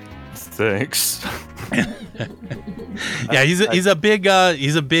 Ooh, thanks. Yeah, he's a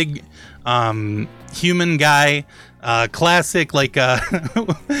big human guy. Classic like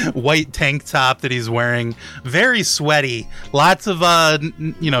white tank top that he's wearing, very sweaty, lots of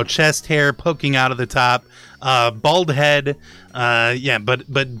chest hair poking out of the top, bald head,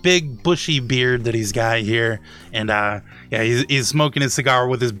 but big bushy beard that he's got here, and he's smoking his cigar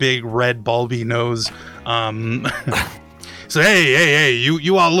with his big red bulby nose. So hey,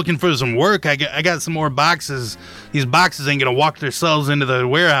 you all looking for some work? I got some more boxes. These boxes ain't gonna walk themselves into the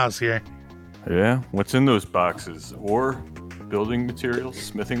warehouse here. Yeah, what's in those boxes? Ore, building materials,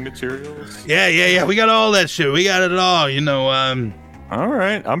 smithing materials? Yeah, we got all that shit. We got it all, All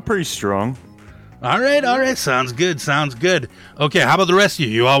right, I'm pretty strong. All right, sounds good. Okay, how about the rest of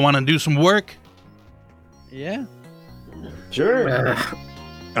you? You all want to do some work? Yeah. Sure.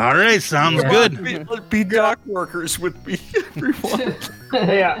 All right, sounds good. Be dock workers with me, everyone.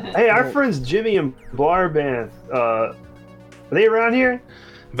 Hey, our friends Jimmy and Blarbant, are they around here?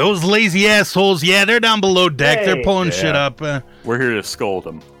 Those lazy assholes, yeah, they're down below deck. Hey. They're pulling shit up. We're here to scold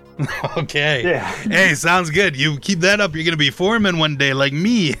them. Okay. Yeah. Hey, sounds good. You keep that up, you're going to be foreman one day like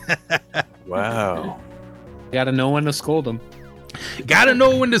me. Wow. Gotta know when to scold them. Gotta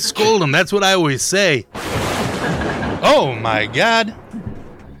know when to scold them. That's what I always say. Oh, my God.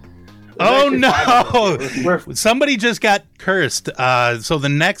 Oh, no. Somebody just got cursed. So the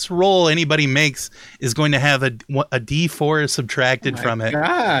next roll anybody makes is going to have a D4 subtracted from it.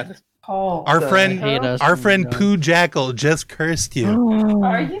 God. Oh, Our friend Hate Pooh Jackal just cursed you.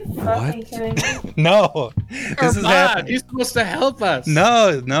 are you fucking kidding me? No. This is happening. He's supposed to help us.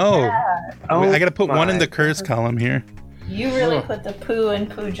 No. Oh, I got to put one in my the curse column here. You really put the poo and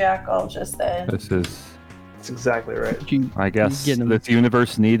poo jackal just then. That's exactly right. I guess Getting 'em. this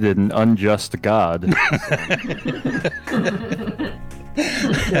universe needed an unjust god.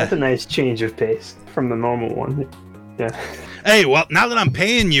 That's a nice change of pace from the normal one. Yeah. Hey, well, now that I'm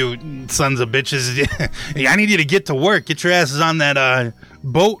paying you, sons of bitches, I need you to get to work. Get your asses on that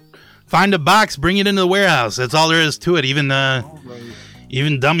boat. Find a box, bring it into the warehouse. That's all there is to it.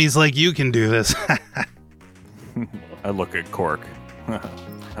 Even dummies like you can do this. I look at Cork.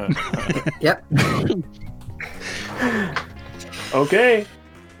 Yep. Okay.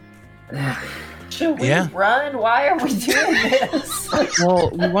 Should we Yeah. run? Why are we doing this? Well,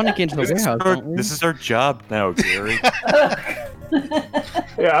 we want to get into the warehouse, don't we? This is our job now, Gary.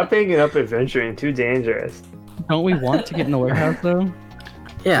 Yeah, I'm picking up adventuring. Too dangerous. Don't we want to get in the warehouse though?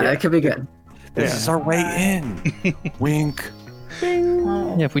 Yeah, that could be good. This is our way in. Wink.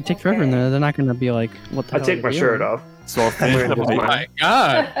 Yeah, if we take forever in there, they're not going to be like, "What the I hell?" take are my you shirt doing? off. So I'll finish up Oh my, my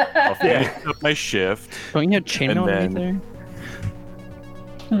God. I'll finish up my shift. Don't you have chainmail And underneath then-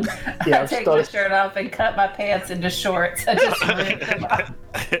 there? Yeah, I I'm take still- my shirt off and cut my pants into shorts. I just rip them off.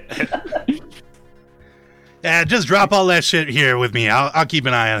 Yeah, just drop all that shit here with me. I'll keep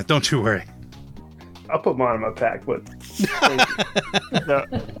an eye on it. Don't you worry. I'll put mine in my pack, but No.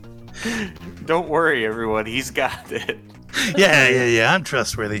 Don't worry, everyone. He's got it. Yeah. I'm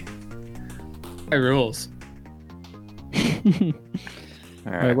trustworthy. My rules.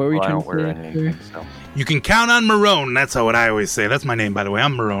 All right, what were you I trying don't to wear say anything, there? so. You can count on Marone. That's what I always say. That's my name, by the way.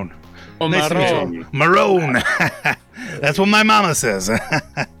 I'm Marone. Oh, Nice to Marone. meet you. Marone. That's what my mama says.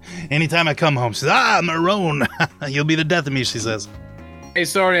 Anytime I come home, she says, Marone. You'll be the death of me, she says. Hey,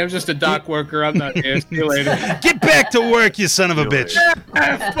 sorry, I'm just a dock worker. I'm not here. See you later. Get back to work, you son of a bitch.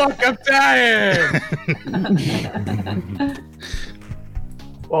 Ah, fuck, I'm tired.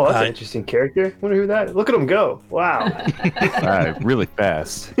 well, that's an interesting character. Wonder who that is. Look at him go. Wow. Really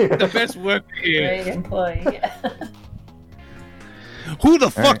fast. The best worker here. Great employee. Who the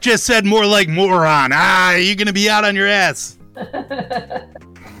fuck right. just said more like moron? You're going to be out on your ass.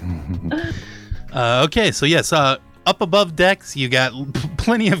 Okay, so yes, up above decks, you got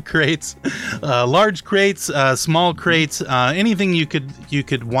plenty of crates, large crates, small crates, anything you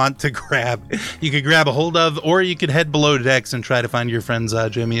could want to grab. You could grab a hold of, or you could head below decks and try to find your friends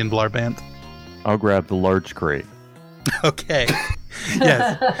Jimmy and Blarbant. I'll grab the large crate. Okay.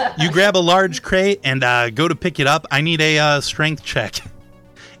 Yes, you grab a large crate and go to pick it up. I need a strength check,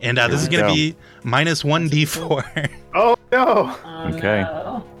 and this is we going to go. be minus 1d4. Oh no. Oh, Okay.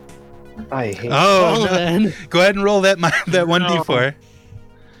 no. I hate. Oh, no. then. Go ahead and roll that 1d4.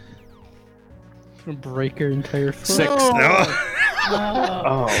 Break her entire foot. 6. No. Oh.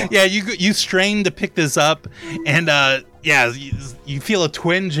 Oh. Yeah, you strain to pick this up, and you feel a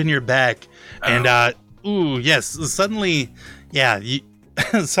twinge in your back, and yes, suddenly,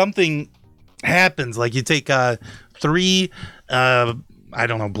 something happens. Like you take 3, I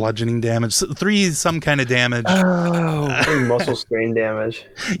don't know, bludgeoning damage, 3 some kind of damage. Big muscle strain damage.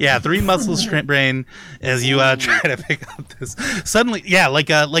 Yeah, 3 muscle strain as you try to pick up this. Suddenly, yeah, like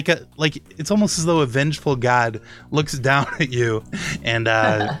it's almost as though a vengeful god looks down at you and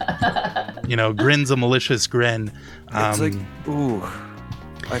grins a malicious grin. It's like, ooh,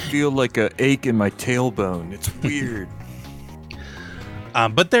 I feel like a ache in my tailbone. It's weird.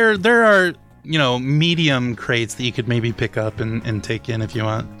 But there are medium crates that you could maybe pick up and take in if you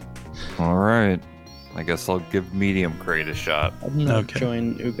want. All right. I guess I'll give medium crate a shot. I'm gonna Okay.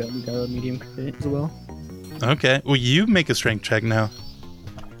 join Uga. We got a medium crate as well. Okay, well you make a strength check now.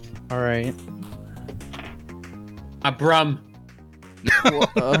 All right. A brum.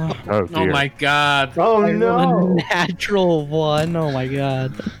 Oh, Oh dear. my god. Oh I rolled no. a natural 1. Oh my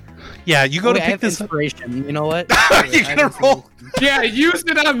god. Yeah, you go Wait, to I pick have this up. inspiration. You know what? You're I gonna have roll. Yeah, use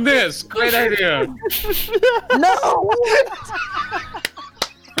it on this. Great idea. No.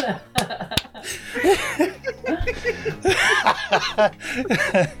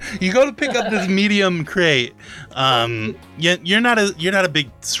 You go to pick up this medium crate. You're not a big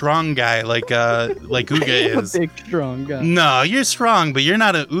strong guy like Uga is. A big strong guy. No, you're strong, but you're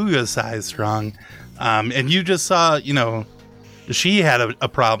not a Uga size strong. And you just saw, she had a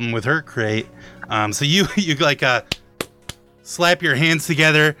problem with her crate. So you like slap your hands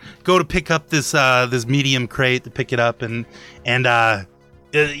together, go to pick up this medium crate to pick it up, and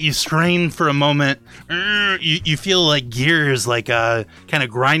you strain for a moment. You feel like gears like kind of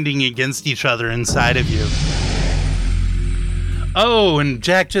grinding against each other inside of you. Oh, and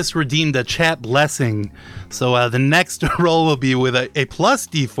Jack just redeemed a chat blessing. So the next roll will be with a plus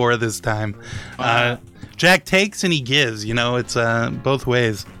D4 this time. Jack takes and he gives. It's both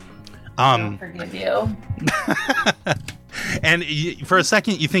ways. I'll forgive you. And for a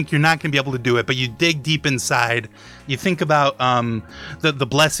second, you think you're not going to be able to do it, but you dig deep inside. You think about the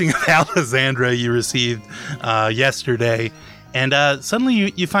blessing of Alexandra you received yesterday, and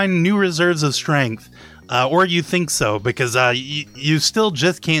suddenly you find new reserves of strength, or you think so, because you still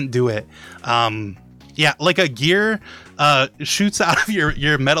just can't do it. Like a gear shoots out of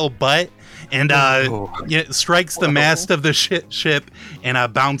your metal butt and strikes the mast of the ship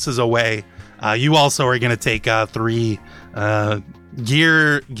and bounces away. You also are going to take 3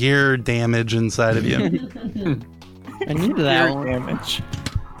 gear damage inside of you. I need that one. Damage.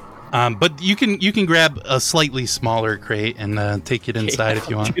 But you can grab a slightly smaller crate and take it inside if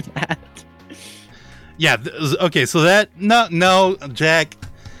you want. Do that. Yeah. Okay. So that no, Jack.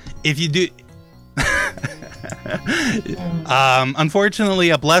 If you do, unfortunately,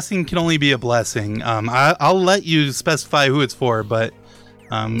 a blessing can only be a blessing. I'll let you specify who it's for, but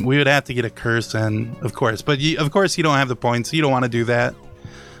we would have to get a curse in, of course. But of course, you don't have the points, so you don't want to do that.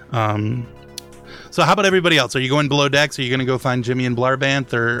 So how about everybody else? Are you going below decks? Are you going to go find Jimmy and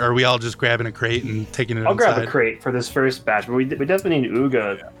Blarbanth, or are we all just grabbing a crate and taking it I'll inside? grab a crate for this first batch, but we definitely need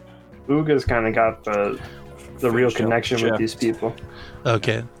Uga. Uga's kind of got the real connection with these people.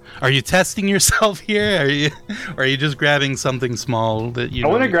 Okay. Are you testing yourself here? Or are you just grabbing something small that you? I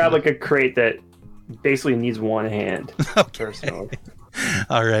want to you grab can- like a crate that basically needs one hand. Personally.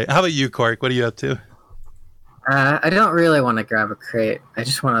 All right. How about you, Cork? What are you up to? I don't really want to grab a crate. I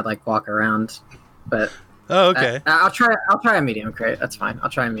just want to like walk around. But Oh, okay. I'll try a medium crate. That's fine. I'll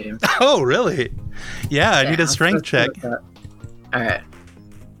try a medium. Oh, really? Yeah, I need a let's strength check. go with that. All right.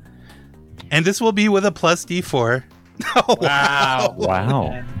 And this will be with a plus D4. Oh, Wow.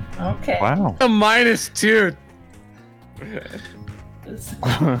 Wow. Okay. Wow. A -2.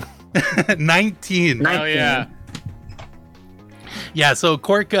 19. Oh yeah. Yeah, so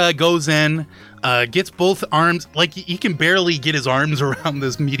Cork goes in, gets both arms, like he can barely get his arms around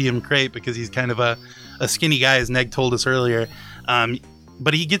this medium crate because he's kind of a skinny guy, as Neg told us earlier.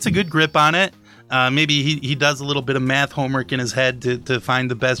 But he gets a good grip on it. Maybe he does a little bit of math homework in his head to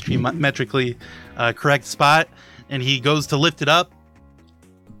find the best geometrically correct spot, and he goes to lift it up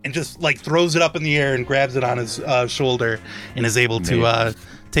and just like throws it up in the air and grabs it on his shoulder and is able to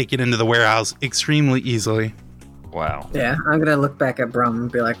take it into the warehouse extremely easily. Wow. Yeah, I'm gonna look back at Brum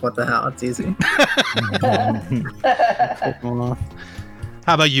and be like, "What the hell? It's easy."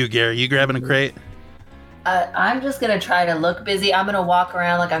 How about you, Gary? You grabbing a crate? I'm just gonna try to look busy. I'm gonna walk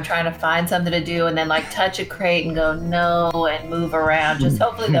around like I'm trying to find something to do, and then like touch a crate and go no, and move around. Just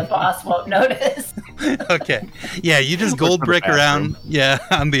hopefully the boss won't notice. Okay. Yeah, you just gold brick around. Yeah,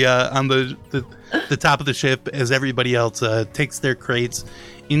 on the top of the ship as everybody else takes their crates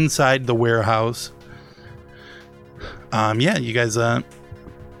inside the warehouse. Yeah, you guys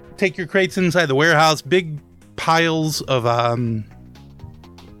take your crates inside the warehouse. Big piles of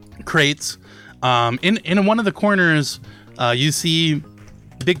crates. In one of the corners, you see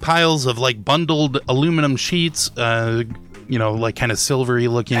big piles of like bundled aluminum sheets. Like kind of silvery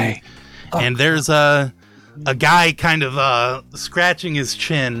looking. Hey. And there's a guy kind of scratching his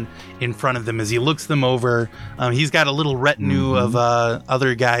chin in front of them as he looks them over. He's got a little retinue of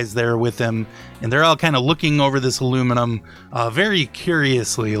other guys there with him, and they're all kind of looking over this aluminum very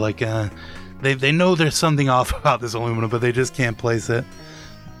curiously. Like they know there's something off about this aluminum, but they just can't place it.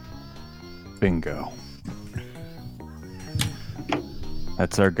 Bingo.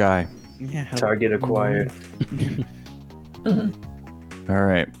 That's our guy. Yeah. Target acquired. All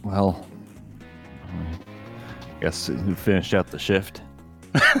right. Well, guess we finished out the shift.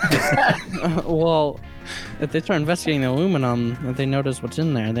 Well, if they start investigating the aluminum, if they notice what's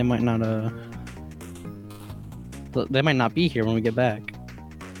in there, they might not be here when we get back.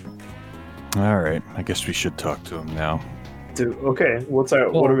 All right. I guess we should talk to him now. Dude, okay, what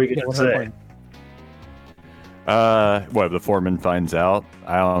are we gonna what's our say? plan? What if the foreman finds out?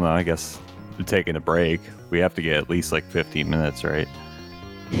 I don't know. I guess we're taking a break. We have to get at least like 15 minutes, right?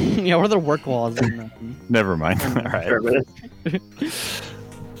 Yeah, what are the work walls? In Never mind. All right. Sure, but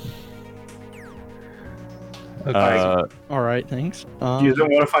All right, thanks. you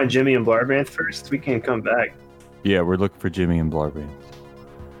don't want to find Jimmy and Blarbanth first? We can come back Yeah, we're looking for Jimmy and Blarby.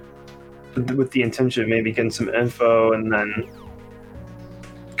 with the intention of maybe getting some info and then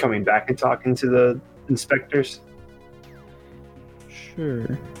coming back and talking to the inspectors.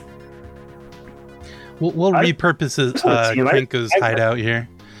 Sure. We'll repurpose team. Krenko's hideout here.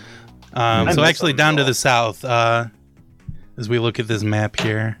 So miss actually them down to all. the south, as we look at this map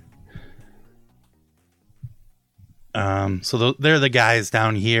here. So they're the guys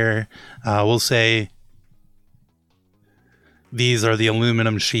down here. We'll say these are the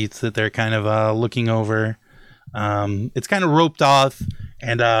aluminum sheets that they're kind of looking over. It's kind of roped off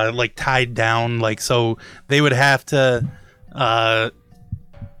and like tied down, like so they would have to.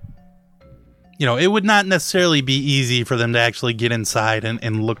 It would not necessarily be easy for them to actually get inside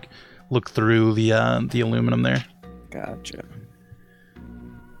and look through the aluminum there. Gotcha.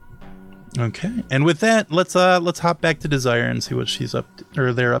 Okay, and with that, let's hop back to Desire and see what she's up to,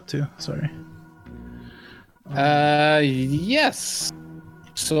 or they're up to. Sorry. Yes.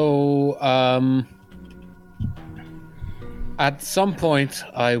 So, at some point,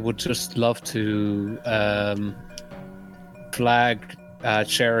 I would just love to flag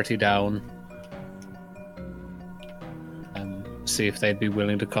Charity down. See if they'd be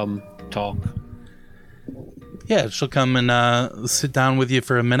willing to come talk. Yeah, she'll come and sit down with you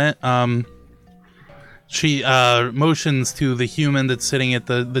for a minute. She motions to the human that's sitting at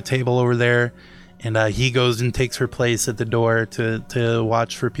the table over there, and he goes and takes her place at the door to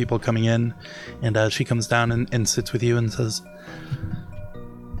watch for people coming in. And she comes down and sits with you and says,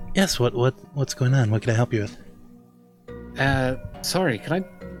 Yes, what's going on? What can I help you with? Sorry, can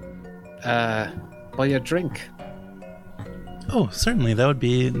I buy you a drink? Oh, certainly. That would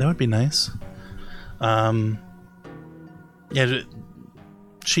be nice. Yeah,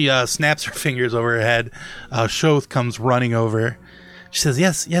 she snaps her fingers over her head. Shoth comes running over. She says,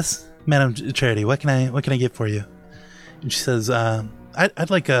 "Yes, Madam Charity. What can I get for you?" And she says, "I'd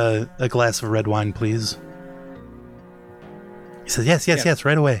like a glass of red wine, please." He says, "Yes,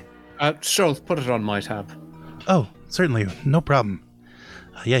 right away." Sure, put it on my tab. Oh, certainly, no problem.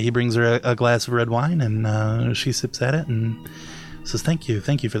 Yeah, he brings her a glass of red wine, and she sips at it and says, "Thank you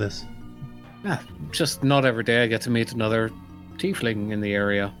for this." Yeah, just not every day I get to meet another tiefling in the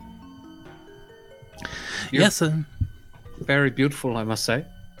area. You're Yes. very beautiful, I must say.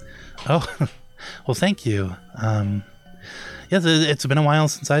 Oh, well, thank you. Yes, it's been a while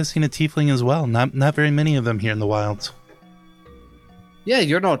since I've seen a tiefling as well. Not very many of them here in the wilds. Yeah,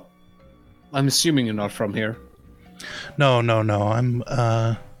 you're not. I'm assuming you're not from here. No. I'm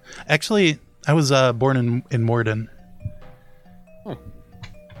actually I was born in Morden.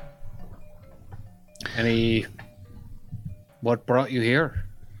 What brought you here?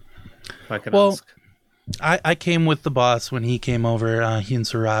 If I could Well, ask. I came with the boss when he came over. He and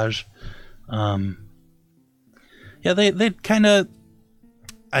Siraj. Yeah, they kind of.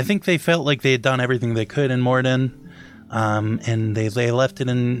 I think they felt like they had done everything they could in Morden, and they left it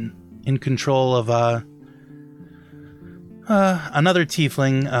in control of another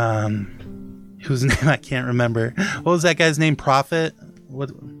tiefling, whose name I can't remember. What was that guy's name? Prophet? What?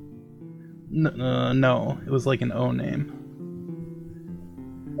 No, it was like an O name.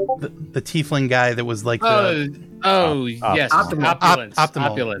 The tiefling guy that was like the Yes, Optimal.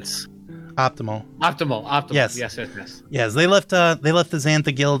 Opulence. Optimal. Yes. Yes. Yes, they left the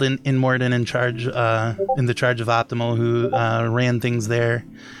Xantha Guild in Morden in the charge of Optimal, who ran things there,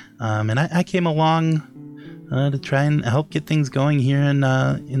 and I came along to try and help get things going here in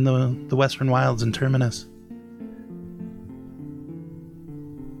the Western Wilds in Terminus.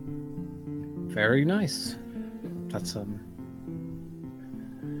 Very nice.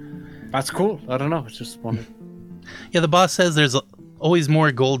 That's cool. I don't know. I just wanted. Yeah, the boss says there's always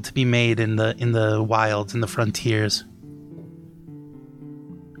more gold to be made in the wilds, in the frontiers.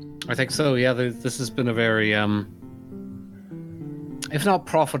 I think so. Yeah, this has been a very, if not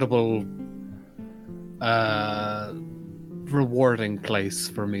profitable, rewarding place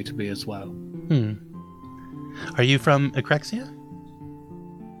for me to be as well. Are you from Acrexia?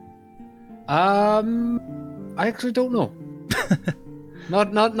 I actually don't know.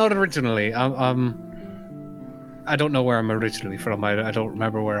 not originally. I don't know where I'm originally from. I don't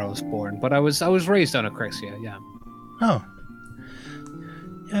remember where I was born, but I was raised on Acrexia. Yeah. Oh.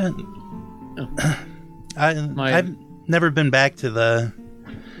 Yeah. I've never been back to the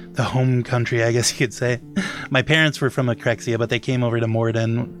home country, I guess you could say. My parents were from Acrexia, but they came over to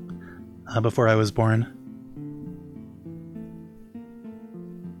Morden before I was born.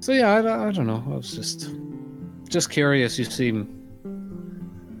 So yeah, I don't know. I was just curious. You seem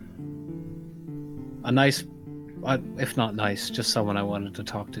a nice, if not nice, just someone I wanted to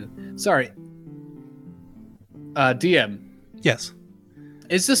talk to. Sorry. DM. Yes.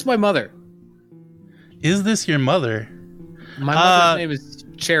 Is this my mother? Is this your mother? My mother's name is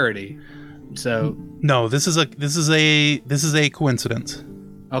Charity. So no, this is a coincidence.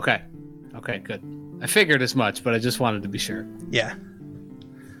 Okay, good. I figured as much, but I just wanted to be sure. Yeah.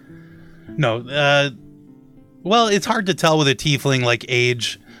 No, well, it's hard to tell with a tiefling like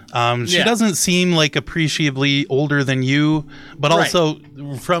age. She doesn't seem like appreciably older than you, but also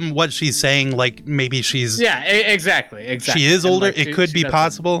from what she's saying, like maybe she's exactly. She is older. Like, it could be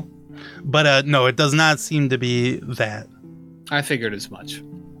possible, but no, it does not seem to be that. I figured as much.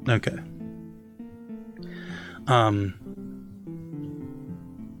 Okay.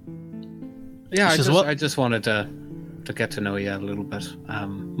 Yeah, I just wanted to get to know you a little bit.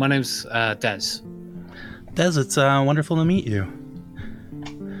 My name's Des. Des, it's wonderful to meet you.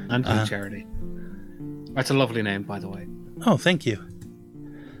 And you, Charity. That's a lovely name, by the way. Oh, thank you.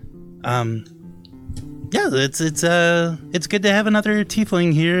 Yeah, it's good to have another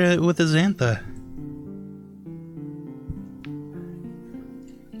tiefling here with a Xantha.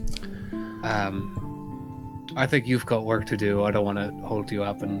 I think you've got work to do. I don't want to hold you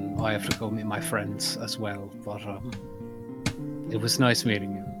up, and I have to go meet my friends as well. But it was nice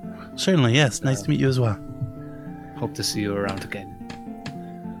meeting you. Certainly, yes. Nice to meet you as well. Hope to see you around again.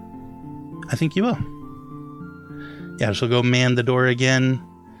 I think you will. Yeah, she'll go man the door again.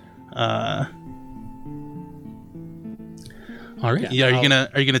 All right. Yeah, are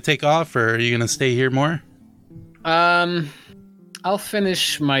you gonna take off, or are you gonna stay here more? I I'll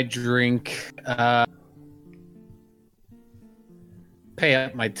finish my drink, pay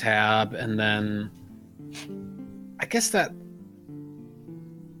up my tab, and then I guess that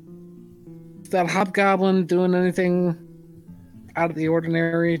hobgoblin doing anything out of the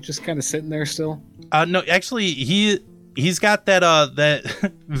ordinary? Just kind of sitting there still? No, actually, he's got that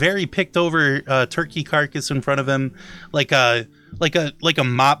that very picked over turkey carcass in front of him, like a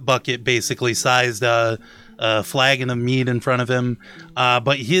mop bucket basically sized flagon of meat in front of him.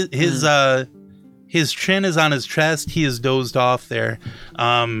 But his chin is on his chest. He is dozed off there.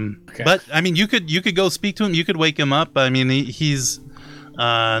 Okay. But I mean, you could go speak to him. You could wake him up. I mean, he's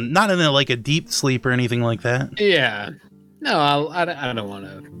not in a deep sleep or anything like that. Yeah. No, I don't want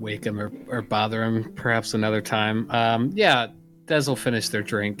to wake him or bother him. Perhaps another time. Yeah, Des will finish their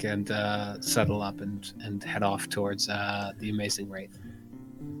drink and settle up and head off towards the Amazing Wraith.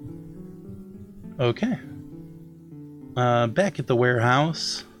 Okay. Back at the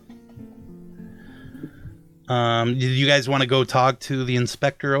warehouse. Did you guys want to go talk to the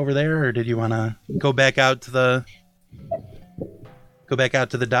inspector over there, or did you want to go back out to the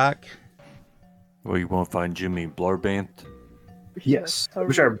dock? Well, you won't find Jimmy Blarbant. Yes,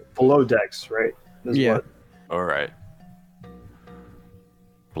 which are below decks, right? Is Yeah. All right.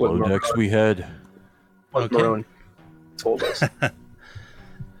 What Below decks we head. what Okay. Marone told us.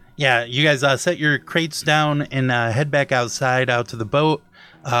 Yeah, you guys set your crates down and head back outside out to the boat.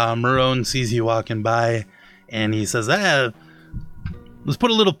 Marone sees you walking by, and he says, let's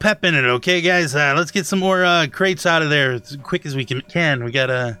put a little pep in it, okay, guys? Let's get some more crates out of there as quick as we can. We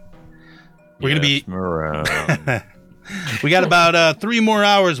gotta... We're gonna be... Marone. We got about 3 more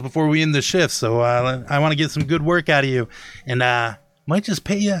hours before we end the shift, so I want to get some good work out of you, and might just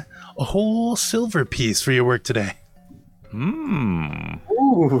pay you a whole silver piece for your work today. Ooh.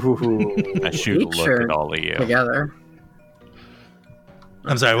 I shoot a Each look or at all of you. together.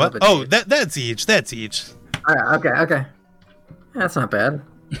 I'm sorry, what? But Oh, each. that's each. That's each. Okay. That's not bad.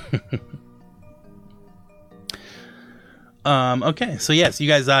 Okay, so yes, you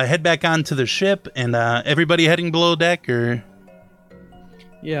guys head back onto the ship, and everybody heading below deck, or...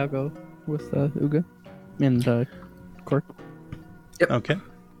 Yeah, I'll go with Uga and Cork. Okay.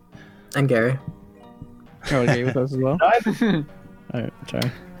 And Gary. Oh, okay, with us as well. I'm- Alright, sorry.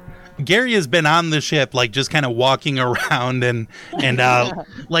 Gary has been on the ship, like, just kind of walking around and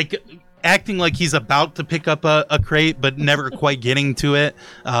like, acting like he's about to pick up a crate, but never quite getting to it.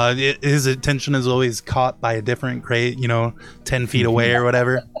 His attention is always caught by a different crate, 10 feet away or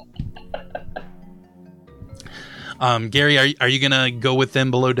whatever. Gary, are you going to go with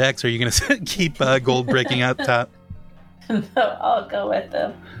them below decks, or are you going to keep gold breaking out top? No, I'll go with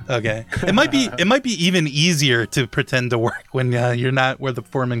them. Okay. It might be even easier to pretend to work when you're not where the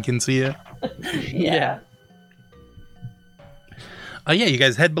foreman can see you. Yeah. Yeah, you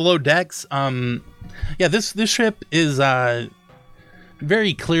guys head below decks. Yeah, this ship is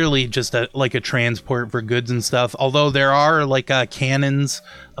very clearly just a transport for goods and stuff. Although there are cannons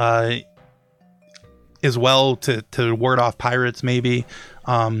as well to ward off pirates, maybe.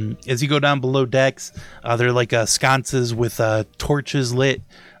 As you go down below decks, there are sconces with torches lit,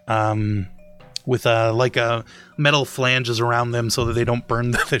 with metal flanges around them so that they don't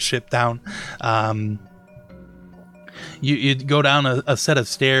burn the ship down. You go down a set of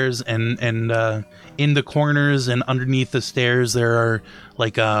stairs, and in the corners and underneath the stairs there are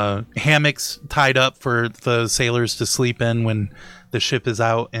hammocks tied up for the sailors to sleep in when the ship is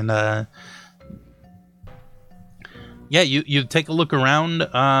out. And yeah, you take a look around,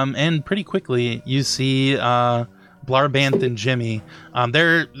 and pretty quickly you see Blarbanth and Jimmy.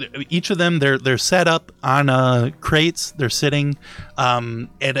 They're each of them. They're set up on crates. They're sitting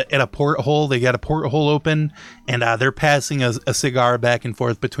at a porthole. They got a porthole open, and they're passing a cigar back and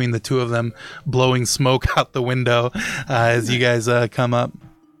forth between the two of them, blowing smoke out the window as you guys come up.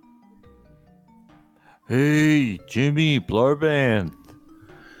 Hey, Jimmy Blarbant.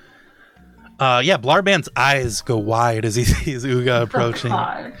 Yeah, Blarbanth's eyes go wide as he sees Uga approaching.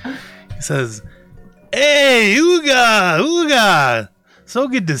 God. He says, "Hey, Uga! So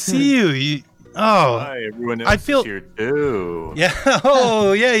good to see you. Hi, everyone else I feel- is here too. Yeah,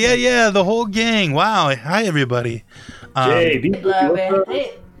 oh, yeah, the whole gang. Wow, hi, everybody." Jay, be Love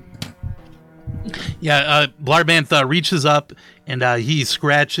it. Yeah, Blarbanth reaches up and he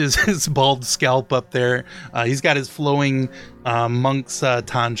scratches his bald scalp up there. He's got his flowing monk's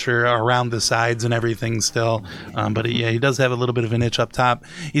tonsure around the sides and everything still. But he does have a little bit of an itch up top.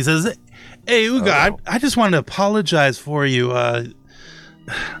 He says, "Hey, Uga, I just wanted to apologize for you. I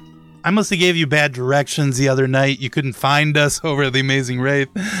must have gave you bad directions the other night. You couldn't find us over at the Amazing Wraith.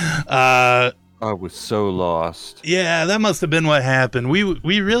 I was so lost. Yeah, that must have been what happened. We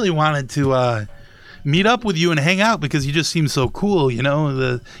really wanted to meet up with you and hang out because you just seem so cool. You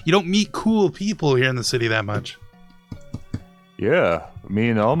know, you don't meet cool people here in the city that much. Yeah, me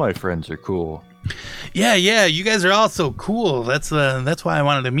and all my friends are cool. Yeah, you guys are all so cool. That's why I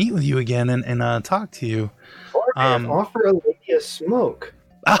wanted to meet with you again and talk to you. Offer a lady a smoke.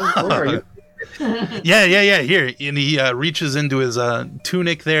 Where are you? Yeah. Here, and he reaches into his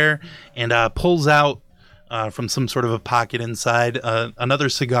tunic there and pulls out from some sort of a pocket inside another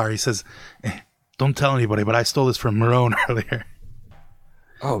cigar. He says, "Don't tell anybody, but I stole this from Marone earlier."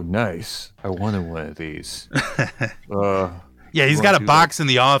 Oh, nice. I wanted one of these. Yeah, he's got a box in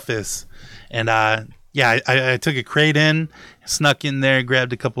the office, and I took a crate in, snuck in there,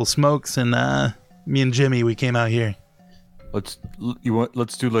 grabbed a couple smokes, and me and Jimmy, we came out here. Let's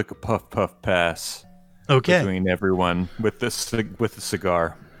do like a puff pass. Okay. Between everyone with the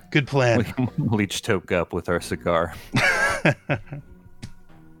cigar. Good plan. We'll each toke up with our cigar.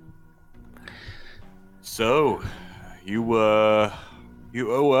 So, you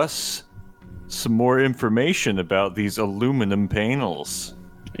owe us some more information about these aluminum panels.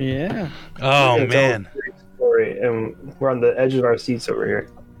 Yeah. Oh, We're gonna tell man. a great story, and we're on the edge of our seats over here.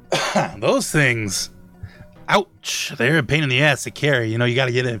 Those things. Ouch. They're a pain in the ass to carry. You know, you got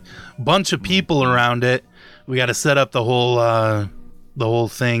to get a bunch of people around it. We got to set up the whole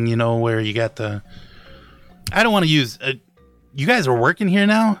thing, you know, where you got the... I don't want to use... you guys are working here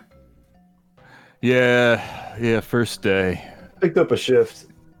now? Yeah, first day. Picked up a shift.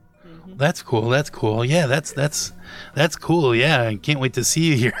 That's cool. Yeah, that's cool. Yeah, I can't wait to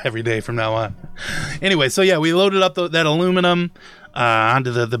see you here every day from now on. Anyway, so yeah, we loaded up that aluminum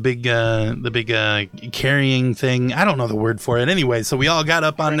onto the big carrying thing. I don't know the word for it. Anyway, so we all got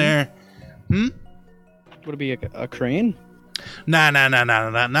up on there. Would it be a crane? Nah,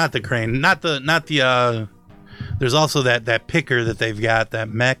 not the crane. Not the. There's also that picker that they've got, that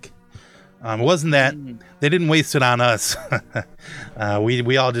mech. It wasn't that. They didn't waste it on us.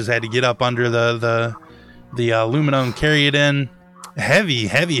 We all just had to get up under the aluminum, carry it in.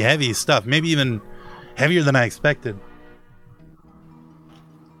 Heavy stuff. Maybe even heavier than I expected.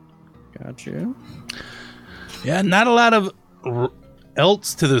 Gotcha. Yeah, not a lot of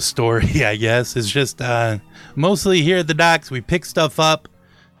else to the story, I guess. It's just mostly here at the docks, we pick stuff up,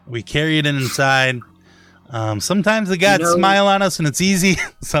 we carry it inside. Sometimes the gods smile on us and it's easy.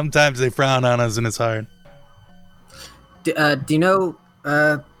 Sometimes they frown on us and it's hard. Do you know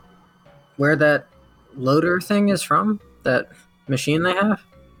where that loader thing is from? That machine they have?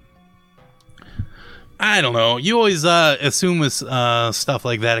 I don't know. You always assume with stuff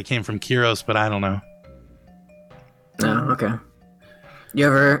like that it came from Kyros, but I don't know. Oh, okay. You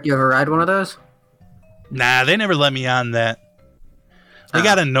ever ride one of those? Nah, they never let me on that. They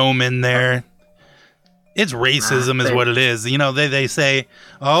got a gnome in there. It's racism is what it is. You know, they say,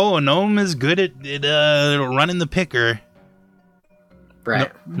 oh, a gnome is good at running the picker.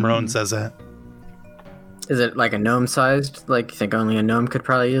 Right. No, Marone says that. Is it like a gnome-sized? Like, you think only a gnome could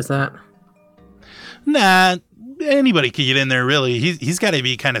probably use that? Nah, anybody could get in there, really. He's got to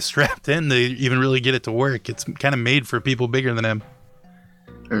be kind of strapped in to even really get it to work. It's kind of made for people bigger than him.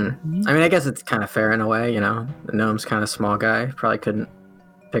 I mean, I guess it's kind of fair in a way, you know. The gnome's kind of small guy. Probably couldn't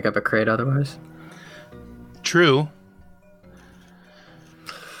pick up a crate otherwise. True.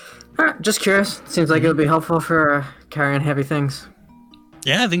 Just curious. Seems like it would be helpful for carrying heavy things.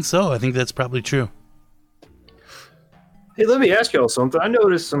 Yeah, I think so. I think that's probably true. Hey, let me ask y'all something. I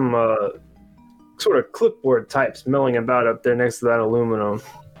noticed some sort of clipboard types milling about up there next to that aluminum.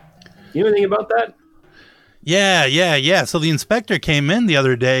 You know anything about that? Yeah. So the inspector came in the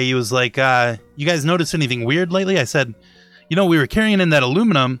other day. He was like, you guys notice anything weird lately? I said, you know, we were carrying in that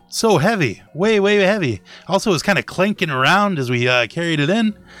aluminum so heavy, way heavy. Also, it was kind of clanking around as we carried it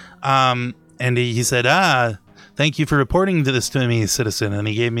in. And he said, thank you for reporting this to me, citizen. And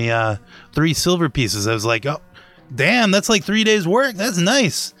he gave me 3 silver pieces. I was like, oh, damn, that's like 3 days' work. That's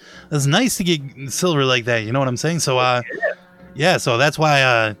nice. That's nice to get silver like that. You know what I'm saying? So, yeah, so that's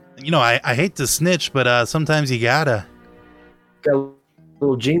why, you know, I hate to snitch, but sometimes you gotta. Got a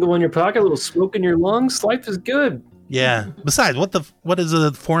little jingle in your pocket, a little smoke in your lungs. Life is good. Yeah. Besides, what has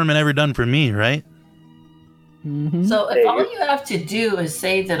a foreman ever done for me, right? Mm-hmm. So if all you have to do is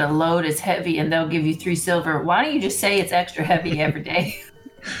say that a load is heavy and they'll give you 3 silver, why don't you just say it's extra heavy every day?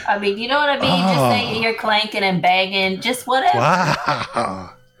 I mean, you know what I mean? Just say you're clanking and banging, just whatever. Wow.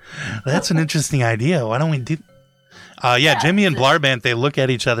 That's an interesting idea. Why don't we do... yeah, Jimmy and Blarbant, they look at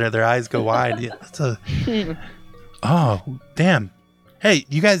each other, their eyes go wide. Yeah, that's oh, damn. Hey,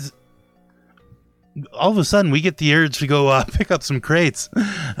 you guys... all of a sudden we get the urge to go pick up some crates.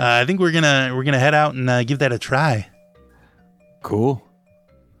 I think we're gonna head out and give that a try. Cool.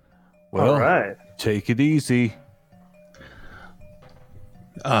 Well, All right. take it easy.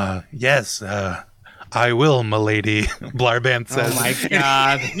 Yes, I will, m'lady. Blarbanth says. Oh my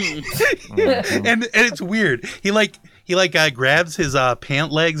god. and it's weird. He grabs his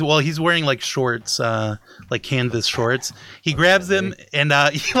pant legs while he's wearing like shorts, like canvas shorts. He grabs them and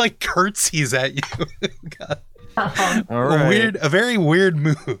he like curtsies at you. God. All right. A very weird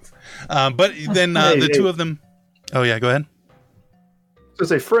move. But then the two of them. Oh yeah, go ahead.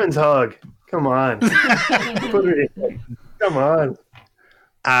 Just a friend's hug. Come on. Put it in. Come on.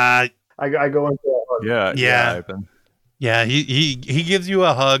 I go into a hug. Yeah. Ivan. Yeah, he gives you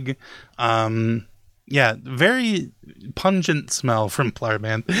a hug. Yeah, very pungent smell from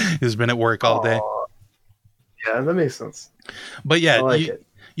Blarbanth, who's been at work all day. Aw. Yeah, that makes sense. But yeah, I like it.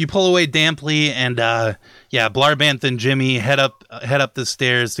 You pull away damply, and Blarbanth and Jimmy head up the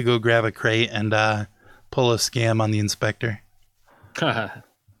stairs to go grab a crate and pull a scam on the inspector.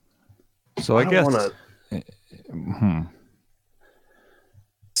 So I guess.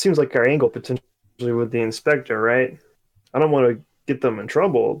 Seems like our angle potentially with the inspector, right? I don't want to get them in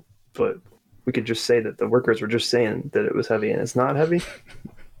trouble, but we could just say that the workers were just saying that it was heavy and it's not heavy.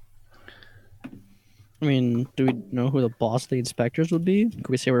 I mean, do we know who the boss of the inspectors would be? Could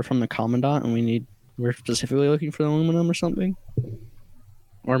we say we're from the commandant and we're specifically looking for the aluminum or something?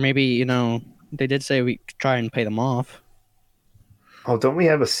 Or maybe, they did say we could try and pay them off. Oh, don't we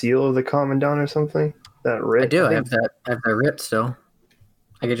have a seal of the commandant or something? That writ? I do. I think? have that writ still.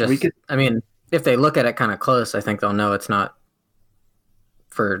 I could just. I mean, if they look at it kind of close, I think they'll know it's not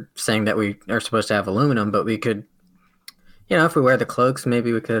for saying that we are supposed to have aluminum. But we could, if we wear the cloaks,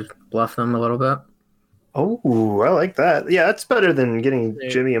 maybe we could bluff them a little bit. Oh, I like that. Yeah, that's better than getting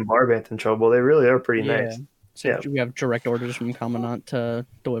Jimmy and Blarbanth in trouble. They really are pretty nice. So we have direct orders from commandant to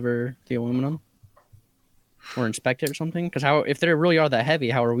deliver the aluminum or inspect it or something. Because if they really are that heavy,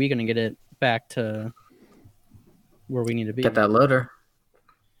 how are we going to get it back to where we need to be? Get that loader.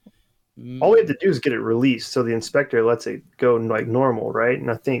 All we have to do is get it released, so the inspector lets it go like normal, right? And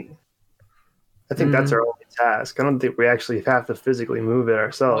I think that's our only task. I don't think we actually have to physically move it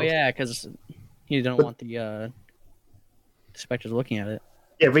ourselves. Oh yeah, because you don't want the inspectors looking at it.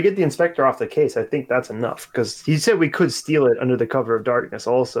 Yeah, if we get the inspector off the case, I think that's enough. Because he said we could steal it under the cover of darkness,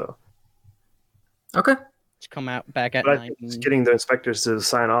 also. Okay. Just come out back at But I night. think just getting the inspectors to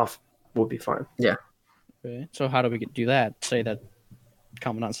sign off will be fine. Yeah. Okay. So how do we do that? Say that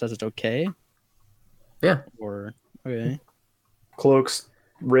commandant says it's okay. Yeah. Or okay. Cloaks,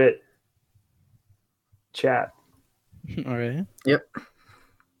 writ, chat. All right. Yep.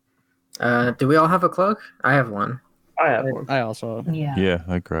 Do we all have a cloak? I have one. I have one. I also. Yeah. Yeah,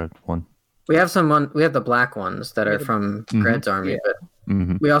 I grabbed one. We have we have the black ones that are from Gred's army, but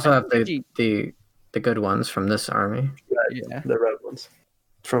we also have the good ones from this army. Yeah. The red ones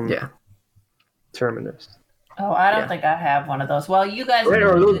from Terminus. Oh, I don't think I have one of those. Well, you guys are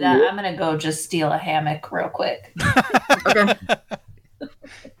going to do that. I'm going to go just steal a hammock real quick. Okay.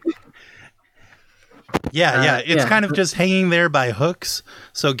 Yeah. It's kind of just hanging there by hooks.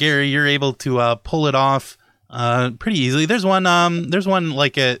 So Gary, you're able to pull it off pretty easily. There's one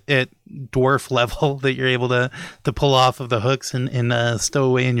like at dwarf level that you're able to pull off of the hooks and stow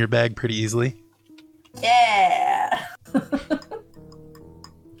away in your bag pretty easily. Yeah.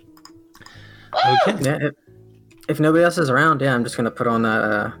 Okay. Yeah, if nobody else is around, I'm just gonna put on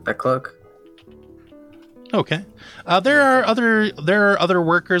that cloak. Okay. There are other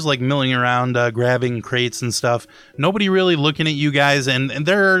workers like milling around, grabbing crates and stuff. Nobody really looking at you guys, and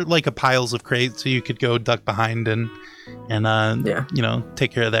there are like piles of crates, so you could go duck behind and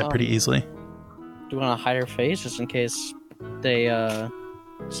take care of that pretty easily. Do you want to hide our face just in case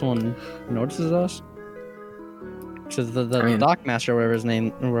someone notices us? So the dock master, whatever his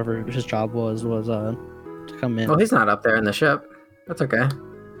name, or whatever his job was to come in. Well, he's not up there in the ship. That's okay.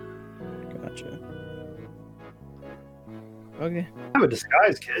 Gotcha. Okay. I have a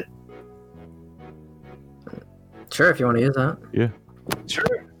disguise kit. Sure, if you want to use that. Yeah. Sure.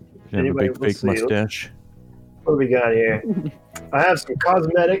 You have a Anybody big wants fake to- mustache. What do we got here? I have some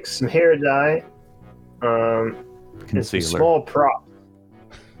cosmetics, some hair dye, and some Concealer. small props.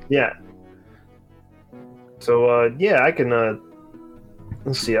 Yeah. So, I can,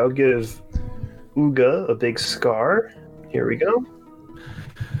 let's see, I'll give Uga a big scar. Here we go.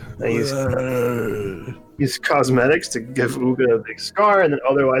 I use cosmetics to give Uga a big scar, and then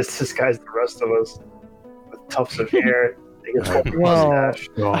otherwise disguise the rest of us with tufts of hair. They get a mustache.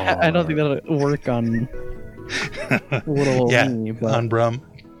 I don't think that'll work on little Yeah, me, but on Brum.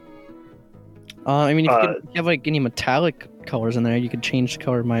 I mean, if you have like any metallic colors in there, you could change the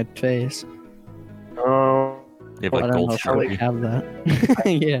color of my face. Oh, You have like I don't gold know if I would Sharpie. have that.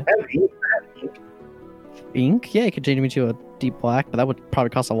 Yeah. Ink? Yeah, you could change me to a deep black, but that would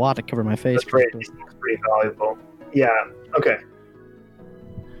probably cost a lot to cover my face. That's pretty valuable. Yeah. Okay.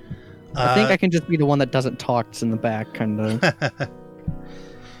 I think I can just be the one that doesn't talk. It's in the back, kind of.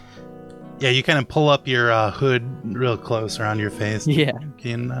 Yeah, you kind of pull up your hood real close around your face. Yeah.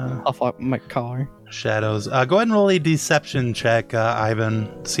 In Off my collar. shadows. Go ahead and roll a deception check,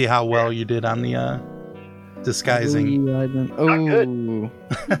 Ivan. See how well you did on the disguising. Ooh, Ivan. Oh,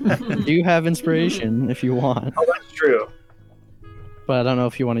 do you have inspiration if you want? Oh, that's true. But I don't know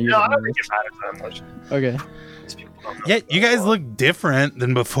if you want to use No, it. I don't think it matters that much. Okay. These people don't know Yeah, what's you going guys on. look different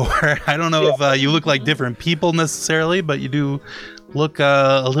than before. I don't know if you look like different people necessarily, but you do look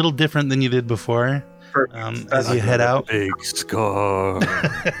a little different than you did before. Perfect. As you head out. Big scar.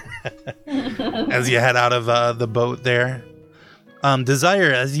 As you head out of the boat there.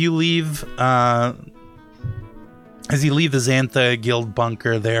 Desire, as you leave the Xantha Guild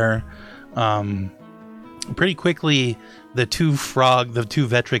bunker there, pretty quickly the two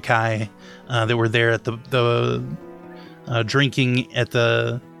Vetrikai that were there at the drinking at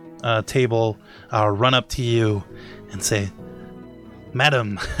the table run up to you and say,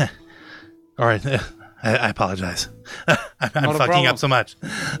 "Madam," all right, I apologize. I'm Not a fucking problem. up so much.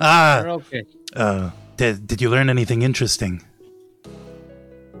 You're okay. Did you learn anything interesting?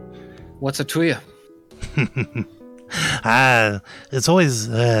 What's it to you? It's always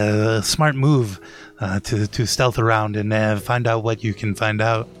a smart move to stealth around and find out what you can find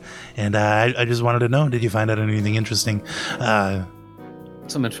out. And I just wanted to know, did you find out anything interesting?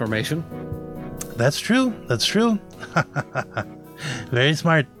 Some information. That's true. Very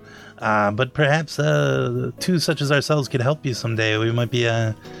smart. But perhaps two such as ourselves could help you someday. We might be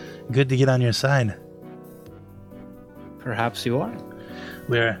good to get on your side. Perhaps you are.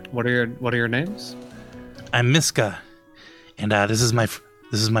 What are your names? I'm Miska, and this is my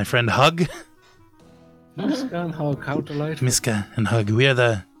friend Hug. Miska and Hug, how delightful. Miska and Hug. We are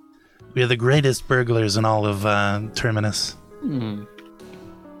the greatest burglars in all of Terminus.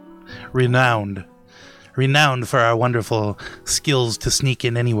 Renowned for our wonderful skills to sneak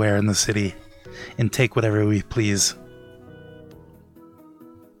in anywhere in the city and take whatever we please.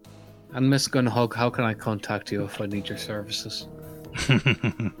 And Miska and Hug, how can I contact you if I need your services?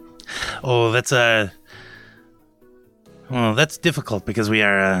 Oh, that's difficult because we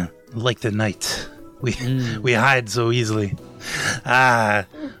are like the night. We hide so easily. I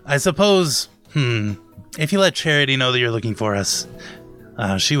suppose. If you let Charity know that you're looking for us,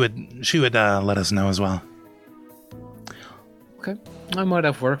 she would let us know as well. Okay, I might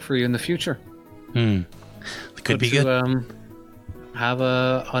have work for you in the future. Could be good. Have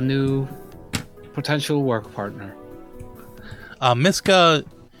a new potential work partner. Miska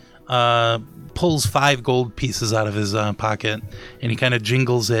pulls 5 gold pieces out of his pocket, and he kind of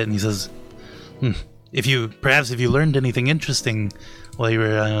jingles it, and he says, If you learned anything interesting while you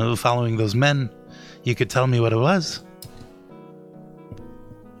were following those men, you could tell me what it was."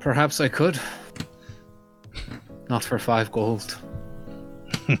 Perhaps I could. Not for 5 gold.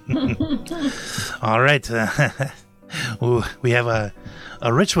 All right. Ooh, we have a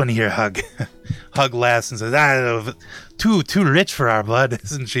rich one here, Hug. Hug laughs and says, too rich for our blood,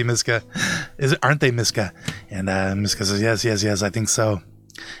 isn't she, Miska? Aren't they, Miska? And Miska says, yes, I think so.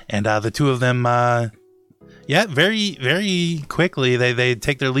 And the two of them, very, very quickly, they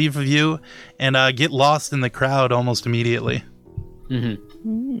take their leave of you and get lost in the crowd almost immediately.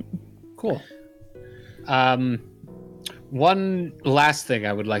 Cool. One last thing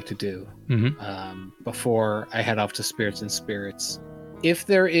I would like to do before I head off to Spirits and Spirits. If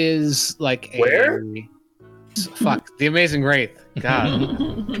there is like Where? The Amazing Wraith.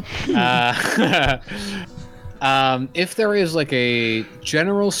 God. If there is like a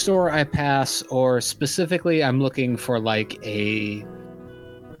general store I pass, or specifically I'm looking for like a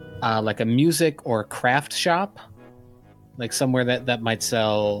music or craft shop, like somewhere that might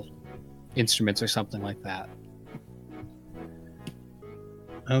sell instruments or something like that.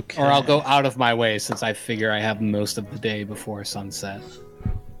 Okay. Or I'll go out of my way since I figure I have most of the day before sunset.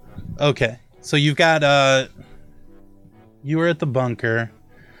 Okay. So you've got you were at the bunker.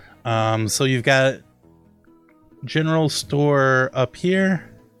 So you've got general store up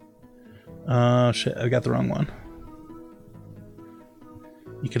here. Shit, I got the wrong one.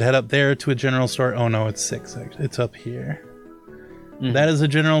 You could head up there to a general store. Oh no, it's 6 actually. It's up here. That is a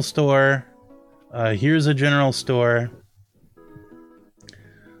general store. Here's a general store.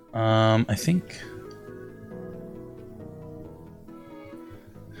 I think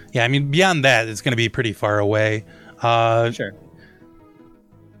Yeah, I mean, beyond that, it's going to be pretty far away. Sure.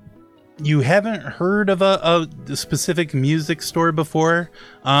 You haven't heard of a specific music store before,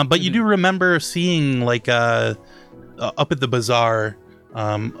 but you do remember seeing, like, up at the bazaar,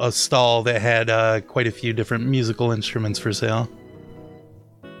 a stall that had quite a few different musical instruments for sale.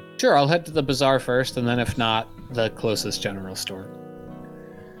 Sure, I'll head to the bazaar first, and then if not, the closest general store.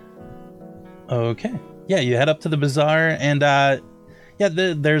 Okay. Yeah, you head up to the bazaar, and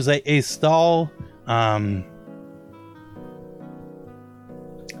there's a stall up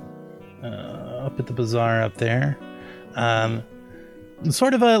at the bazaar up there.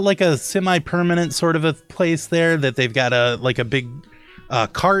 Sort of a semi-permanent sort of a place there that they've got a big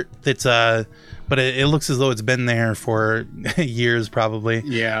cart that's but it looks as though it's been there for years probably.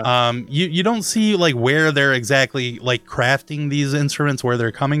 Yeah. You don't see like where they're exactly like crafting these instruments, where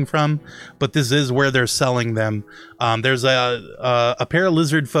they're coming from, but this is where they're selling them. There's a pair of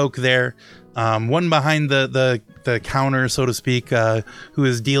lizard folk there, one behind the counter, so to speak, who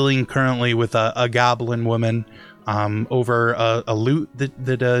is dealing currently with a goblin woman over a loot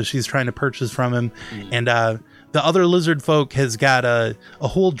that she's trying to purchase from him. And the other lizard folk has got a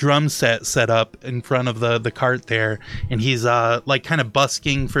whole drum set up in front of the cart there, and he's like kind of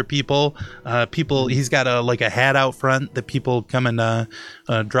busking for people. He's got a hat out front that people come and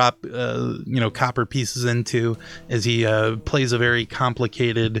drop copper pieces into as he plays a very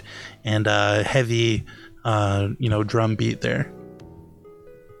complicated and heavy drum beat there.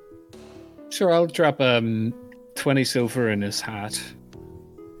 Sure, I'll drop 20 silver in his hat,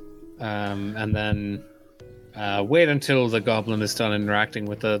 and then wait until the goblin is done interacting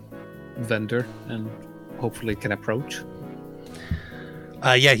with the vendor and hopefully can approach.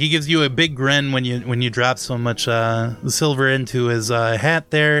 He gives you a big grin when you drop so much silver into his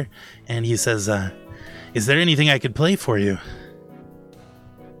hat there, and he says, "Is there anything I could play for you?"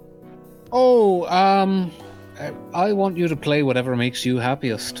 Oh, I want you to play whatever makes you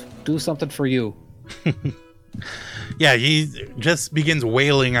happiest. Do something for you. Yeah, he just begins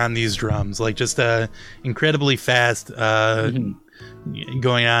wailing on these drums, like just incredibly fast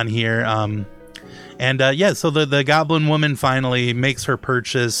going on here. So the goblin woman finally makes her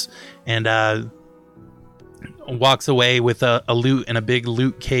purchase and walks away with a loot in a big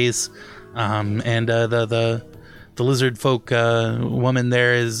loot case. The lizard folk woman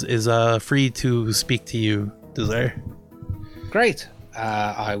there is free to speak to you, Desire. Great.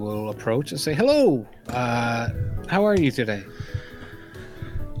 I will approach and say, hello. How are you today?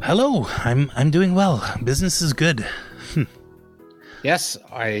 Hello. I'm doing well. Business is good. Yes,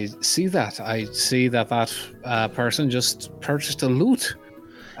 I see that. I see that person just purchased a loot.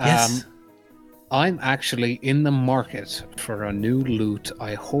 Yes. I'm actually in the market for a new loot.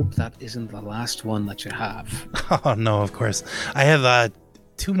 I hope that isn't the last one that you have. Oh, no, of course. I have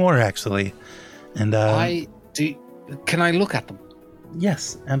 2 more, actually. And can I look at them?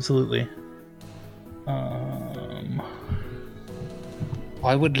 Yes, absolutely. I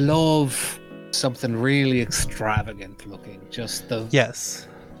would love something really extravagant looking. Just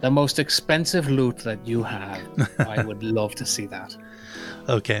the most expensive loot that you have. I would love to see that.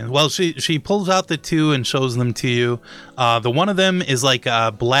 Okay. Well, she pulls out the 2 and shows them to you. The one of them is like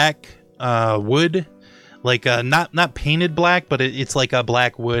black wood, like not painted black, but it's like a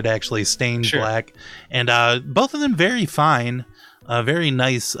black wood actually stained black, and both of them very fine. Very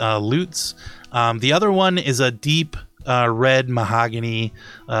nice loots. The other one is a deep red mahogany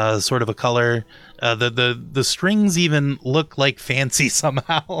sort of a color. The strings even look like fancy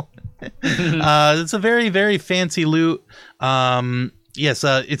somehow. It's a very, very fancy loot. Yes,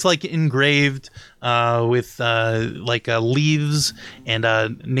 it's like engraved with like leaves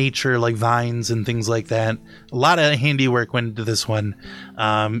and nature, like vines and things like that. A lot of handiwork went into this one.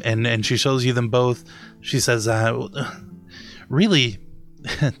 And she shows you them both. She says, really,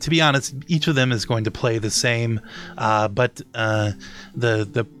 to be honest, each of them is going to play the same, but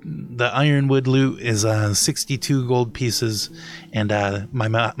the ironwood loot is 62 gold pieces, and my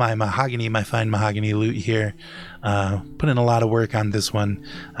fine mahogany loot here, put in a lot of work on this one.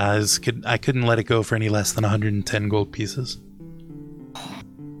 I couldn't let it go for any less than 110 gold pieces.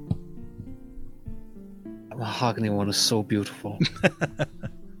 The mahogany one is so beautiful.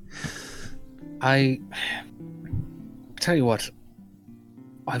 I tell you what,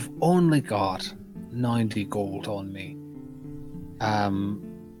 I've only got 90 gold on me.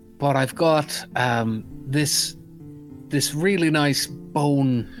 But I've got this really nice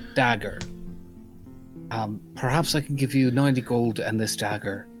bone dagger. Perhaps I can give you 90 gold and this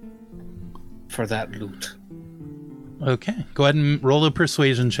dagger for that loot. Okay, go ahead and roll a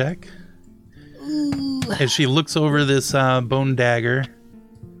persuasion check. As she looks over this bone dagger.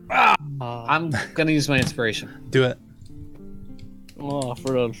 I'm gonna use my inspiration. Do it. Oh,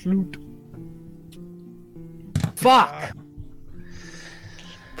 for a flute. Fuck.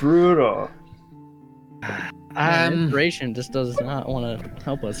 Brutal. Inspiration just does not want to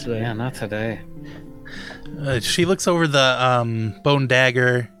help us today. Yeah, not today. She looks over the bone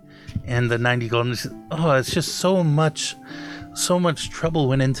dagger and the 90 gold. And says, oh, it's just so much trouble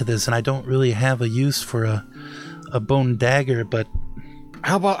went into this, and I don't really have a use for a bone dagger. But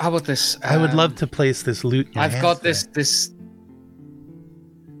how about this? I would love to place this loot in your I've hands got there.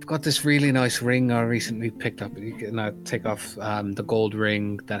 I've got this really nice ring I recently picked up. You can take off the gold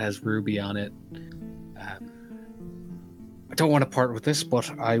ring that has ruby on it. I don't want to part with this,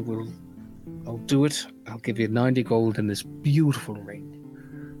 but I'll do it. I'll give you 90 gold in this beautiful ring.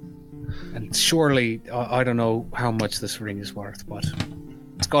 And surely, I don't know how much this ring is worth, but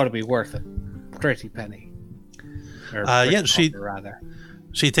it's got to be worth it. Pretty penny. Yeah, she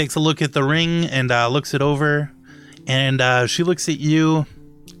takes a look at the ring and looks it over, and she looks at you,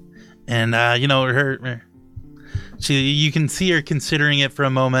 and you can see her considering it for a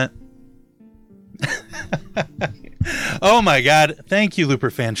moment. Oh my God! Thank you,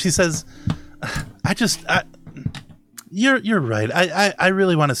 Looper fan. She says, You're right. I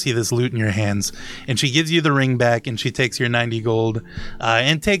really want to see this loot in your hands. And she gives you the ring back, and she takes your 90 gold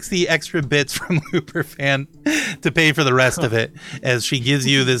and takes the extra bits from Looper fan to pay for the rest of it, as she gives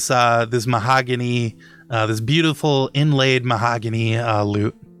you this this mahogany, this beautiful inlaid mahogany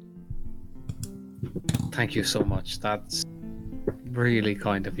loot. Thank you so much. That's really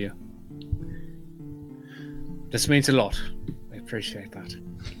kind of you. This means a lot. I appreciate that.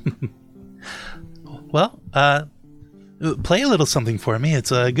 Well, play a little something for me. It's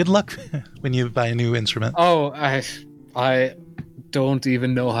good luck when you buy a new instrument. Oh, I don't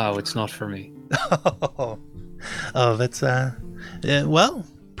even know how. It's not for me. Oh, that's well,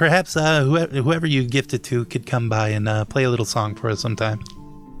 perhaps whoever you gift it to could come by and play a little song for us sometime.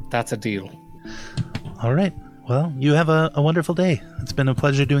 That's a deal. All right. Well, you have a wonderful day. It's been a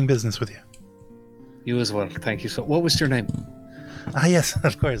pleasure doing business with you. You as well. Thank you. So, what was your name? Yes,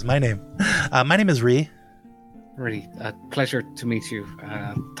 of course. My name is Ree. Really, a pleasure to meet you.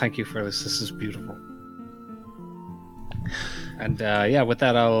 Thank you for this. This is beautiful. And yeah, with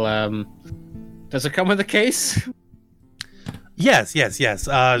that, I'll. Does it come with a case? Yes.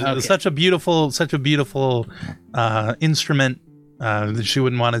 Okay. Such a beautiful instrument. That she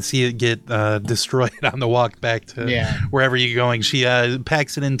wouldn't want to see it get destroyed on the walk back to wherever you're going. She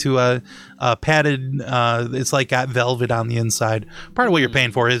packs it into a padded. It's like got velvet on the inside. Part of what you're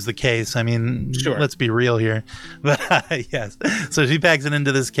paying for is the case. I mean, sure. Let's be real here. But yes, so she packs it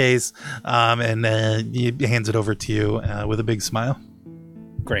into this case and hands it over to you with a big smile.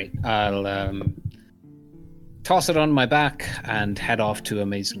 Great. I'll toss it on my back and head off to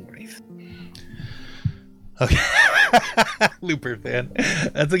Amazing Wraith. Okay. Looper fan.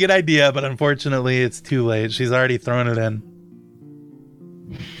 That's a good idea, but unfortunately it's too late. She's already thrown it in.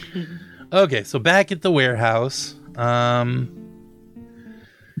 Okay, so back at the warehouse. Yeah,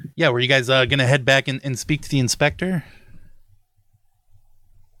 were you guys gonna head back and speak to the inspector?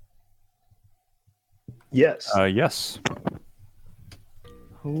 Yes. Yes.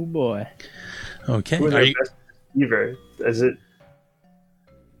 Oh boy. Okay. Who are the best receiver? Is it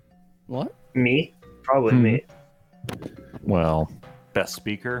What? me? Probably me. Well, best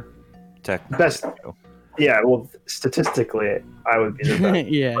speaker? Technically. Best. Yeah, well, statistically, I would be the best.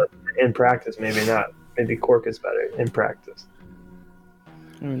 Yeah. But in practice, maybe not. Maybe Cork is better in practice.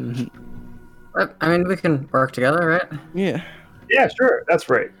 I mean, we can work together, right? yeah. Yeah, sure. That's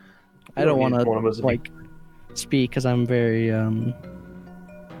right. I don't want one of us to to be- speak because I'm very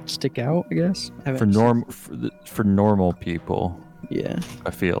stick out. I guess For normal people, Yeah,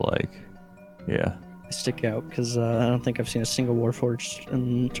 I feel like. Yeah. I stick out because I don't think I've seen a single Warforged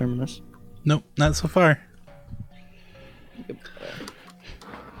in Terminus. Nope, not so far.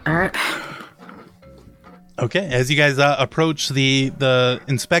 All right. Okay, as you guys approach the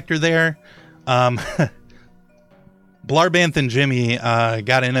inspector there, Blarbanth and Jimmy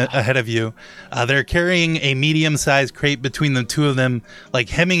got in ahead of you. They're carrying a medium-sized crate between the two of them, like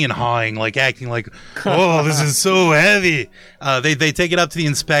hemming and hawing, like acting like, "Oh, this is so heavy." They take it up to the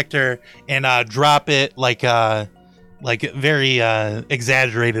inspector and drop it like very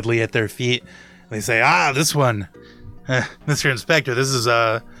exaggeratedly at their feet. They say, "This one, Mr. Inspector, this is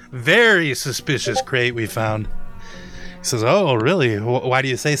a very suspicious crate we found." He says, "Oh, really? Why do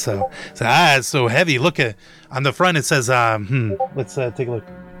you say so?" He says, "It's so heavy. Look at on the front. It says, let's take a look.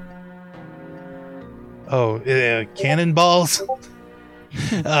 Oh, cannonballs.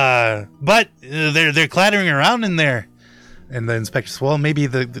 But they're clattering around in there." And the inspector says, "Well, maybe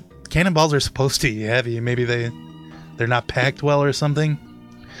the cannonballs are supposed to be heavy. Maybe they're not packed well or something.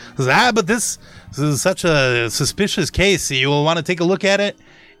 Says, but this is such a suspicious case. You will want to take a look at it,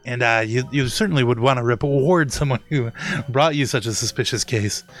 and you certainly would want to reward someone who brought you such a suspicious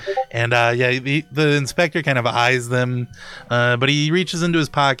case. And the inspector kind of eyes them, but he reaches into his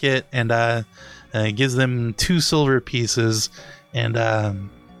pocket and gives them 2 silver pieces, and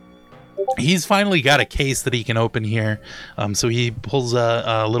he's finally got a case that he can open here. So he pulls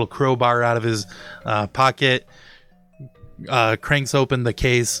a little crowbar out of his pocket, cranks open the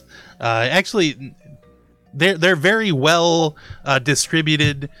case. Actually, they're very well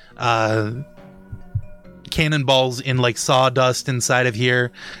distributed cannonballs in like sawdust inside of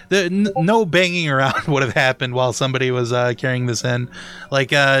here. No banging around would have happened while somebody was carrying this in.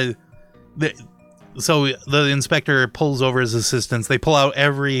 So the inspector pulls over his assistants. They pull out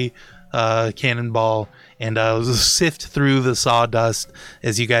every cannonball and sift through the sawdust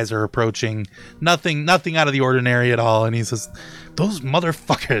as you guys are approaching. Nothing out of the ordinary at all. And he says, "Those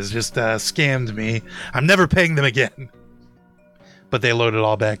motherfuckers just scammed me. I'm never paying them again." But they load it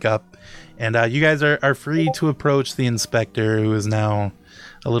all back up, and you guys are free to approach the inspector, who is now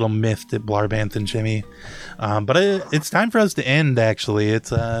a little miffed at Blarbanth and Jimmy. But it's time for us to end. Actually,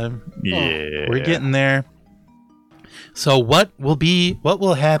 it's we're getting there. So what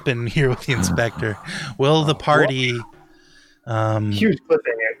will happen here with the inspector? Will the party? Huge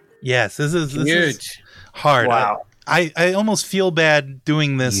cliffhanger. Yes, this is hard. Wow. I almost feel bad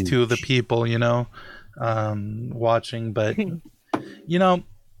doing this to the people, watching, but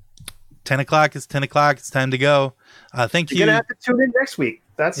 10 o'clock is 10 o'clock. It's time to go. Thank you. You're gonna have to tune in next week.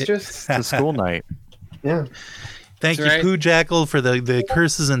 That's just It's a school night. Yeah. Thank you, Pooh Jackal, for the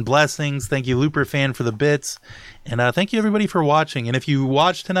curses and blessings. Thank you, Looper Fan, for the bits. And thank you, everybody, for watching. And if you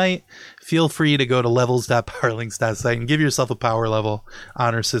watch tonight, feel free to go to levels.powerlinks.site and give yourself a power level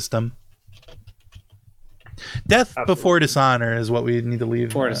honor system. Death before dishonor is what we need to leave.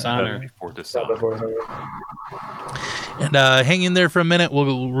 Before dishonor. Before dishonor. And hang in there for a minute.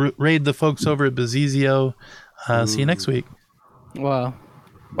 We'll raid the folks over at Bazizio. See you next week. Wow.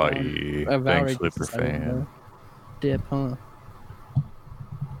 Bye. Thanks, Looper Fan. Dip, huh?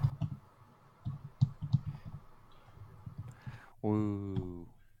 Woo.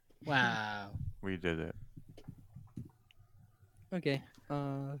 Wow. We did it. Okay.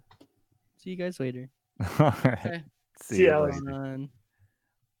 See you guys later. All right. Okay. See you later. On.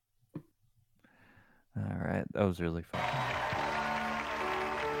 All right. That was really fun.